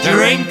thee,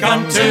 drink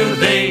unto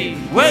thee.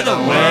 With a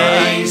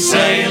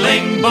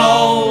waysailing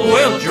bowl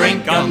we'll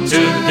drink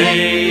unto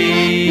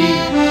thee.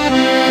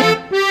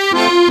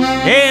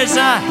 Here's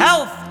a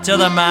health to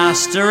the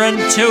master and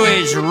to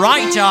his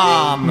right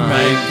arm.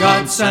 May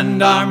God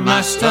send our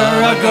master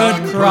a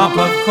good crop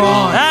of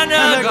corn, and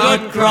a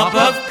good crop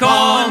of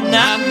corn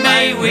that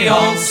may we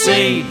all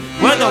see.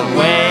 With a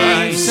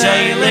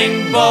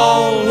waysailing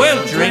bowl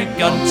we'll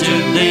drink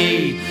unto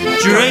thee.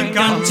 Drink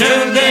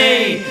unto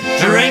thee,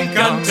 drink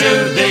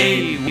unto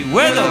thee.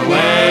 With a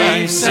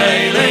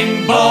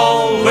waysailing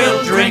bowl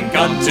we'll drink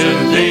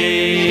unto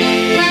thee.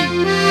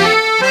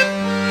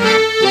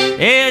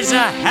 Here's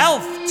a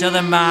health to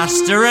the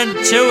master and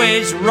to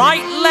his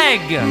right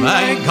leg.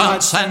 May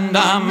God send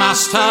our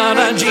master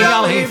a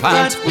jolly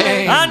fat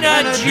pig, and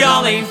a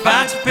jolly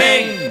fat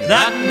pig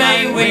that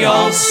may we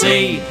all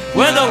see.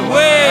 With a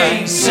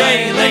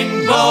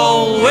waysailing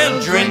bowl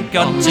we'll drink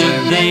unto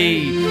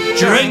thee.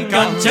 Drink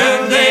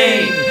unto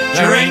thee,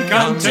 drink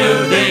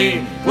unto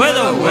thee. With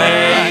a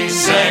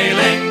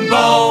waysailing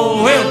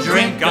bowl we'll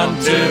drink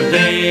unto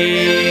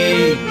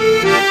thee.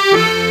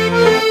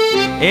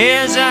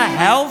 Here's a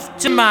health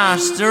to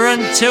master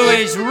and to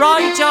his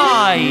right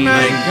eye.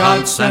 May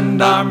God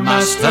send our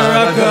master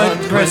a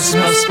good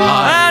Christmas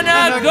pie, and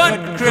a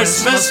good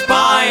Christmas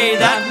pie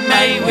that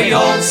may we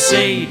all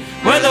see.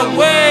 With a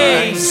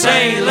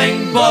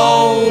waysailing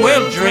bowl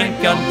we'll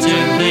drink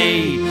unto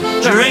thee.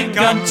 Drink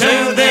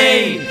unto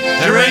thee,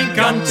 drink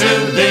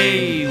unto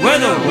thee.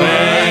 With a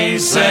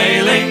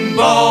waysailing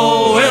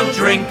bowl we'll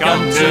drink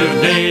unto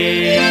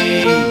thee.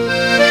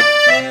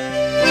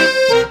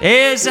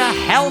 Here's a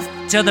health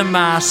to the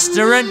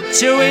master and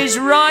to his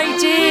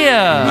right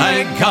ear.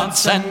 May God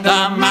send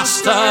our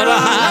master a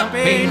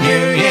happy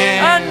new year,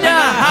 and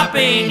a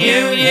happy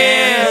new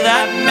year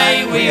that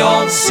may we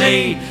all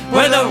see.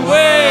 With a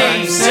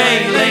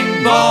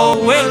waysailing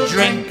bowl we'll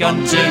drink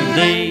unto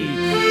thee.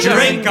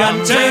 Drink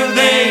unto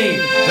thee,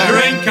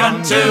 drink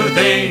unto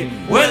thee.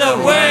 With a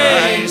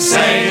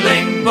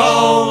waysailing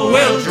bowl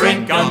we'll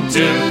drink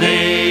unto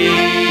thee.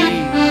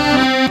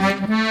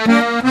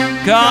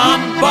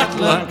 Come,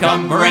 butler,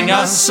 come bring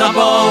us a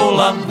bowl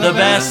of the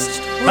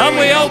best, and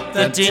we hope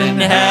that in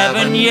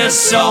heaven your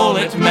soul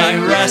it may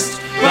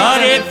rest.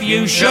 But if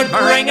you should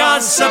bring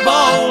us a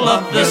bowl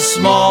of the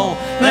small,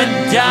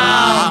 then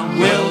down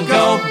we'll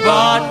go,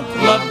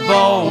 butler,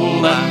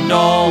 bowl and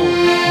all.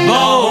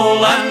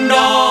 Bowl and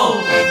all,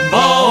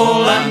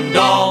 bowl and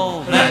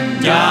all.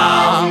 Then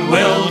down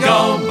we'll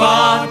go,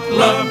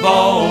 butler,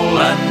 bowl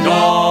and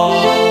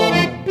all.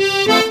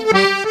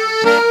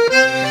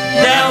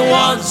 There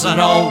was an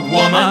old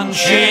woman,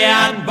 she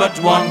had but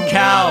one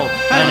cow,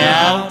 and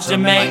how to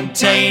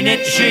maintain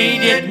it she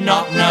did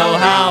not know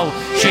how.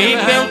 She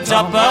built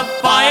up a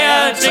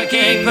fire to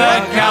keep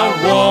her cow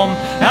warm,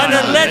 and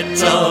a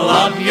little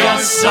of your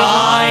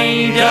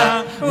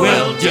cider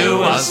will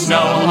do us no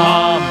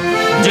harm.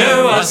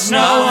 Do us no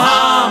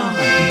harm,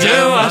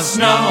 do us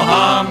no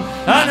harm,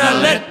 and a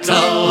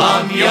little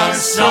of your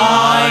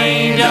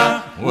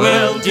cider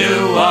will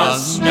do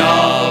us no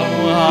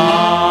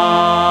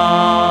harm.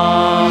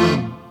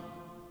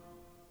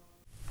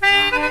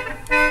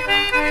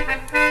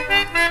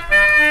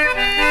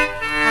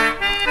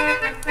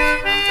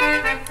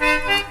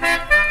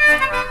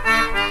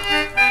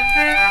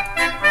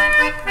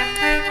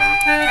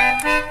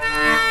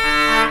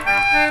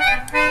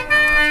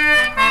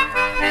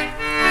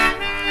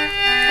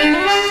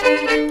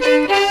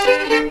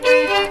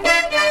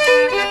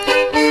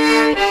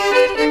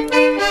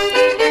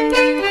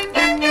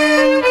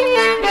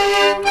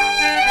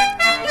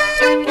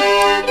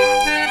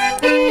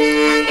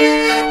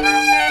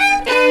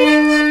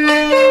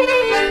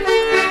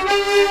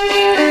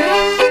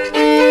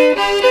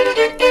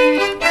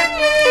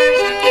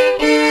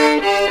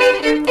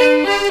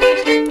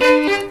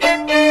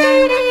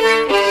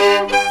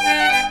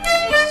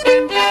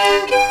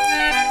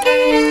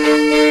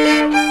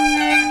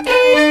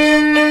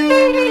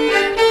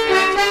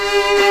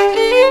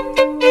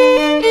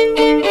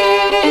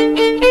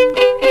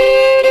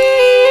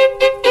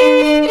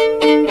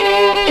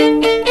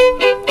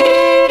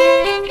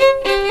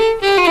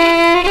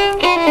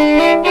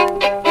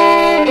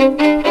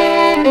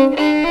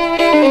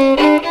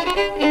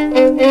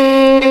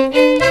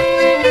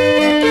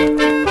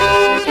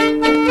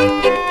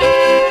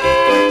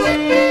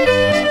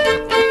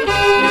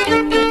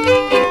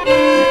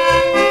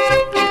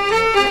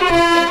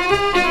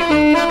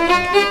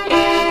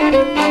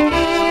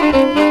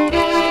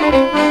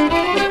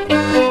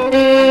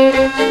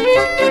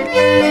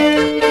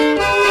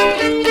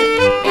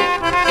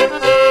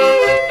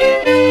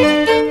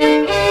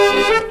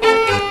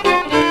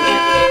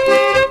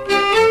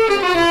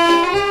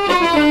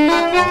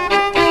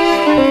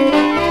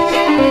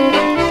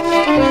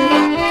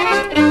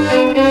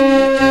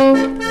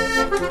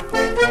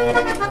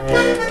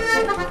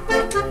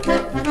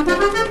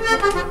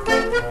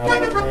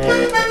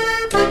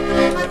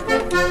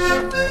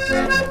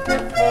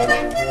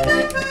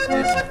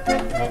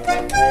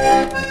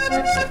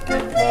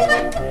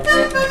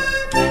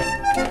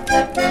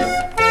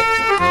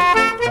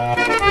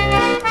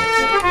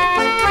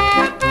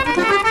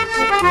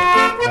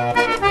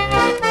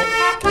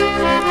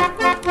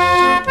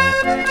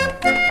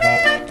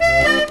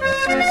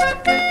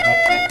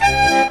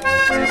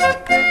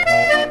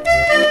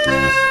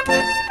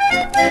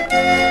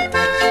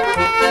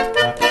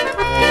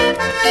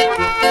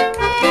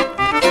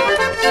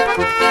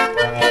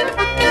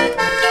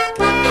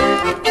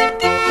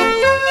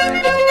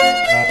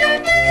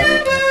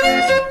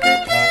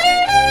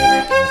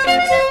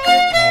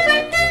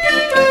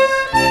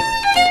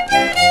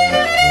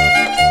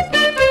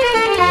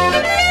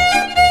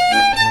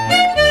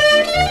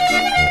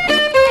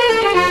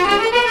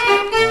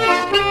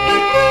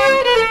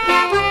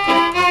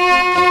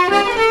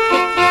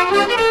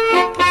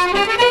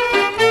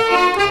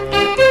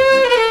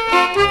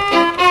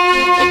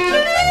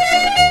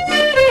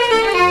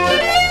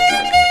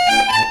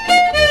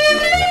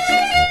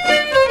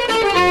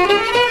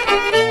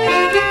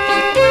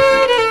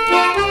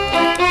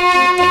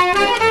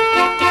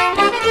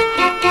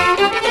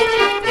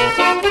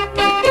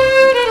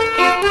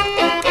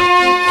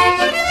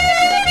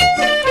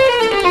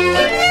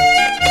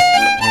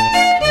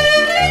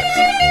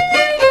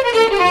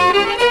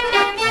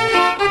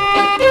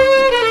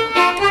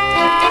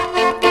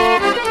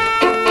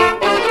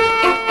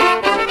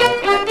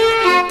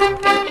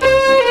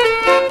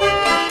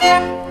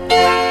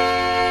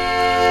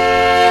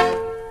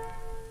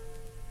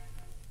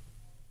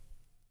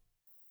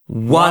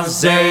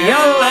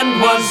 Wassail and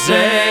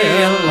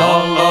wassail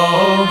all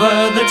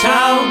over the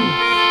town.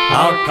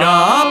 Our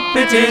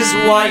carpet is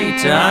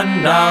white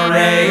and our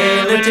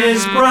ale it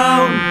is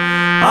brown.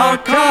 Our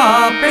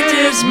carpet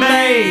is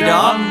made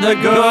on the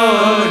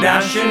good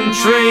ashen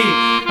tree,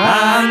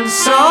 and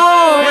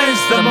so is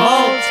the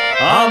malt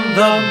on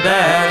the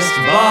best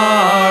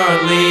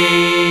barley.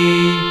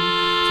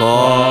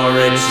 For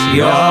it's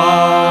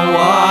your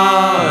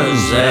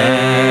wassail,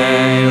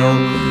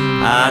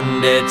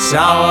 and it's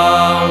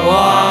our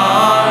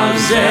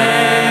wassail,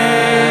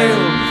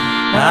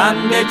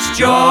 and it's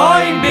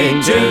joy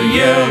be to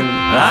you,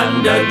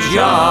 and a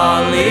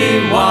jolly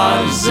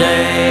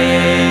wassail.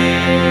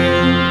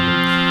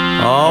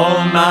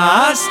 Oh,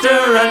 Master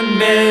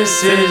and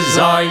Mrs.,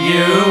 are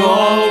you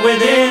all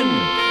within?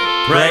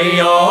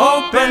 Pray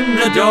open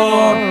the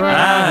door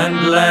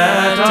and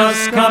let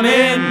us come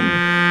in.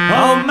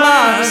 Oh,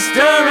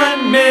 Master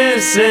and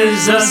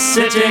Mrs. are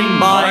sitting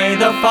by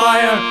the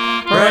fire.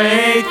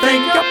 Pray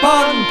think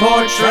upon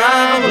poor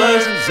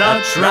travellers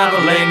a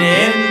travelling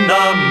in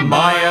the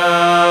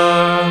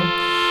mire.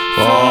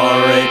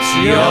 For it's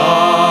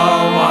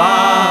your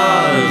wassail,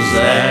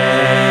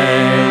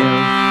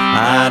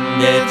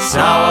 and it's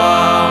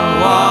our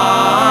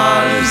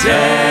wassail,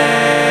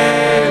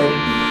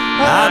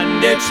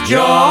 and it's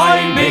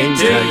joy be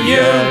to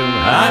you,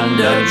 and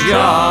a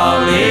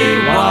jolly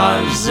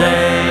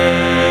wassail.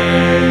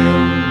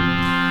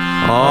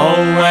 Oh,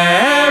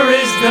 where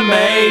is the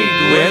maid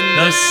with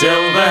the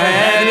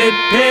silver-headed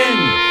pin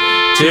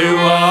to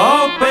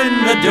open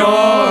the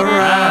door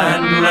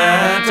and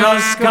let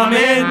us come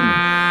in?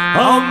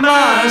 Oh,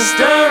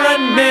 Master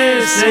and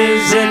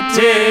Mrs., it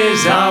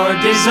is our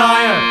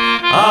desire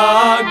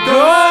a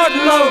good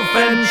loaf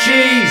and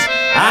cheese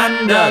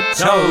and a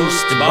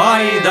toast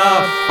by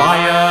the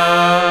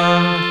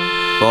fire.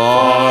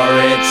 For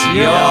it's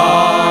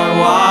your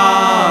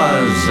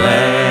wassail,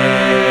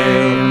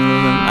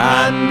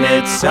 and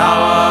it's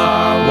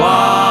our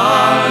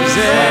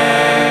wassail,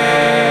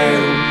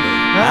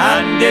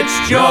 and it's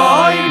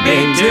joy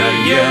be to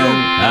you,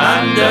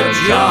 and a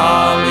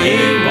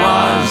jolly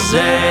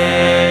wassail.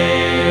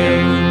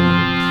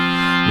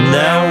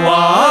 There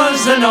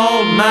was an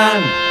old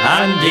man,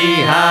 and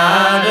he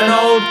had an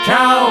old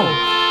cow,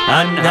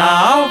 and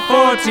now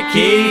for to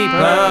keep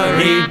her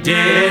he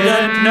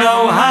didn't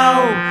know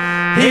how.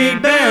 He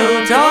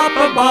built up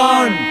a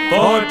barn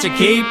for to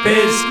keep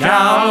his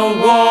cow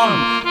warm,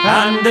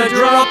 and a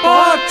drop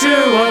or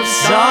two of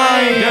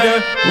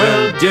cider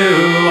will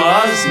do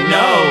us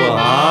no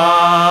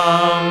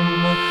harm.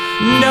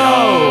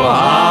 No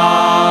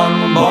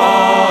harm,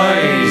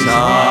 boys,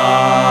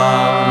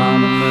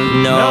 harm.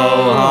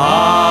 No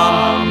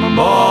harm,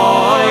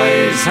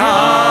 boys,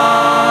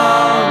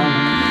 harm.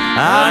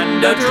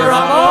 And a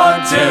drop or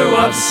two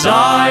of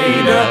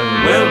cider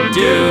will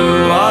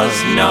do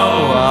us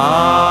no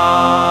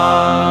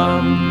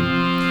harm.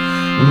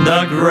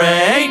 The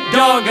great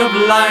dog of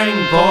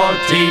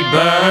Langport, he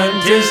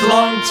burnt his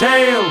long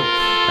tail,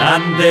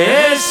 and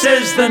this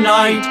is the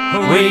night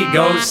we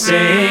go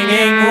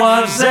singing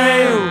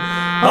wassail.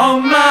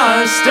 Oh,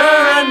 Master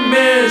and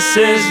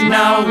Mrs.,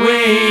 now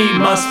we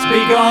must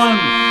be gone.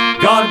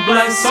 God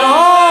bless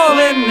all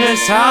in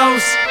this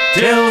house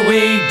till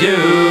we do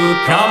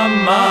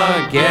come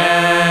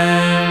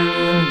again.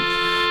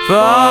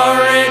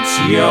 For it's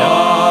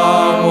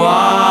your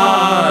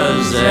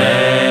wassail,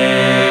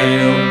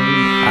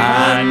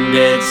 and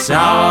it's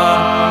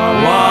our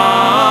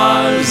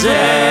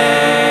wassail,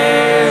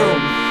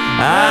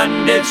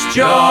 and it's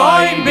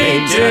joy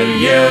be to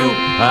you,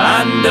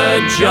 and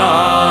a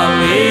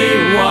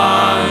jolly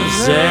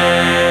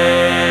wassail.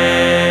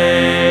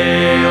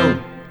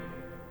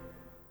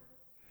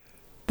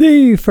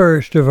 The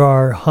first of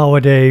our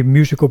holiday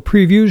musical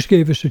previews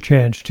gave us a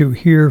chance to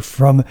hear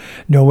from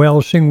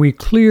Noel Sing We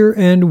Clear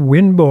and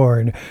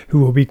Winborn, who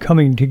will be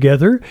coming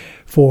together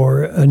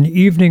for an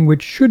evening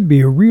which should be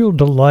a real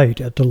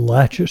delight at the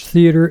Latches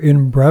Theatre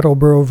in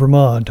Brattleboro,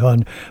 Vermont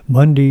on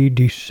Monday,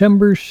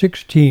 December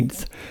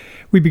 16th.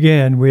 We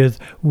began with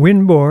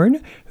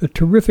Winborn, a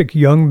terrific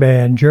young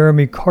band,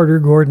 Jeremy Carter,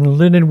 Gordon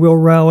Linden, Will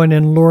Rowan,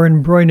 and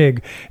Lauren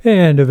Breunig,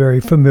 and a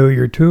very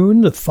familiar tune,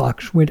 The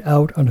Fox Went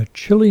Out on a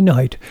Chilly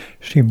Night,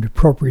 seemed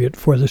appropriate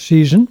for the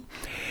season.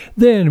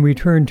 Then we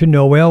turned to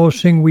Noel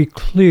Sing We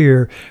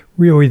Clear.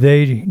 Really,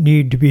 they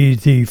need to be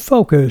the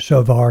focus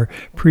of our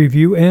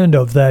preview and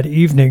of that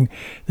evening.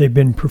 They've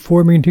been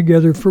performing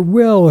together for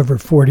well over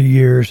 40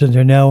 years, and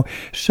they're now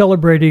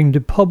celebrating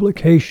the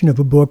publication of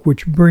a book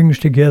which brings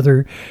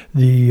together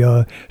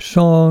the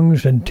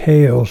songs and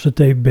tales that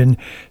they've been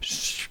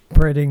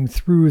spreading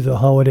through the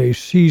holiday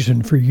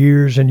season for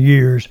years and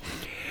years.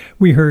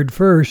 We heard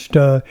first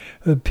a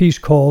piece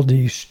called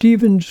The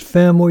Stevens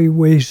Family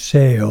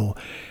Wassail,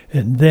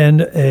 and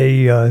then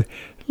a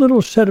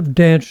little set of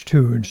dance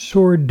tunes,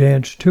 sword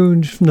dance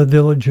tunes from the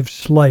village of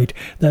Slight.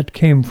 That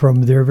came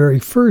from their very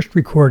first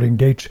recording,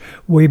 dates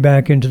way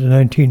back into the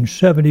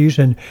 1970s,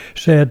 and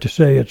sad to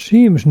say it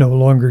seems no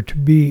longer to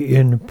be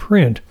in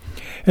print.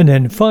 And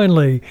then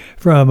finally,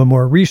 from a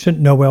more recent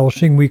Noel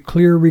Sing We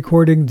Clear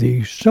recording,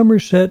 the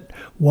Somerset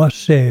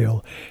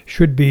Wassail.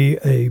 Should be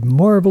a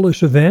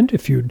marvelous event.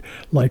 If you'd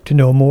like to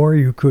know more,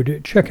 you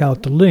could check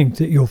out the link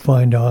that you'll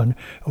find on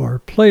our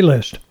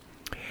playlist.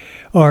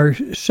 Our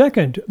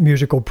second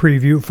musical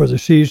preview for the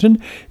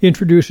season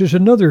introduces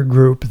another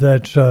group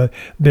that's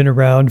been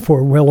around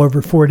for well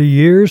over 40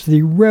 years,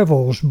 the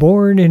Revels,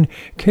 born in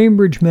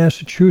Cambridge,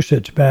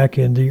 Massachusetts back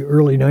in the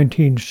early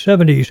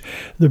 1970s,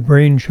 the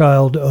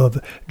brainchild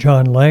of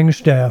John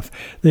Langstaff.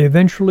 They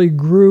eventually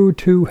grew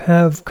to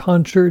have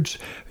concerts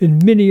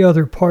in many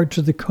other parts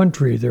of the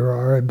country. There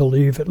are, I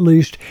believe, at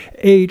least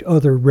 8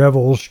 other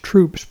Revels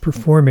troops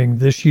performing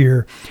this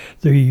year.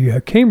 The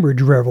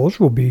Cambridge Revels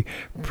will be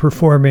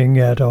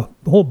performing at a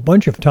whole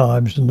bunch of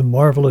times in the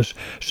marvelous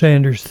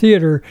Sanders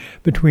Theater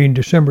between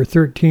December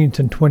 13th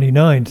and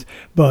 29th,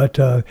 but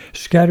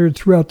scattered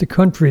throughout the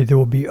country there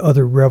will be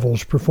other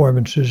Revels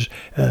performances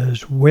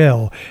as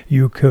well.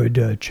 You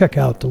could check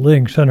out the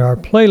links on our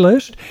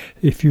playlist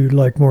if you'd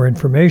like more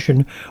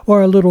information.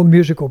 Our little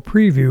musical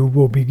preview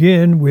will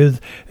begin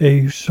with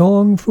a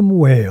song from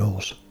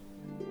Wales.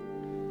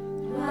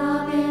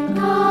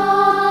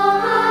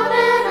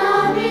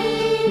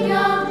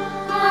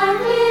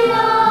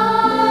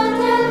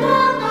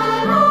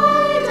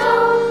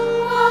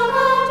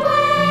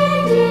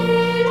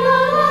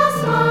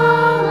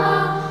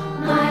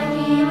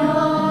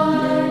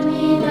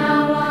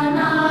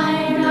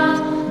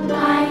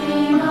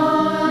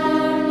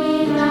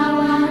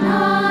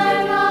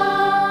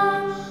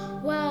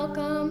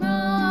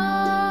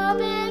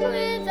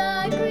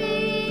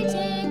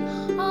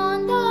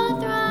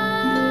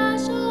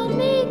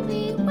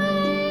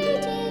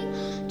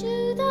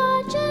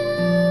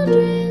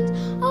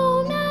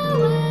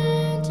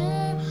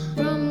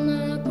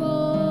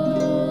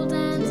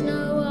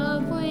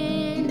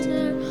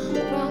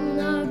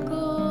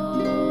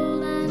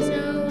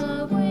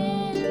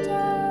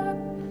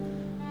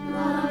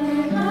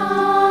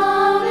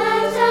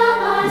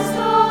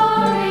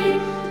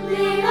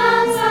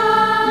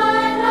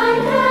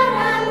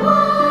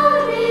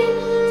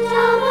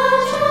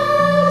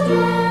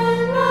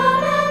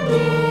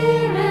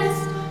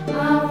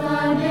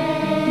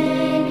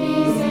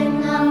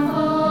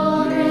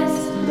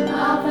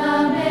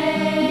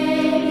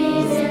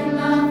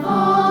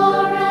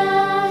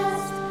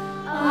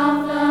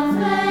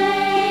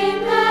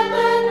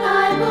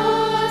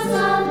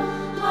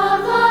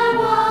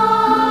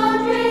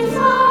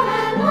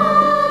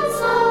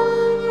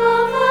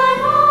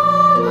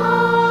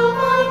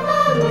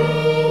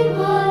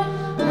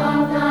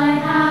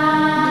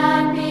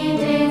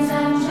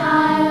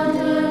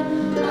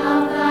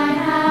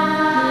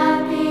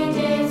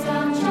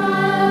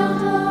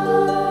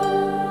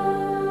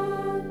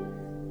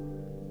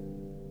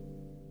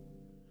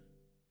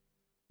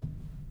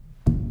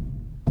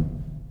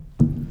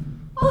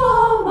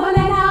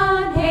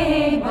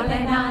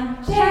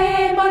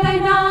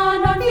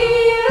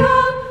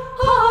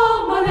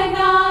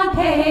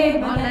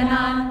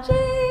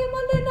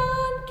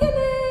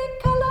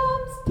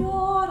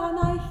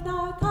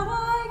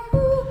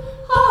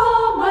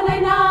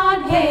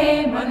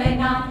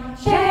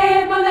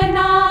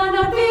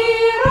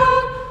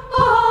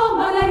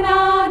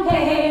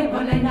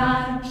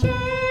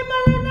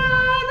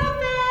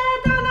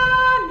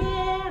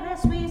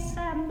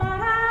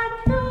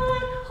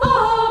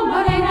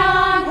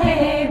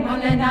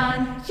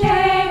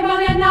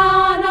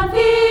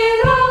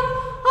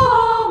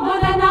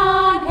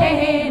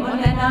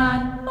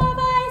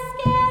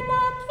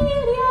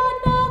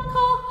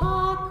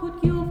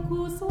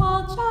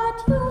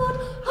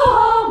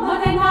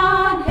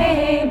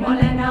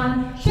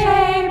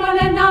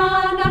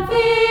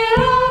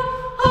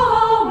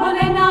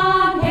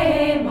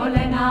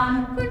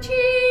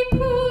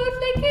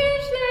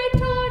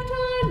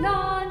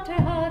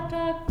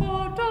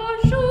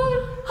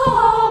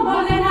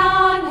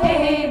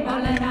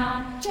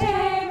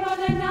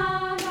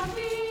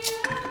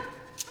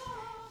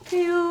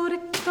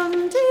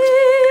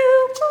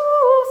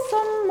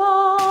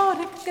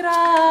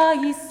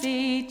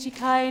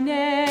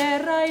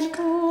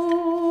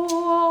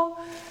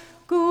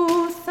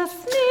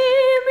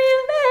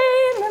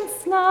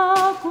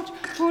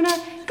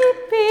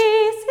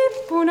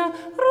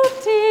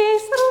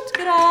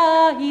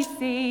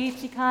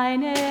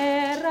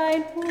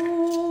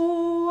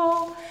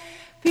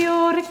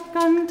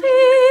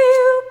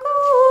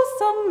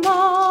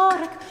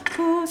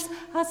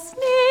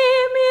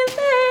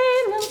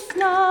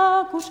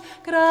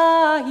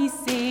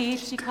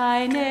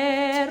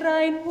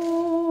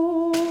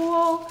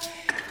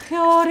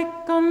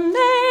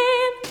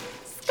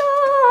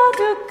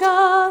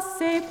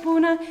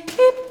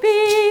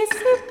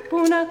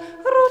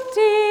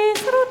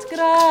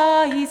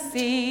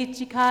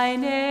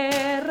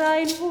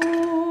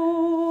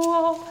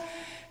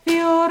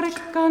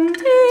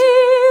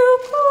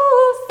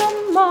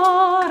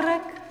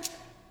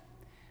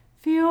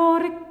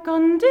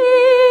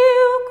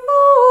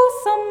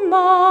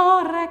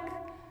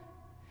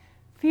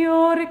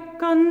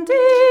 Fioricondil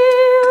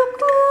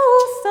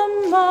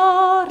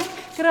cusamar,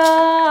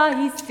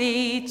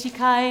 graiseci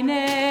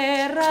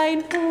keine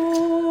rein pu.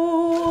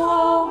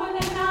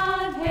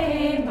 Molenan,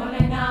 hey,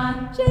 molenan,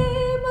 je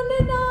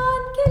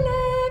molenan,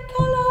 kile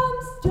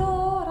kalams,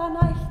 joran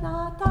eich na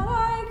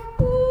taraik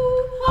pu.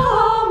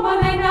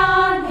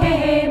 Molenan,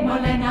 hey,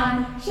 molenan,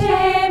 je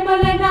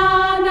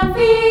molenan, a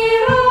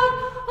viro.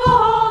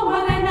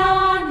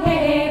 Molenan,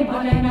 hey,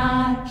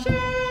 molenan, je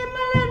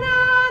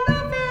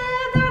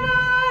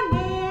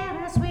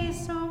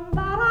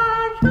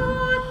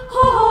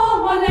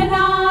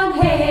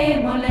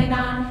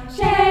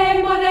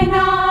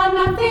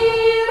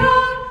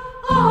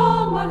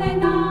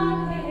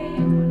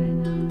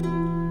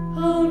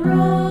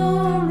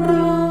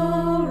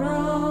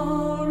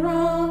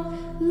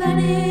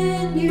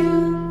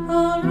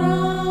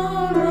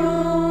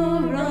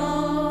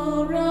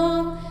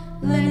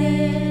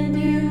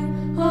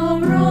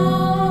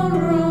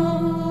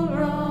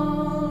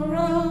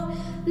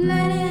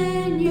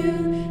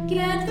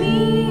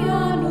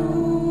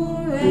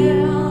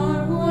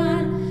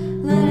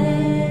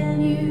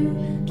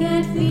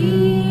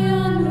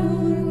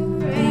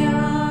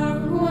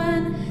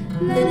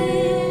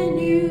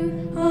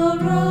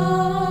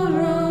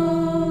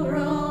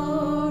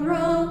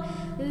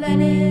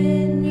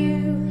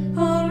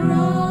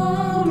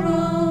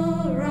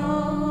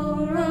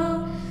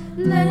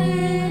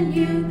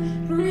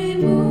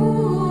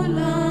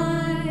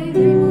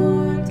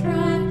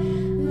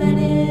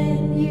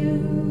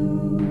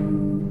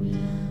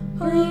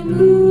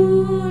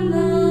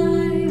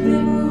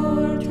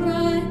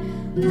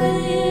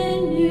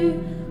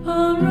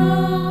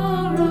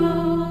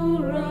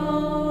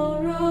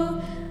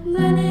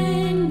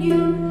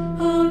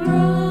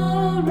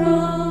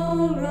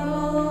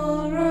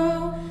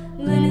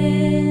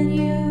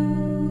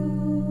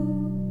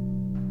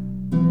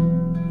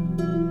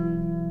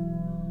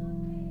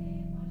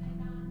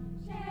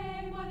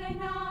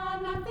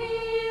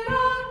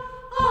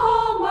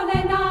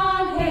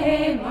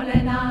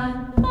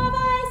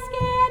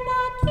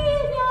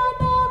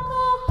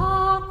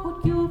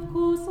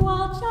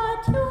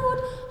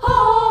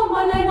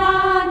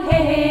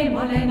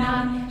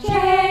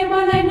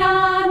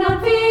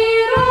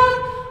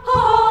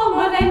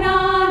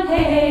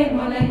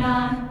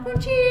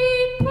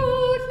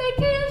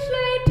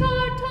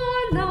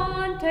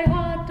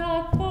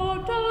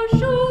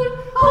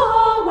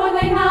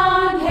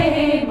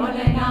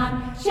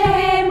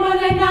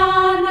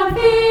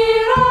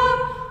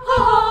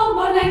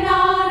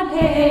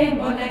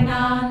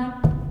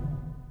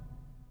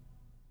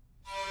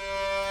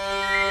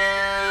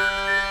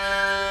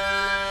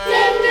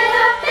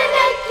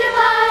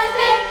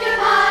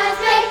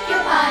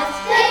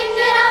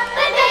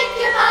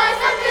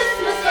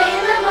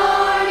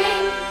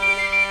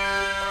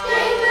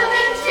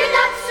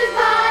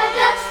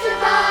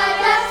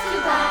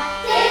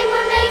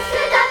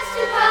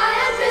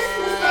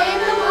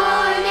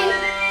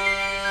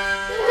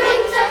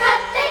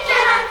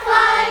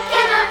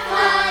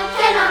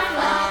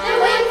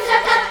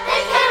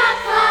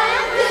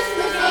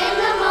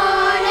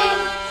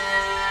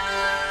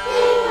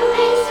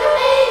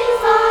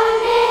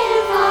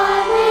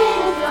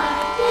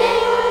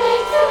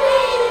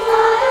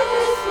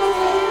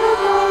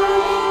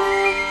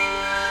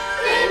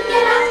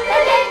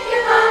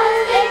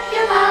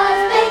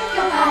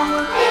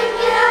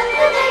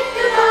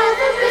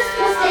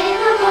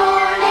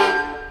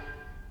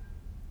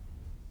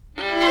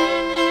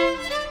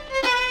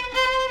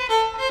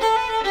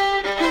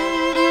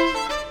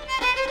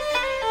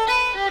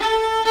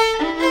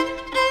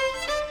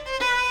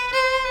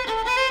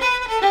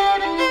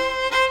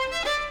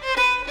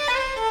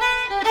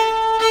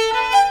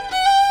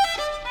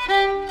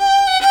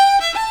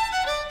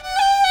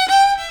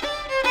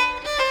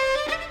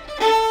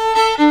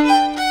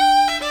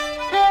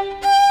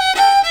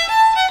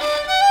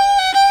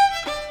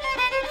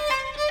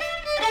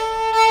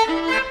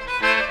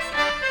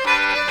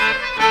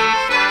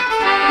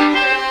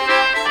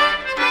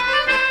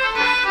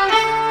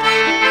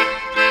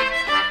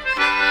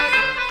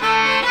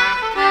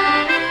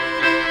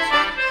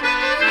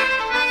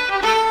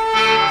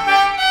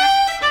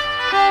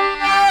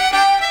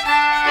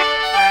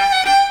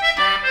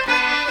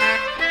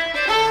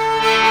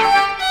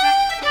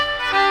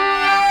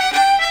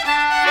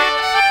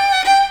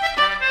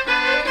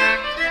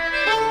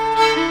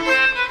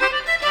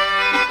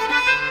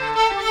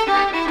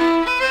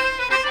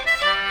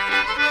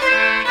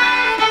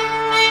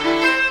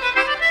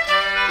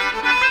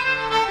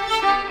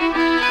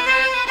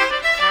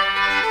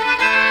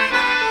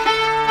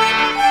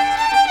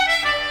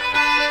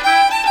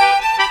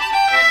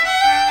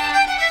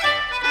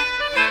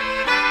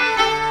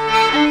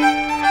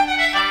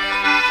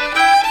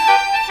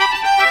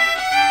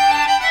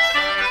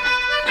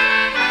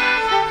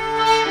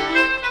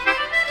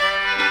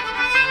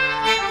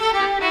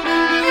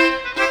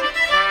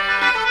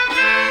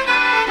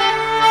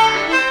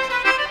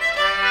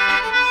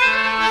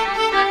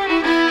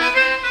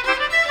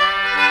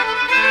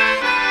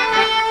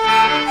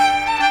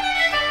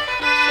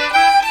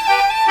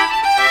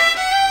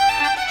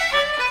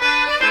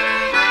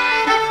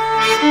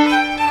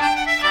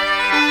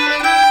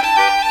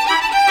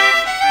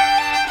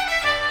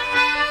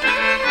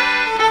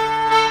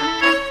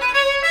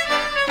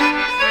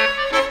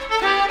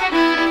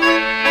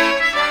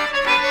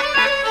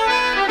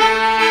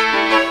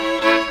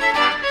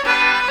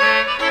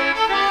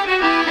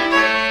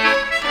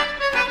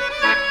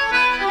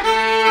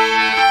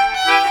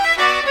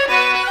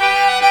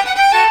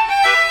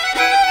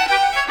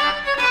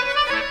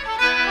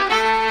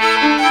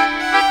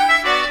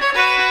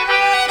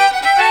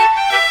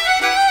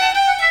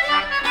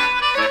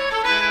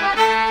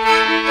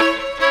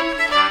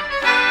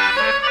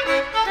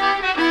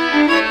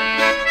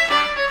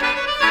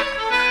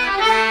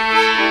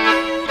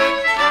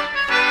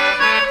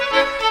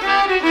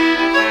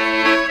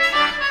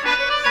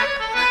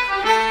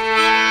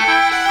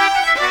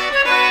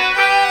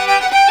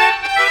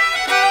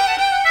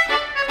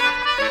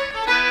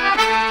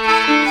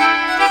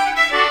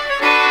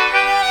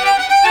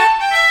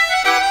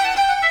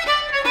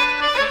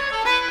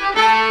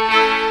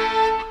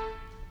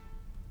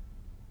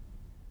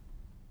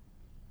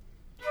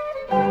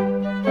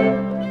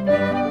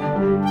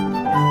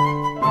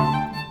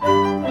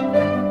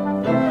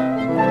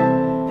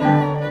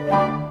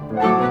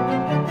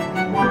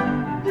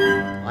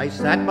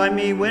sat by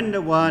me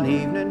window one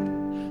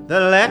evening, the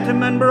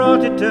letterman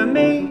brought it to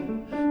me.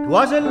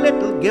 'Twas a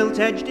little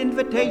gilt-edged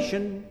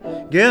invitation,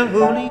 Gil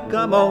Hooley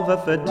come over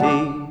for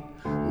tea.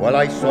 Well,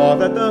 I saw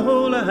that the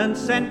Houlihan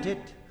sent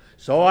it,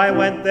 so I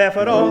went there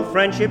for old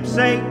friendship's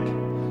sake.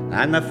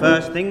 And the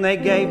first thing they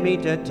gave me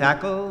to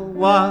tackle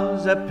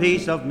was a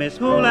piece of Miss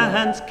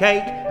Houlihan's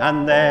cake.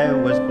 And there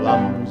was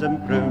plums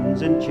and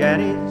prunes and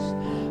cherries,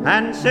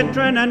 and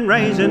citron and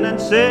raisin and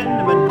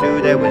cinnamon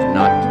too. There was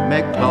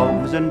nutmeg,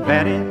 cloves and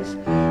berries,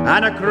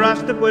 and a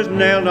crust that was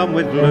nailed on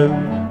with glue.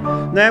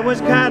 There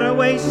was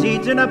caraway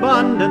seeds in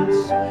abundance,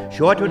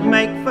 sure 'twould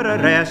make for a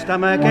rare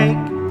stomach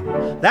ache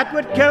that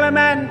would kill a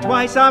man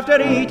twice after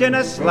eating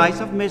a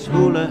slice of Miss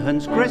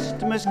Houlihan's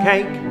Christmas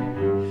cake.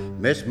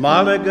 Miss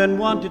Mulligan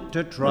wanted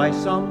to try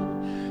some,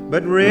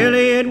 but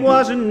really it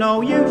wasn't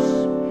no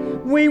use.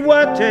 We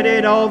worked at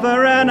it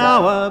over an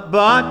hour,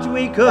 but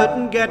we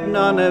couldn't get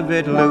none of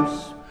it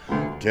loose.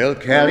 Till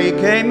Kelly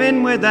came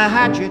in with a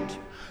hatchet,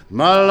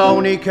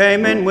 Maloney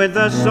came in with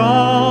a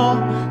saw.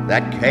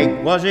 That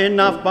cake was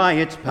enough by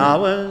its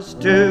powers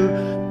to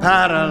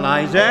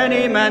paralyze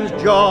any man's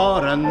jaw.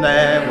 And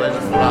there was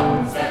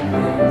plums and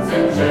prunes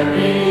and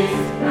cherries,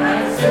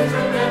 and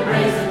citron and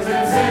raisins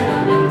and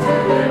cinnamon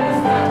too. There was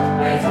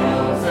nutmeg,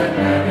 cloves and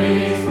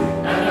berries,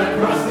 and a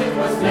crust it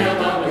was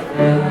nailed on with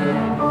glue.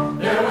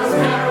 There was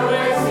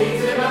caraway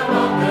seeds in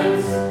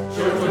abundance,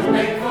 sure 'twould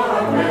make for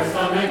a rare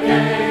stomach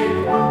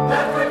ache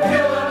that would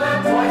kill a man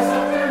twice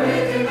after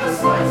eating a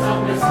slice of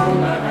Miss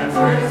Houlihan's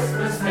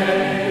Christmas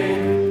cake.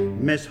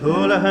 Miss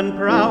Houlihan,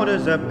 proud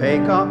as a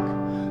paycock,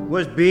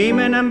 was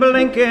beaming and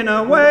blinking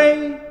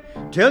away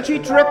till she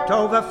tripped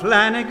over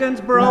Flanagan's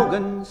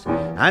brogans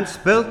and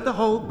spilt the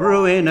whole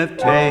brewing of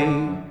tea.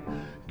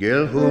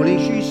 Gil Hooley,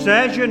 she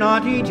says, you're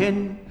not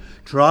eating,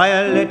 try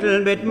a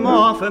little bit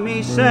more for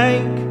me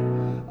sake.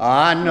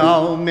 Ah,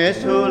 no,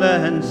 Miss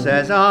Houlihan,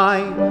 says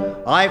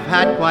I've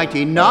had quite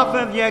enough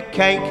of your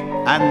cake.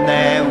 And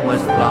there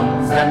was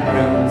plums and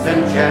prunes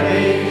and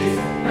cherries,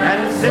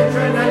 and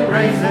citron and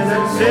raisins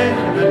and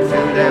cinnamon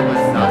too. There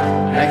was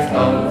nutmeg,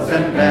 cloves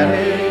and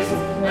berries,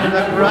 and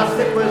the crust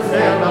it was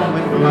nailed on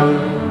with glue.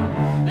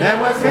 There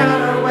was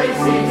caraway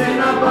seeds in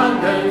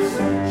abundance,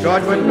 sure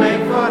 'twould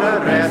make for a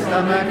rare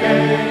stomach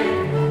ache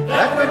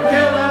that would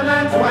kill a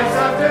man twice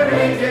after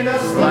eating a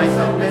slice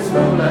of Miss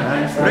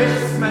Houlihan's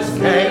Christmas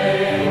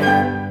cake.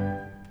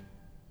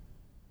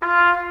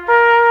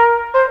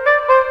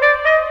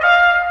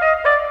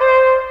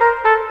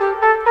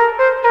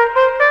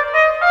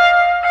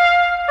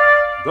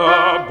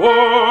 The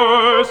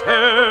boar's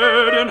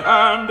head in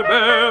hand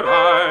bear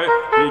I,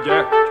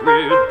 bedecked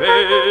with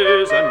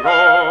bays and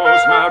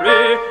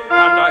rosemary,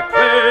 and I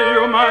pray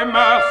you, my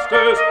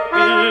masters,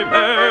 be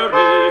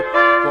merry,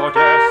 for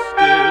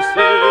Estis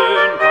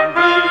in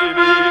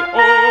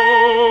convivio.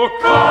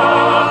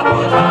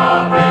 Caput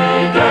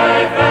apride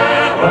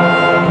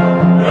ferrum,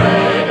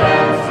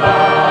 regans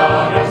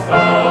laris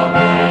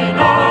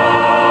domino.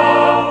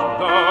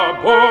 The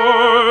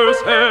boar's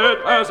head,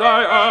 as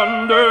I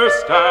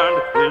understand,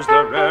 is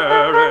the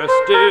rarest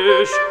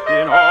dish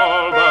in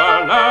all the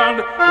land.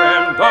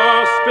 When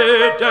thus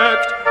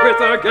bedecked with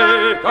a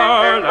gay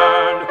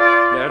garland,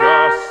 let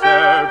us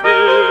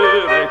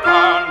servire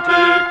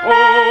cantico.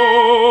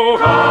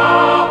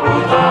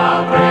 Caput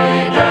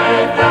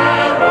apride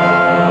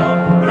ferrum,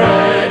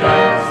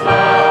 regans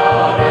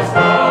laris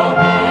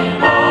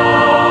domino.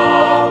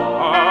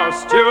 Our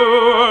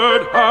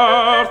steward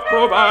hath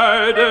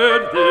provided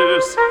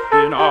this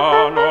in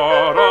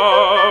honor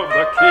of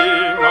the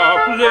King of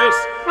Bliss,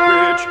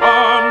 which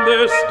on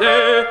this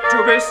day to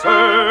be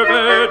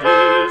served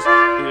is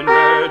in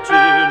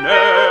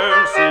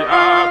reginensi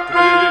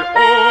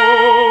atrio.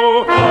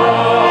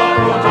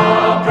 Caput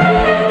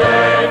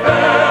apride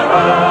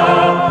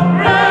ferrum,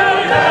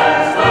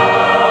 regans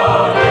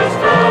laris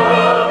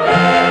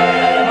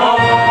domino.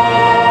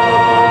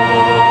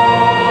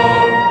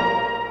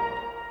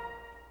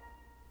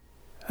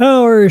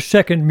 Our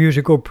second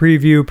musical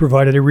preview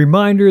provided a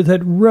reminder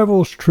that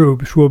Revels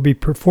troops will be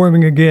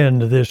performing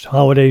again this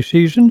holiday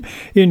season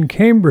in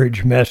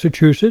Cambridge,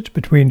 Massachusetts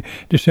between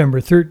December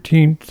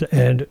 13th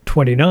and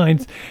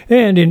 29th,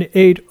 and in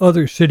 8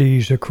 other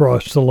cities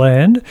across the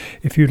land.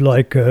 If you'd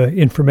like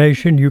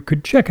information, you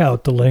could check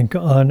out the link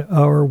on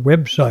our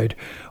website.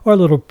 Our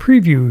little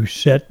preview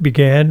set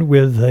began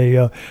with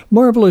a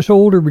marvelous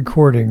older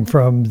recording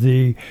from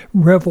the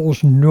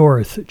Revels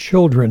North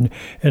Children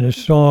and a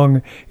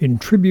song in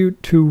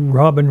tribute to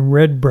Robin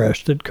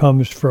Redbreast that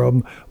comes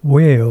from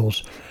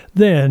Wales.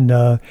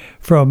 Then,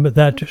 from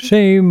that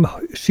same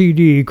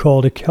CD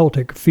called A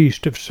Celtic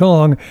Feast of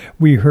Song,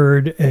 we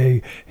heard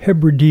a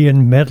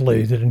Hebridean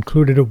medley that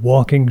included a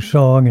walking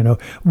song and a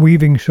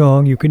weaving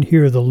song. You can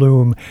hear the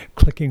loom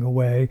clicking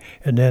away,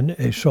 and then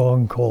a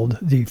song called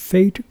The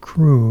Fate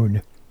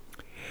Croon.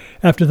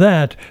 After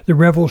that, the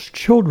Revels'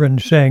 children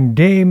sang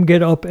Dame,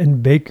 Get Up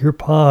and Bake Your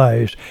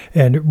Pies,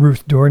 and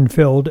Ruth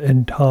Dornfeld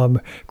and Tom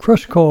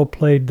Kruskal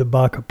played the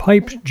Bacca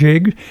Pipes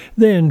jig.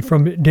 Then,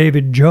 from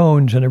David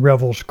Jones and the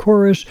Revels'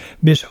 chorus,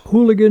 Miss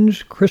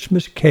Hooligan's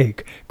Christmas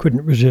Cake.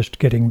 Couldn't resist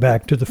getting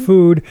back to the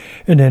food.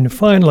 And then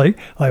finally,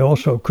 I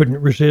also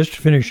couldn't resist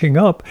finishing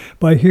up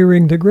by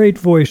hearing the great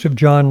voice of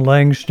John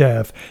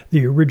Langstaff,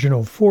 the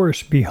original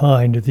force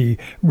behind the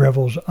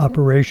Revels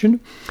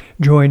operation,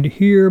 joined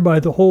here by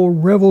the whole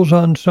Revels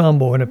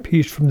ensemble in a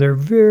piece from their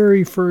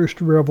very first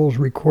Revels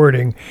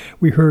recording.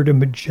 We heard a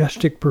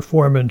majestic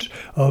performance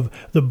of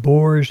the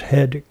Boar's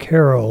Head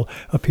Carol,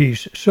 a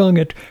piece sung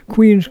at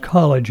Queen's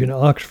College in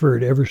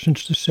Oxford ever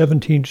since the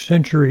 17th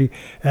century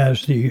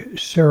as the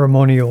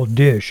ceremonial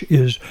dish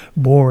is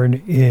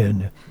borne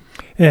in.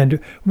 And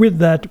with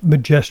that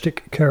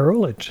majestic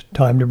carol, it's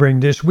time to bring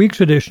this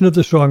week's edition of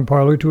the Song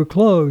Parlor to a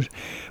close.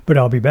 But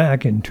I'll be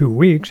back in 2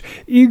 weeks,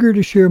 eager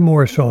to share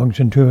more songs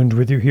and tunes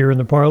with you here in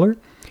the parlor.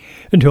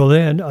 Until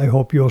then, I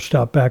hope you'll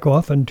stop back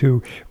often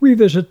to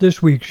revisit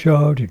this week's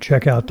show, to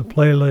check out the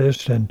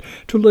playlist, and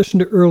to listen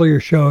to earlier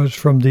shows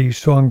from the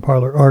Song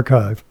Parlor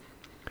archive.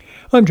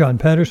 I'm John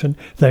Patterson.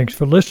 Thanks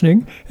for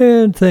listening,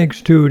 and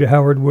thanks too to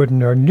Howard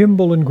Wooden, our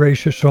nimble and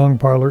gracious Song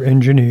Parlor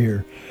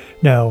engineer.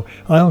 Now,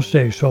 I'll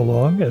say so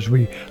long as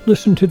we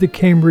listen to the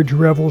Cambridge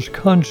Revels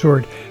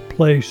Consort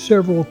play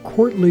several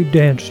courtly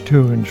dance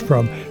tunes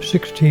from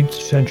 16th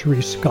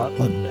century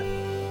Scotland.